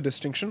broadly the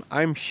distinction.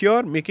 I'm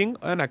here making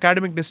an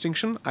academic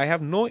distinction. I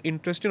have no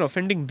interest in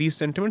offending these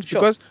sentiments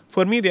because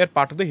for me they are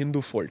part of the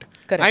Hindu fold.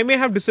 Correct. I may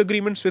have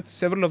disagreements with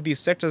several of these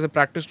sects as a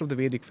practitioner of the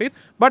Vedic faith,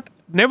 but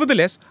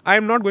nevertheless, I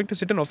am not going to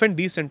sit and offend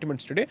these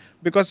sentiments today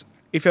because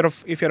if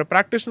you're a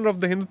practitioner of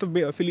the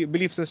Hindu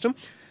belief system,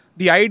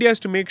 the idea is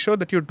to make sure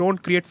that you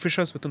don't create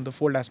fissures within the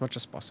fold as much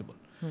as possible.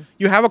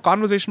 You have a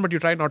conversation, but you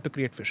try not to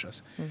create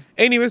fissures.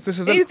 Anyways, this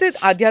is it's an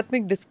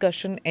adhyatmic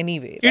discussion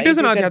anyway. It is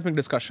an adhyatmic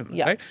discussion,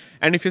 right?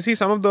 And if you see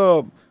some of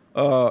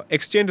the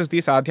exchanges,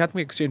 these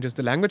adhyatmic exchanges,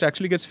 the language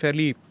actually gets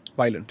fairly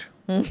violent.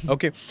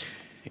 Okay.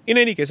 In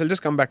any case, I'll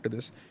just come back to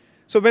this.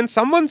 So when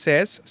someone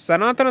says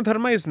Sanatana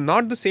Dharma is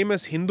not the same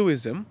as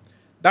Hinduism,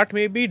 that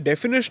may be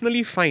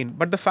definitionally fine.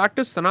 But the fact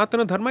is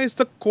Sanatana Dharma is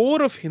the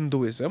core of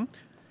Hinduism.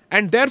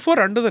 And therefore,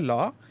 under the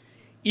law,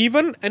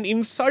 even an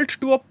insult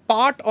to a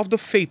part of the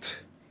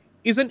faith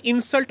is an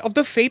insult of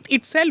the faith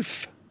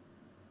itself.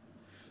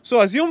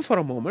 So assume for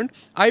a moment,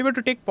 I were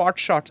to take pot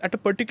shots at a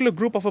particular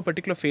group of a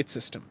particular faith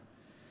system.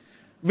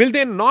 Will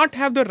they not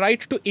have the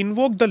right to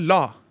invoke the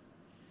law,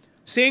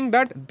 saying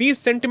that these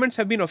sentiments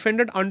have been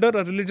offended under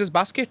a religious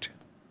basket?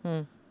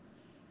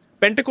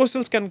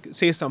 Pentecostals can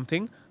say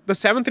something. The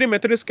Seventh-day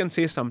Methodists can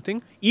say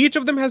something. Each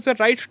of them has the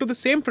right to the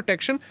same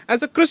protection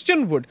as a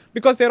Christian would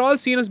because they're all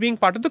seen as being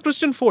part of the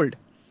Christian fold.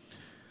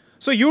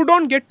 So you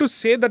don't get to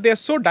say that they are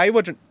so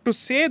divergent. To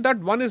say that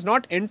one is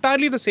not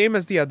entirely the same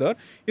as the other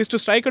is to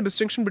strike a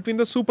distinction between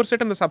the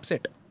superset and the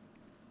subset.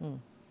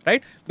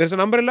 Right? There's an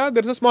umbrella,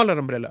 there's a smaller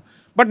umbrella.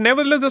 But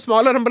nevertheless, the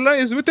smaller umbrella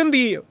is within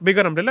the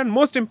bigger umbrella. And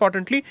most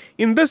importantly,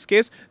 in this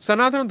case,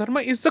 Sanatana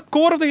Dharma is the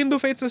core of the Hindu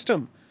faith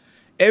system.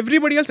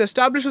 Everybody else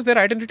establishes their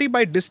identity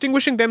by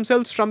distinguishing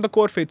themselves from the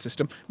core faith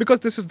system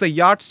because this is the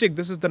yardstick,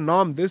 this is the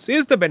norm, this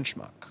is the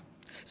benchmark.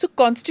 So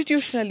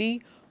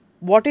constitutionally,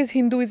 what is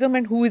Hinduism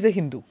and who is a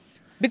Hindu?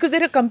 Because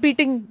there are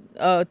competing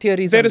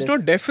theories. There is no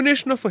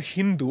definition of a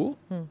Hindu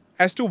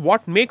as to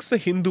what makes a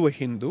Hindu a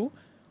Hindu.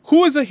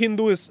 Who is a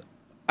Hindu is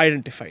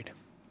identified.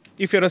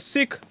 If you're a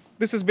Sikh,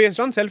 this is based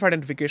on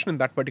self-identification in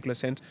that particular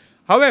sense.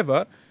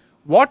 However,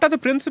 what are the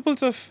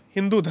principles of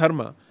Hindu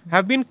Dharma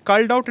have been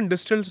culled out and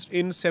distilled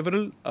in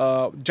several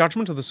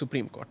judgments of the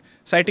Supreme Court,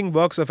 citing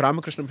works of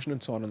Ramakrishna Mission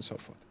and so on and so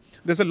forth.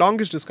 There's a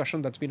longish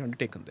discussion that's been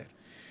undertaken there.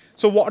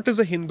 So what is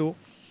a Hindu?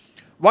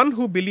 One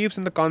who believes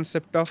in the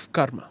concept of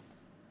karma.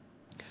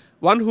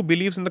 One who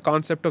believes in the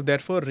concept of,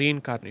 therefore,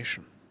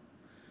 reincarnation.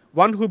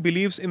 One who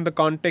believes in the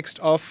context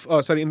of,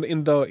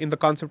 in the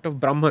concept of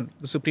Brahman,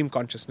 the supreme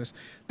consciousness.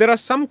 There are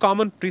some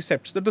common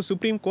precepts that the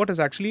Supreme Court has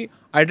actually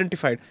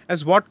identified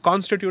as what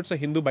constitutes a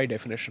Hindu by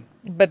definition.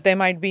 But there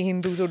might be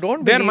Hindus who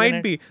don't believe There might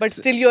in be. it. But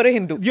still you're a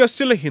Hindu. You're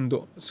still a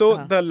Hindu.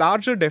 So the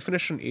larger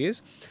definition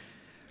is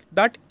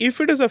that if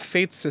it is a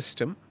faith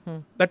system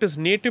that is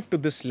native to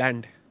this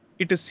land,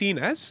 it is seen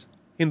as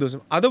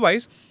Hinduism.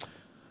 Otherwise,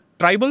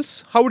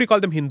 tribals, how would you call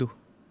them Hindu?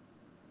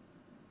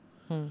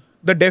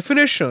 The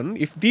definition,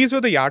 if these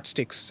were the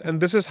yardsticks and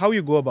this is how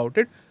you go about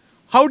it,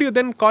 how do you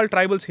then call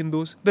tribals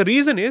Hindus? The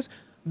reason is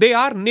they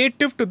are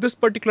native to this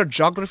particular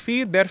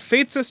geography. Their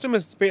faith system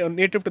is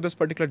native to this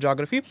particular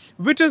geography,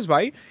 which is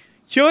why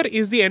here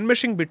is the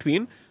enmeshing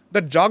between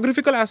the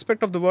geographical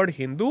aspect of the word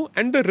Hindu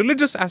and the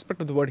religious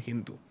aspect of the word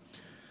Hindu.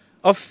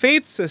 A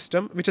faith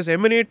system which has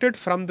emanated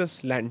from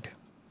this land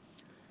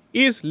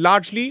is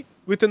largely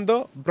within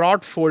the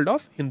broad fold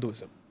of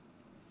Hinduism.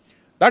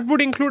 That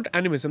would include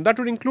animism. That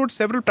would include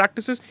several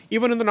practices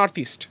even in the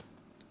Northeast.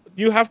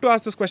 You have to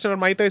ask this question, are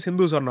Maitais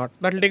Hindus or not?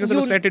 That will take us in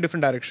a slightly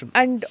different direction.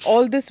 And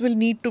all this will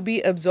need to be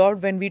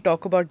absorbed when we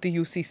talk about the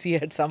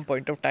UCC at some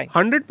point of time.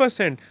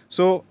 100%.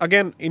 So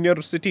again, in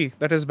your city,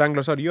 that is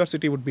Bangalore, sorry, your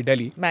city would be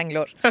Delhi.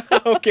 Bangalore.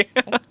 Okay.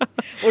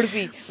 Would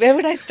be. Where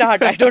would I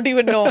start? I don't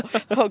even know.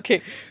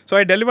 Okay. So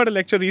I delivered a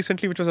lecture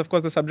recently, which was of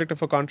course the subject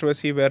of a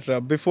controversy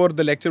where before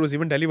the lecture was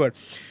even delivered,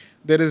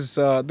 there is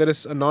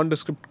a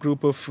nondescript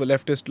group of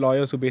leftist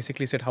lawyers who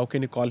basically said, how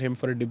can you call him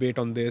for a debate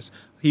on this?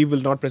 He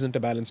will not present a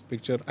balanced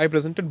picture. I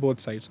presented both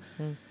sides.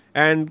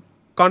 And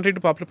contrary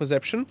to popular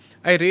perception,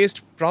 I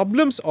raised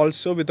problems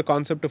also with the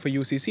concept of a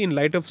UCC in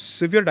light of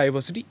severe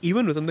diversity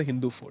even within the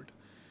Hindu fold.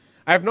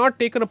 I have not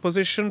taken a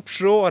position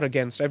pro or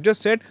against. I've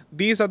just said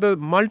these are the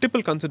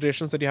multiple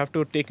considerations that you have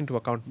to take into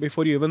account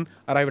before you even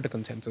arrive at a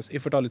consensus,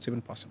 if at all it's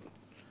even possible.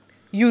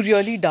 You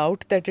really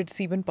doubt that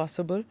it's even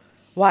possible?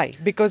 Why?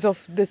 Because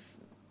of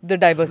the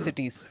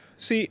diversities.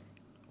 See,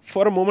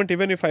 for a moment,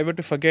 even if I were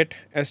to forget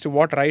as to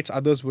what rights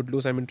others would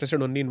lose, I'm interested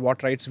only in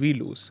what rights we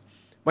lose.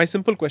 My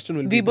simple question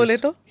will be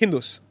this.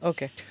 Hindus.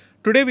 Okay.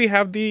 Today we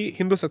have the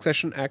Hindu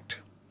Succession Act,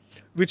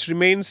 which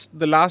remains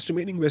the last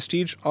remaining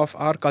vestige of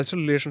our cultural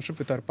relationship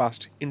with our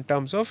past in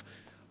terms of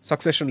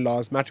succession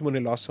laws,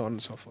 matrimonial laws, so on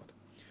and so forth.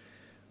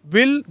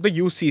 Will the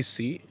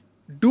UCC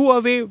do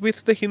away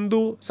with the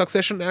Hindu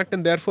Succession Act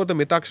and therefore the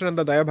Mitakshara and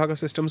the Dayabhaga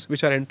systems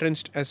which are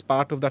entrenched as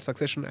part of that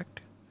Succession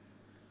Act?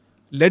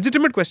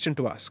 Legitimate question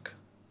to ask.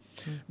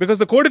 Because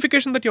the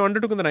codification that you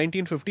undertook in the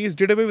 1950s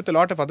did away with a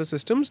lot of other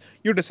systems.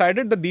 You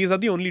decided that these are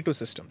the only two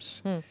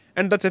systems.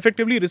 And that's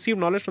effectively received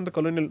knowledge from the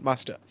colonial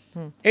master.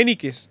 Any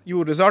case,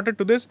 you resorted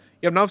to this,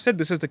 you have now said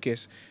this is the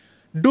case.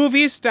 Do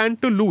we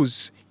stand to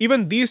lose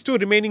even these two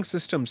remaining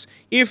systems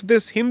if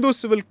this Hindu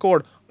civil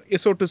code,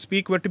 so to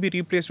speak, were to be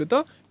replaced with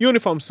a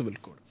uniform civil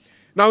code?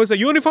 Now, is a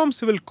uniform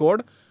civil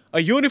code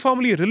a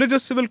uniformly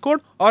religious civil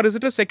code, or is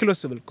it a secular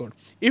civil code?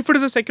 If it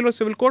is a secular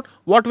civil code,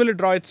 what will it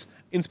draw its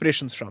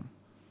inspirations from?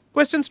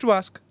 Questions to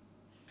ask.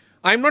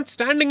 I am not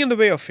standing in the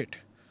way of it.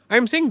 I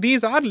am saying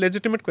these are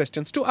legitimate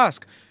questions to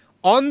ask.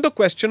 On the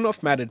question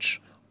of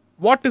marriage,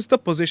 what is the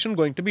position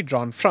going to be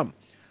drawn from?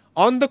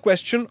 On the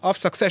question of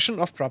succession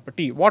of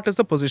property, what is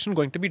the position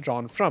going to be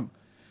drawn from?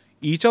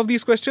 Each of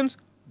these questions,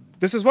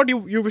 this is what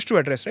you wish to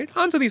address, right?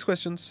 Answer these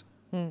questions.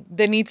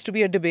 There needs to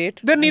be a debate.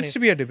 There needs to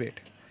be a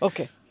debate.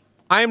 Okay.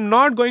 I am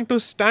not going to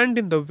stand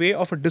in the way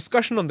of a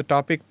discussion on the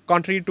topic,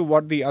 contrary to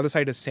what the other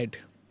side has said.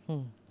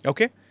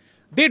 Okay?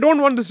 They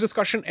don't want this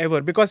discussion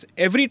ever, because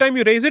every time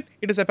you raise it,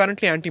 it is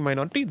apparently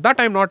anti-minority. That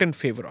I am not in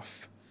favor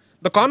of.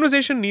 The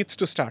conversation needs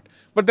to start.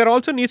 But there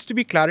also needs to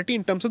be clarity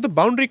in terms of the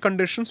boundary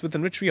conditions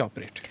within which we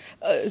operate.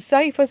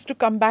 Sai, first to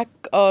come back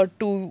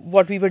to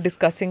what we were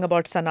discussing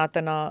about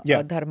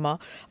Sanatana Dharma.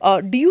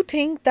 Do you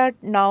think that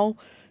now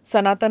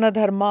Sanatana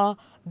Dharma,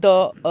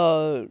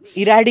 the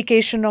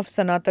eradication of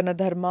Sanatana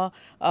Dharma,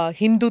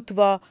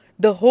 Hindutva,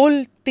 the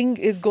whole thing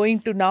is going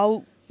to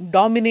now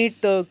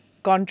dominate the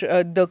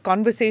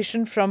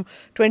conversation from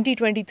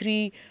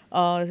 2023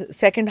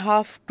 second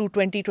half to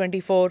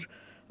 2024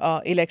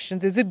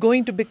 elections? Is it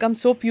going to become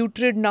so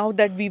putrid now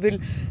that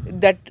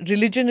that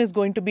religion is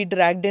going to be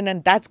dragged in,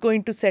 and that's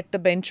going to set the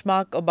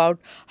benchmark about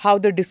how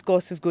the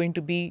discourse is going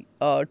to be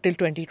till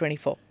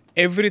 2024?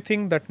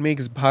 Everything that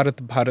makes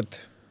Bharat Bharat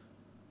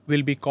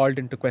will be called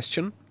into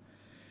question.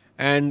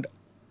 And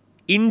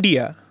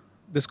India,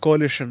 this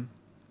coalition,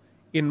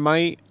 in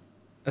my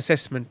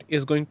assessment,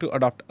 is going to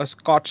adopt a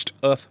scorched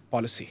earth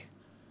policy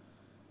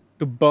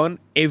to burn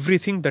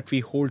everything that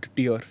we hold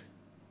dear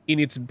in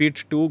its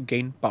bid to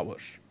gain power.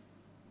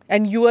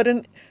 And you are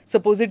an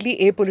supposedly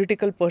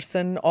apolitical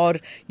person, or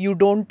you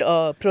don't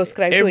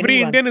prescribe to anyone?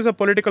 Every Indian is a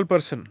political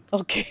person.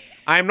 Okay.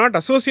 I am not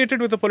associated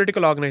with a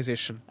political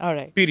organization. All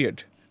right.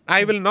 Period.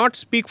 I will not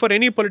speak for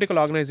any political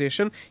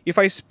organization. If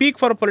I speak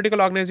for a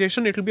political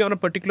organization, it will be on a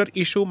particular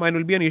issue. Mine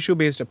will be an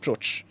issue-based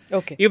approach.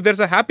 Okay. If there's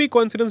a happy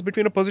coincidence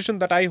between a position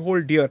that I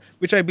hold dear,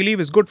 which I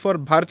believe is good for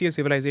Bharatiya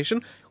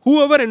civilization,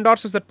 whoever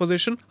endorses that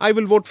position, I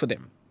will vote for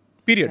them.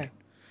 Period. Right.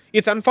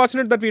 It's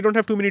unfortunate that we don't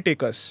have too many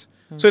takers.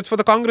 So it's for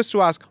the Congress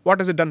to ask, what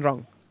has it done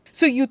wrong?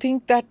 So you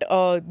think that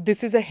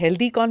this is a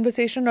healthy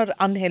conversation or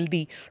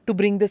unhealthy to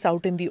bring this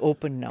out in the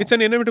open now? It's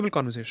an inevitable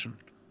conversation.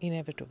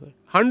 Inevitable.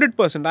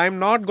 100%. I am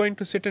not going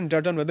to sit and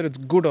judge on whether it's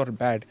good or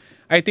bad.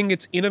 I think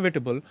it's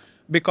inevitable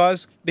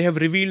because they have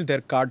revealed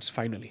their cards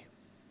finally.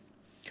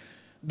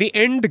 The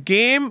end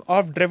game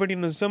of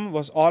Dravidianism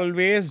was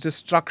always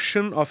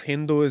destruction of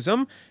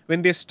Hinduism.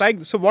 When they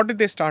strike, so what did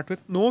they start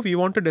with? No, we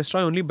want to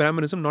destroy only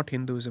Brahmanism, not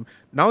Hinduism.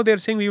 Now they're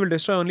saying we will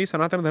destroy only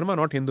Sanatana Dharma,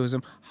 not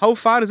Hinduism. How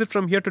far is it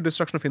from here to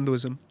destruction of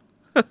Hinduism?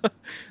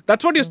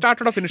 That's what you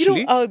started off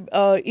initially.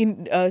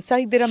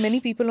 Sai, there are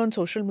many people on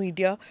social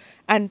media,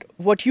 and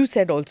what you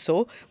said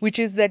also, which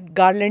is that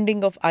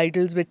garlanding of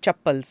idols with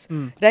chappals,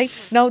 right?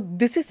 Now,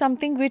 this is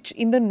something which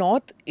in the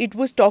north, it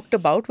was talked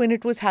about when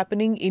it was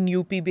happening in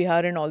UP,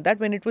 Bihar and all that.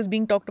 When it was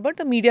being talked about,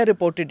 the media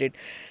reported it.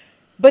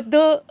 But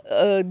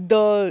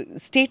the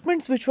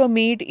statements which were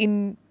made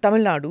in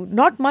Tamil Nadu,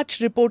 not much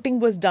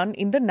reporting was done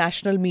in the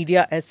national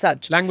media as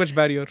such. Language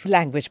barrier.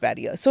 Language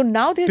barrier. So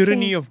now they're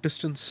Tyranny saying, of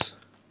distance.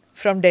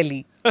 From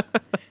Delhi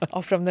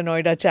or from the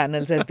Noida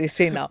channels, as they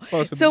say now.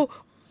 Possibly. So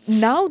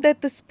now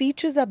that the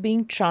speeches are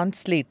being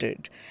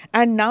translated,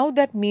 and now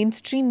that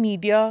mainstream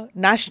media,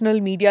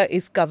 national media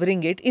is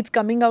covering it, it's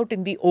coming out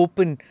in the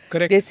open.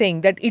 Correct. They're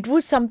saying that it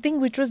was something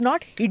which was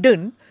not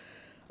hidden,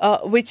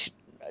 which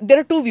there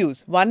are two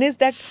views. One is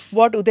that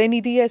what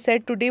Udhayanidhi has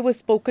said today was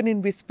spoken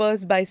in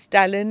whispers by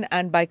Stalin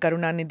and by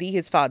Karunanidhi,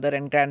 his father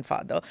and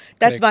grandfather.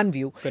 That's Correct. one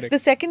view. Correct. The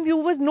second view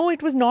was, no,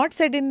 it was not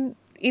said in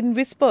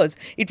whispers.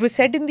 It was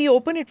said in the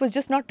open. It was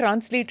just not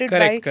translated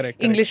by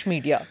English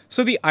media.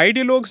 So the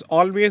ideologues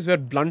always were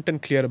blunt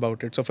and clear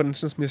about it. So for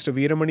instance, Mr.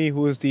 Veeramani,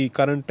 who is the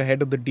current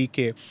head of the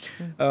DK,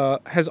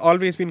 has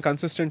always been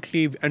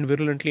consistently and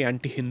virulently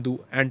anti-Hindu,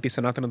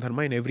 anti-Sanatana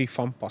Dharma in every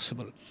form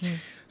possible.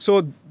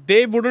 So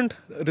they wouldn't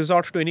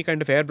resort to any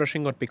kind of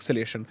airbrushing or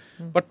pixelation.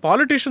 But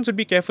politicians would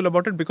be careful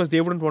about it because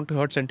they wouldn't want to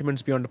hurt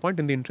sentiments beyond a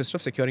point in the interest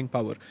of securing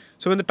power.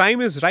 So when the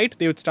time is right,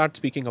 they would start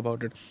speaking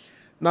about it.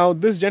 Now,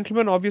 this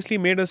gentleman obviously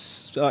made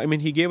us,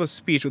 he gave a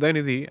speech,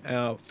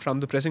 Udhayanidhi,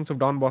 from the precincts of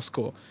Don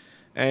Bosco.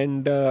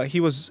 And he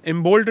was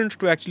emboldened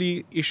to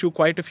actually issue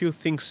quite a few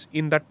things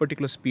in that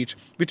particular speech,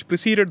 which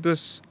preceded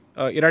this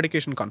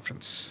eradication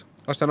conference,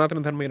 or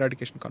Sanatana Dharma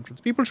eradication conference.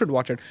 People should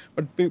watch it,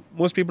 but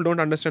most people don't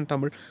understand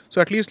Tamil.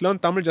 So at least learn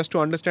Tamil just to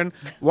understand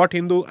what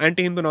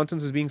anti-Hindu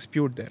nonsense is being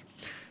spewed there.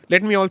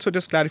 Let me also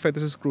just clarify,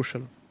 this is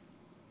crucial.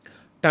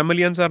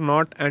 Tamilians are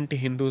not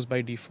anti-Hindus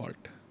by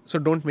default. So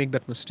don't make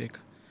that mistake.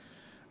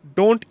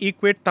 Don't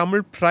equate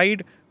Tamil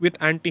pride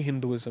with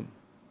anti-Hinduism.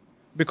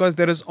 Because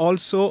there is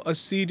also a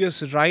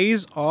serious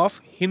rise of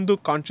Hindu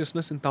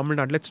consciousness in Tamil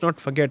Nadu. Let's not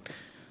forget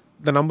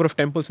the number of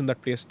temples in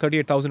that place,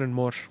 38,000 and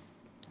more.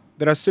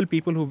 There are still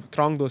people who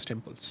throng those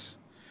temples.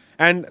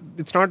 And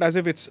it's not as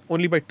if it's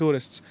only by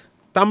tourists.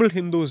 Tamil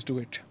Hindus do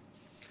it.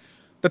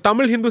 The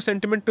Tamil Hindu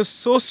sentiment is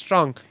so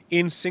strong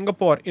in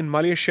Singapore, in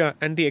Malaysia,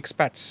 and the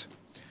expats.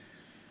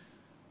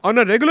 On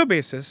a regular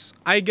basis,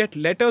 I get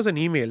letters and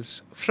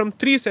emails from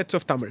 3 sets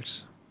of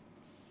Tamils.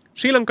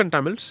 Sri Lankan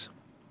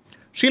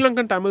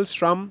Tamils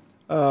from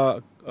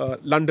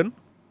London,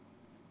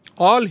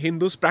 all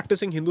Hindus,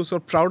 practicing Hindus who are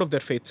proud of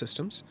their faith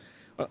systems,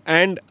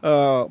 and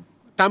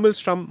Tamils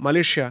from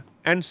Malaysia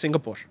and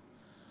Singapore.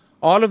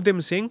 All of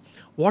them saying,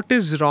 what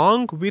is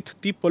wrong with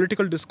the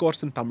political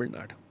discourse in Tamil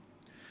Nadu?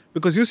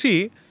 Because you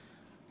see,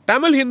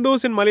 Tamil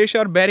Hindus in Malaysia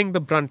are bearing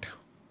the brunt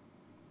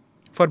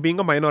for being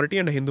a minority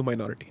and a Hindu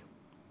minority,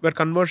 where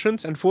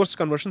conversions and forced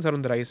conversions are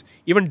on the rise.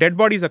 Even dead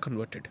bodies are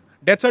converted.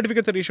 Death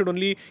certificates are issued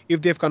only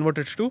if they have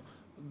converted to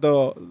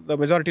the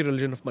majority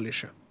religion of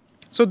Malaysia.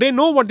 So they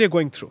know what they're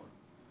going through.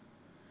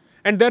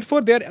 And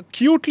therefore, they are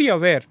acutely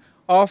aware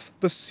of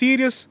the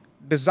serious,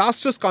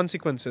 disastrous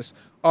consequences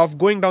of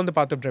going down the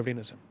path of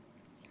Dravidianism.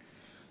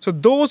 So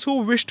those who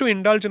wish to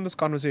indulge in this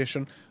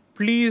conversation,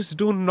 please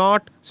do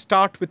not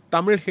start with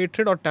Tamil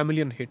hatred or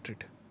Tamilian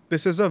hatred.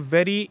 This is a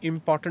very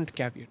important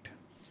caveat.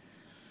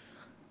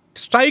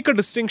 Strike a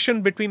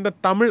distinction between the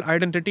Tamil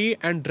identity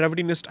and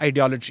Dravidianist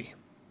ideology.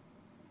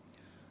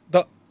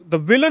 The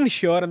villain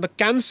here and the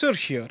cancer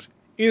here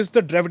is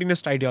the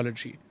Dravidianist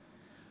ideology.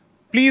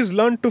 Please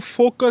learn to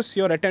focus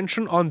your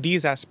attention on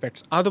these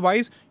aspects.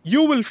 Otherwise,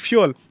 you will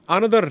fuel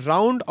another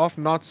round of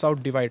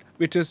North-South divide,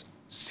 which is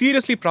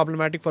seriously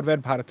problematic for where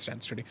Bharat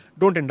stands today.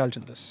 Don't indulge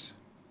in this.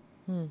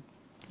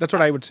 That's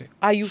what I would say.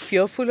 Are you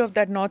fearful of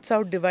that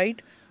North-South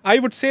divide? I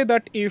would say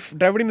that if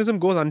Dravidianism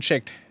goes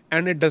unchecked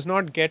and it does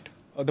not get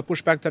the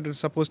pushback that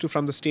it's supposed to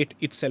from the state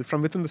itself,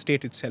 from within the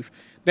state itself,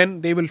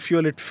 then they will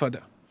fuel it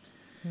further.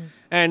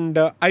 And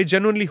I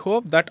genuinely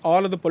hope that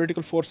all of the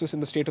political forces in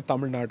the state of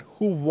Tamil Nadu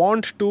who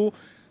want to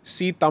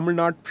see Tamil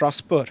Nadu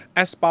prosper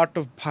as part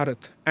of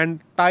Bharat and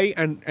tie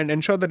and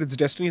ensure that its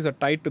destinies are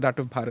tied to that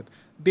of Bharat,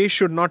 they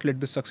should not let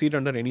this succeed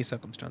under any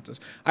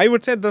circumstances. I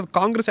would say the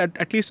Congress,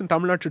 at least in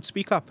Tamil Nadu, should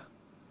speak up.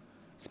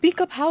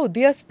 Speak up how?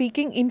 They are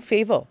speaking in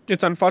favor.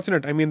 It's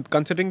unfortunate. I mean,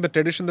 considering the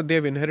tradition that they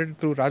have inherited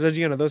through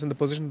Rajaji and others and the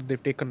position that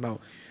they've taken now,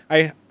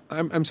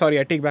 I'm sorry,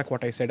 I take back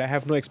what I said. I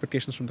have no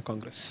expectations from the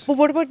Congress. But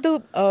what about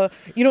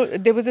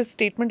there was a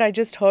statement I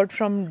just heard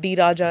from D.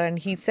 Raja, and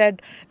he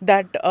said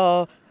that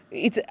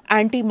it's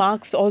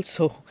anti-Marx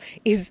also.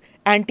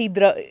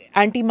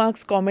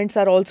 Anti-Marx comments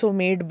are also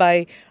made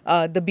by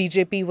the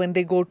BJP when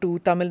they go to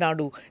Tamil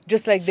Nadu,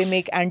 just like they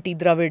make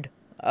anti-Dravid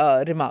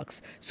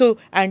remarks. So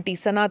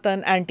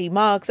anti-Sanatan,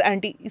 anti-Marx,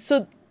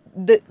 So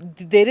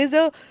there is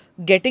a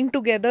getting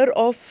together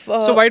of...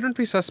 So why don't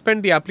we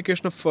suspend the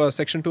application of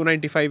Section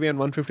 295A and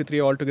 153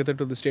 altogether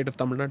to the state of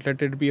Tamil Nadu?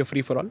 Let it be a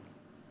free-for-all.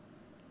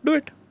 Do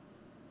it.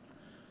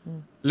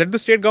 Let the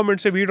state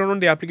government say we don't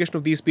want the application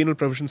of these penal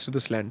provisions to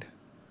this land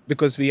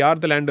because we are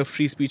the land of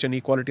free speech and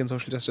equality and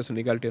social justice and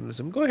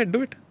egalitarianism. Go ahead,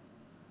 do it.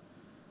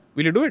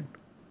 Will you do it?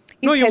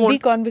 Is healthy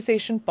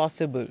conversation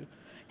possible?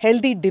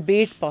 Healthy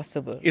debate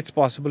possible? It's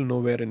possible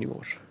nowhere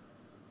anymore.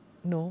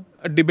 No.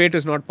 A debate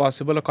is not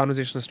possible. A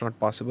conversation is not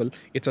possible.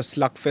 It's a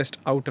slugfest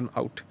out and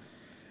out.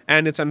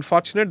 And it's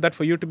unfortunate that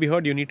for you to be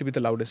heard, you need to be the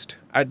loudest.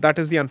 That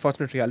is the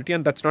unfortunate reality.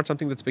 And that's not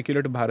something that's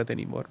peculiar to Bharat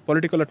anymore.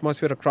 Political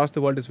atmosphere across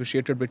the world is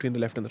vitiated between the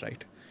left and the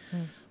right.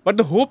 But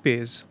the hope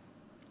is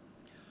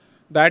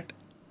that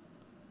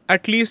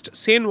at least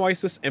sane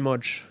voices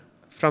emerge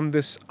from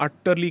this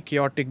utterly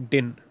chaotic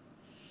din.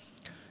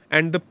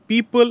 And the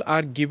people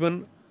are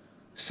given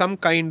some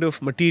kind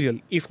of material,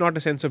 if not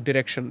a sense of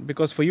direction,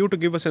 because for you to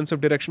give a sense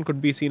of direction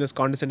could be seen as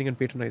condescending and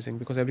patronizing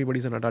because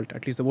everybody's an adult,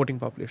 at least the voting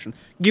population.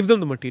 Give them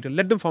the material,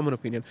 let them form an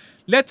opinion.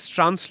 Let's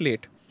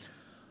translate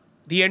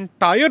the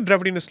entire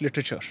Dravidianist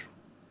literature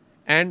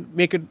and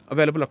make it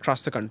available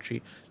across the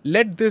country.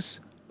 Let this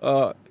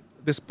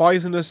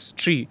poisonous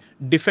tree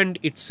defend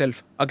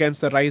itself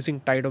against the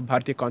rising tide of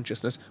Bharatiya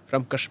consciousness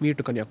from Kashmir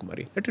to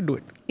Kanyakumari. Let it do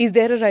it. Is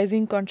there a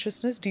rising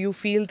consciousness? Do you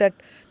feel that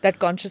that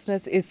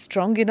consciousness is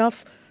strong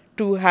enough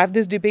to have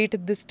this debate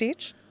at this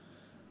stage?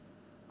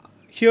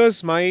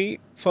 Here's my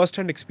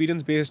first-hand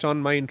experience based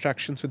on my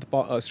interactions with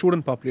the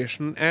student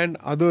population and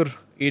other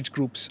age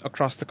groups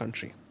across the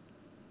country.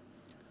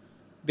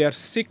 They are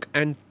sick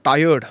and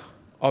tired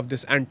of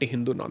this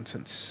anti-Hindu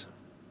nonsense.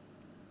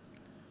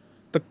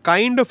 The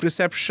kind of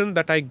reception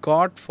that I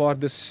got for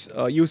this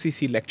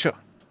UCC lecture,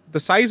 the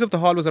size of the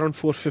hall was around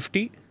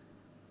 450.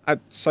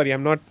 Sorry,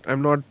 I'm not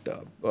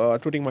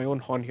tooting my own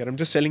horn here. I'm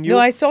just telling you. No,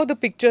 I saw the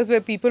pictures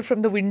where people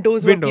from the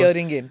windows were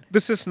peering in.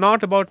 This is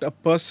not about a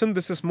person.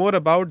 This is more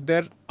about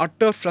their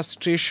utter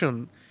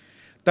frustration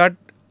that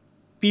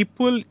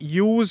people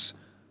use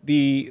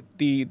the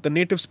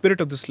native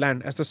spirit of this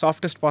land as the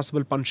softest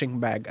possible punching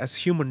bag, as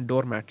human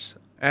doormats,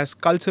 as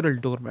cultural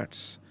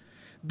doormats.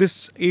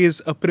 This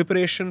is a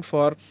preparation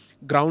for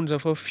grounds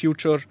of a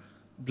future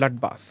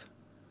bloodbath,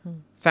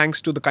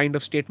 thanks to the kind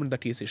of statement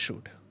that he's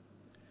issued.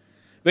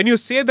 When you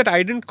say that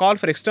I didn't call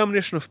for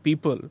extermination of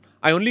people,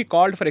 I only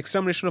called for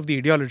extermination of the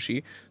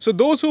ideology. So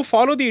those who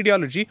follow the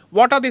ideology,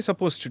 what are they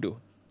supposed to do?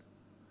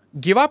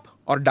 Give up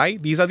or die?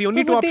 These are the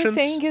only two options. What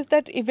they're saying is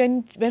that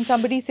when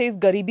somebody says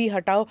Garibi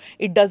Hatao,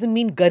 it doesn't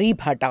mean Garib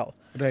Hatao.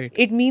 Right.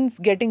 It means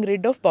getting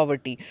rid of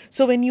poverty.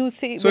 So when you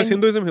say... So is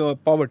Hinduism here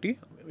poverty,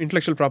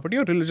 intellectual property,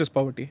 or religious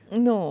poverty?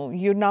 No,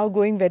 you're now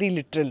going very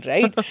literal,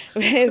 right?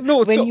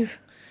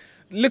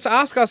 Let's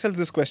ask ourselves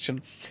this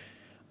question.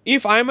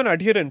 If I am an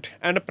adherent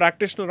and a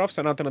practitioner of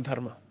Sanatana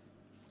Dharma,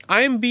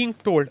 I am being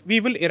told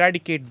we will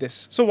eradicate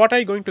this. So what are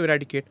you going to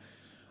eradicate?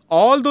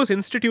 All those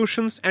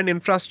institutions and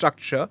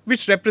infrastructure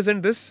which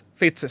represent this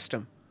faith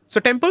system. So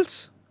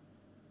temples?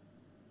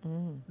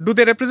 Do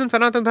they represent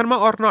Sanatana Dharma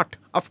or not?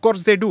 Of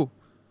course they do.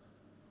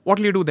 What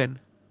will you do then?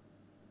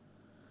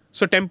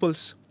 So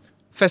temples,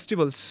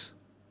 festivals.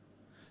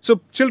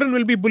 So children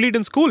will be bullied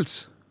in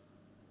schools.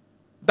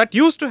 That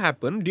used to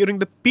happen during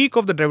the peak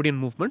of the Dravidian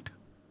movement.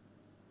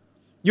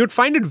 You'd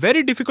find it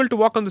very difficult to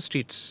walk on the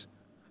streets,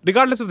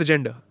 regardless of the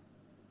gender.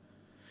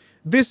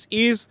 This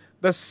is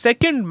the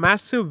second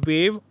massive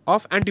wave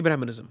of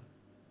anti-Brahmanism.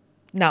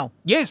 Now.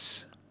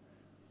 Yes.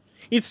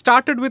 It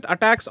started with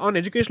attacks on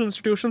educational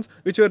institutions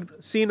which were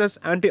seen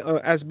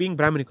as being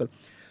Brahminical.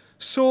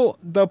 So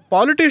the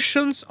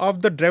politicians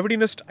of the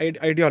Dravidianist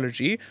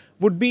ideology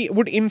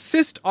would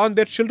insist on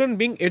their children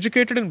being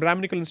educated in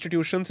Brahminical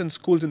institutions and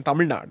schools in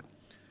Tamil Nadu.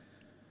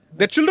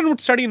 Their children would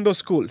study in those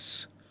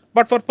schools.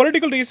 But for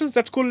political reasons,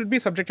 that school would be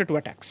subjected to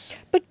attacks.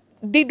 But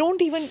they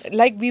don't even,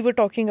 like we were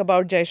talking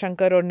about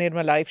Jaishankar or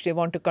Nirmala, if they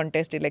want to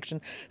contest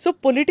election. So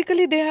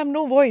politically, they have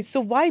no voice. So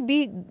why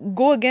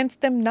go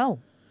against them now?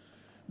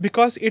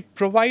 Because it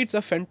provides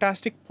a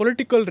fantastic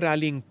political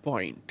rallying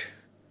point.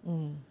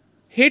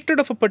 Hatred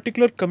of a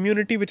particular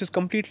community which is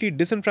completely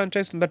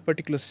disenfranchised in that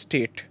particular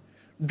state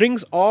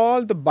brings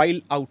all the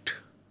bile out.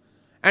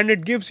 And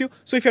it gives you...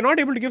 So if you're not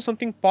able to give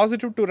something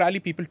positive to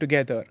rally people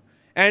together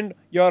and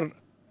your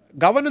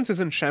governance is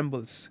in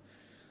shambles,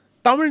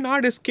 Tamil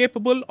Nadu is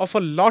capable of a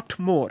lot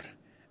more.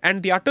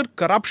 And the utter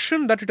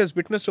corruption that it has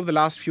witnessed over the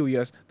last few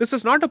years, this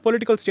is not a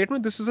political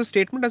statement, this is a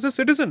statement as a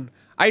citizen.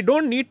 I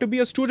don't need to be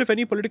a stooge of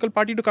any political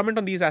party to comment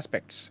on these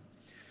aspects.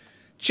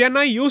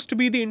 Chennai used to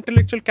be the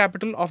intellectual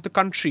capital of the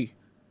country,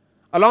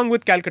 along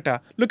with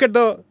Calcutta. Look at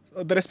the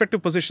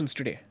respective positions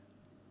today.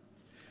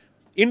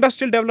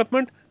 Industrial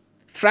development,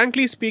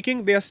 frankly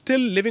speaking, they are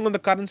still living on the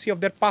currency of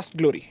their past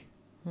glory.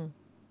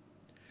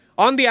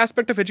 On the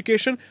aspect of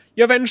education,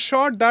 you have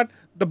ensured that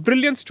the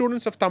brilliant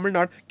students of Tamil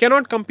Nadu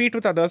cannot compete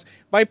with others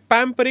by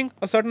pampering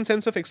a certain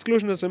sense of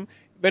exclusionism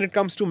when it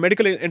comes to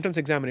medical entrance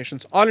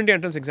examinations, all India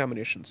entrance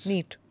examinations.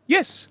 Neat.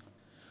 Yes.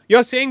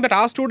 You're saying that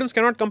our students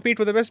cannot compete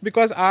with the West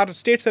because our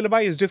state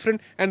syllabi is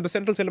different and the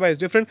central syllabi is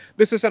different.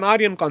 This is an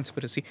Aryan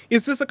conspiracy.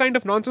 Is this the kind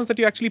of nonsense that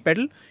you actually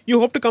peddle? You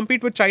hope to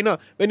compete with China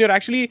when you're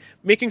actually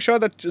making sure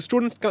that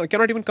students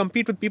cannot even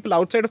compete with people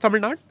outside of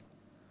Tamil Nadu?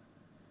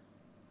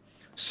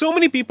 So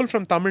many people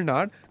from Tamil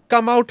Nadu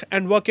come out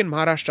and work in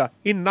Maharashtra,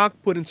 in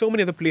Nagpur, in so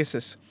many other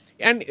places.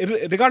 And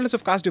regardless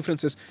of caste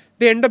differences,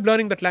 they end up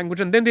learning that language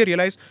and then they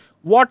realize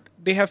what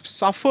they have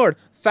suffered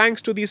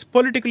thanks to these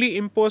politically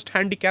imposed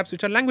handicaps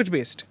which are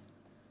language-based.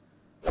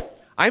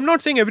 I'm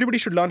not saying everybody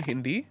should learn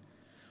Hindi,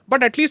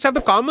 but at least have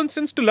the common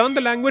sense to learn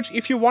the language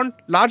if you want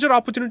larger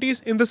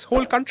opportunities in this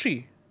whole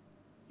country.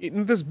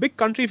 In this big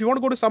country, if you want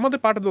to go to some other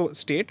part of the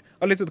state,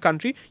 or let's say the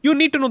country, you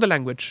need to know the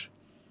language.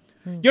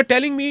 You're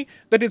telling me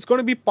that it's going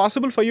to be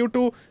possible for you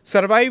to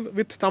survive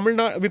with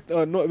Tamil with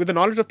the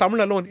knowledge of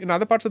Tamil alone in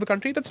other parts of the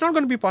country? That's not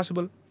going to be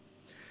possible.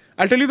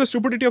 I'll tell you the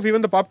stupidity of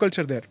even the pop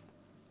culture there.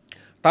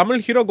 Tamil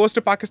hero goes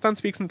to Pakistan,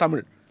 speaks in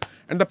Tamil.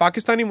 And the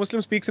Pakistani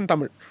Muslim speaks in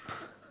Tamil.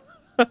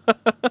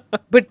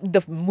 But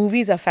the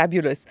movies are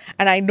fabulous.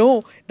 And I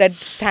know that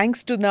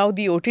thanks to now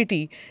the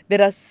OTT,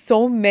 there are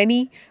so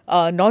many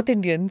North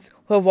Indians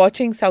who are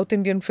watching South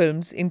Indian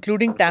films,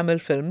 including Tamil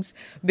films,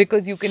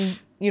 because you can,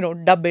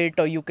 dub it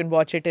or you can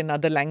watch it in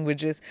other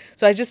languages.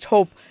 So I just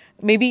hope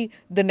maybe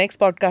the next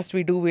podcast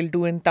we'll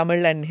do in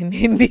Tamil and in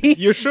Hindi.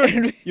 You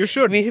should. You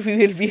should. We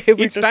will be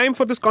able It's time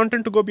for this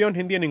content to go beyond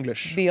Hindi and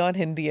English. Beyond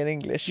Hindi and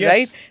English, yes.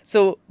 Right?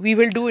 So we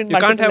will do in You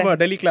can't have a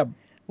Delhi club.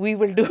 We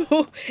will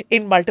do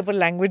in multiple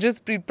languages.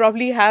 We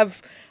probably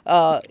have...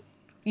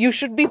 you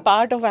should be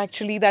part of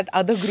actually that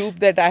other group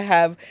that I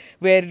have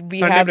where we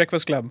Sunday have...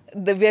 Breakfast Club.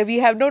 Where we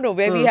have...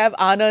 we have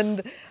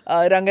Anand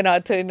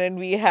Ranganathan and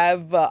we have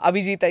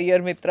Abhijit Iyer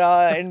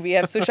Mitra and we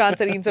have Sushant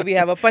Sareen. So we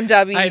have a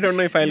Punjabi. I don't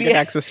know if I'll get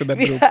access to that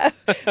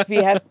group. we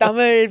have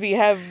Tamil, we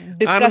have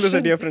discussions. Anand is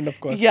a dear friend, of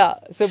course. Yeah,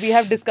 so we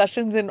have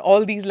discussions in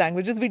all these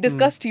languages. We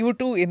discussed you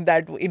too in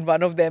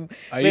one of them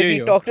where we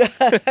talked.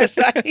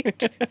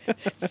 Right.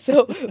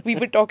 So we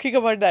were talking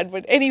about that.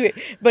 But anyway,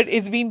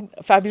 it's been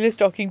fabulous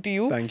talking to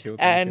you. Thank you.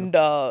 And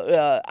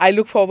I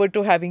look forward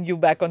to having you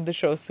back on the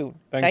show soon.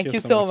 Thank you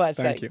so much.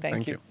 Thank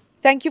you.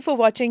 Thank you for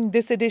watching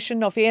this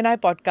edition of ANI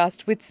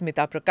Podcast with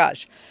Smita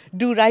Prakash.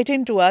 Do write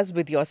in to us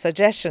with your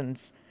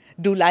suggestions.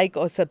 Do like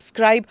or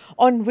subscribe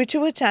on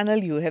whichever channel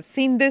you have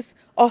seen this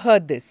or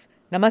heard this.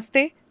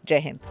 Namaste. Jai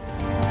Hind.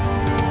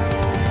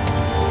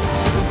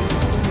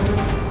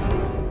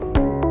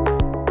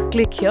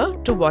 Click here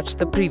to watch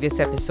the previous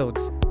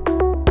episodes.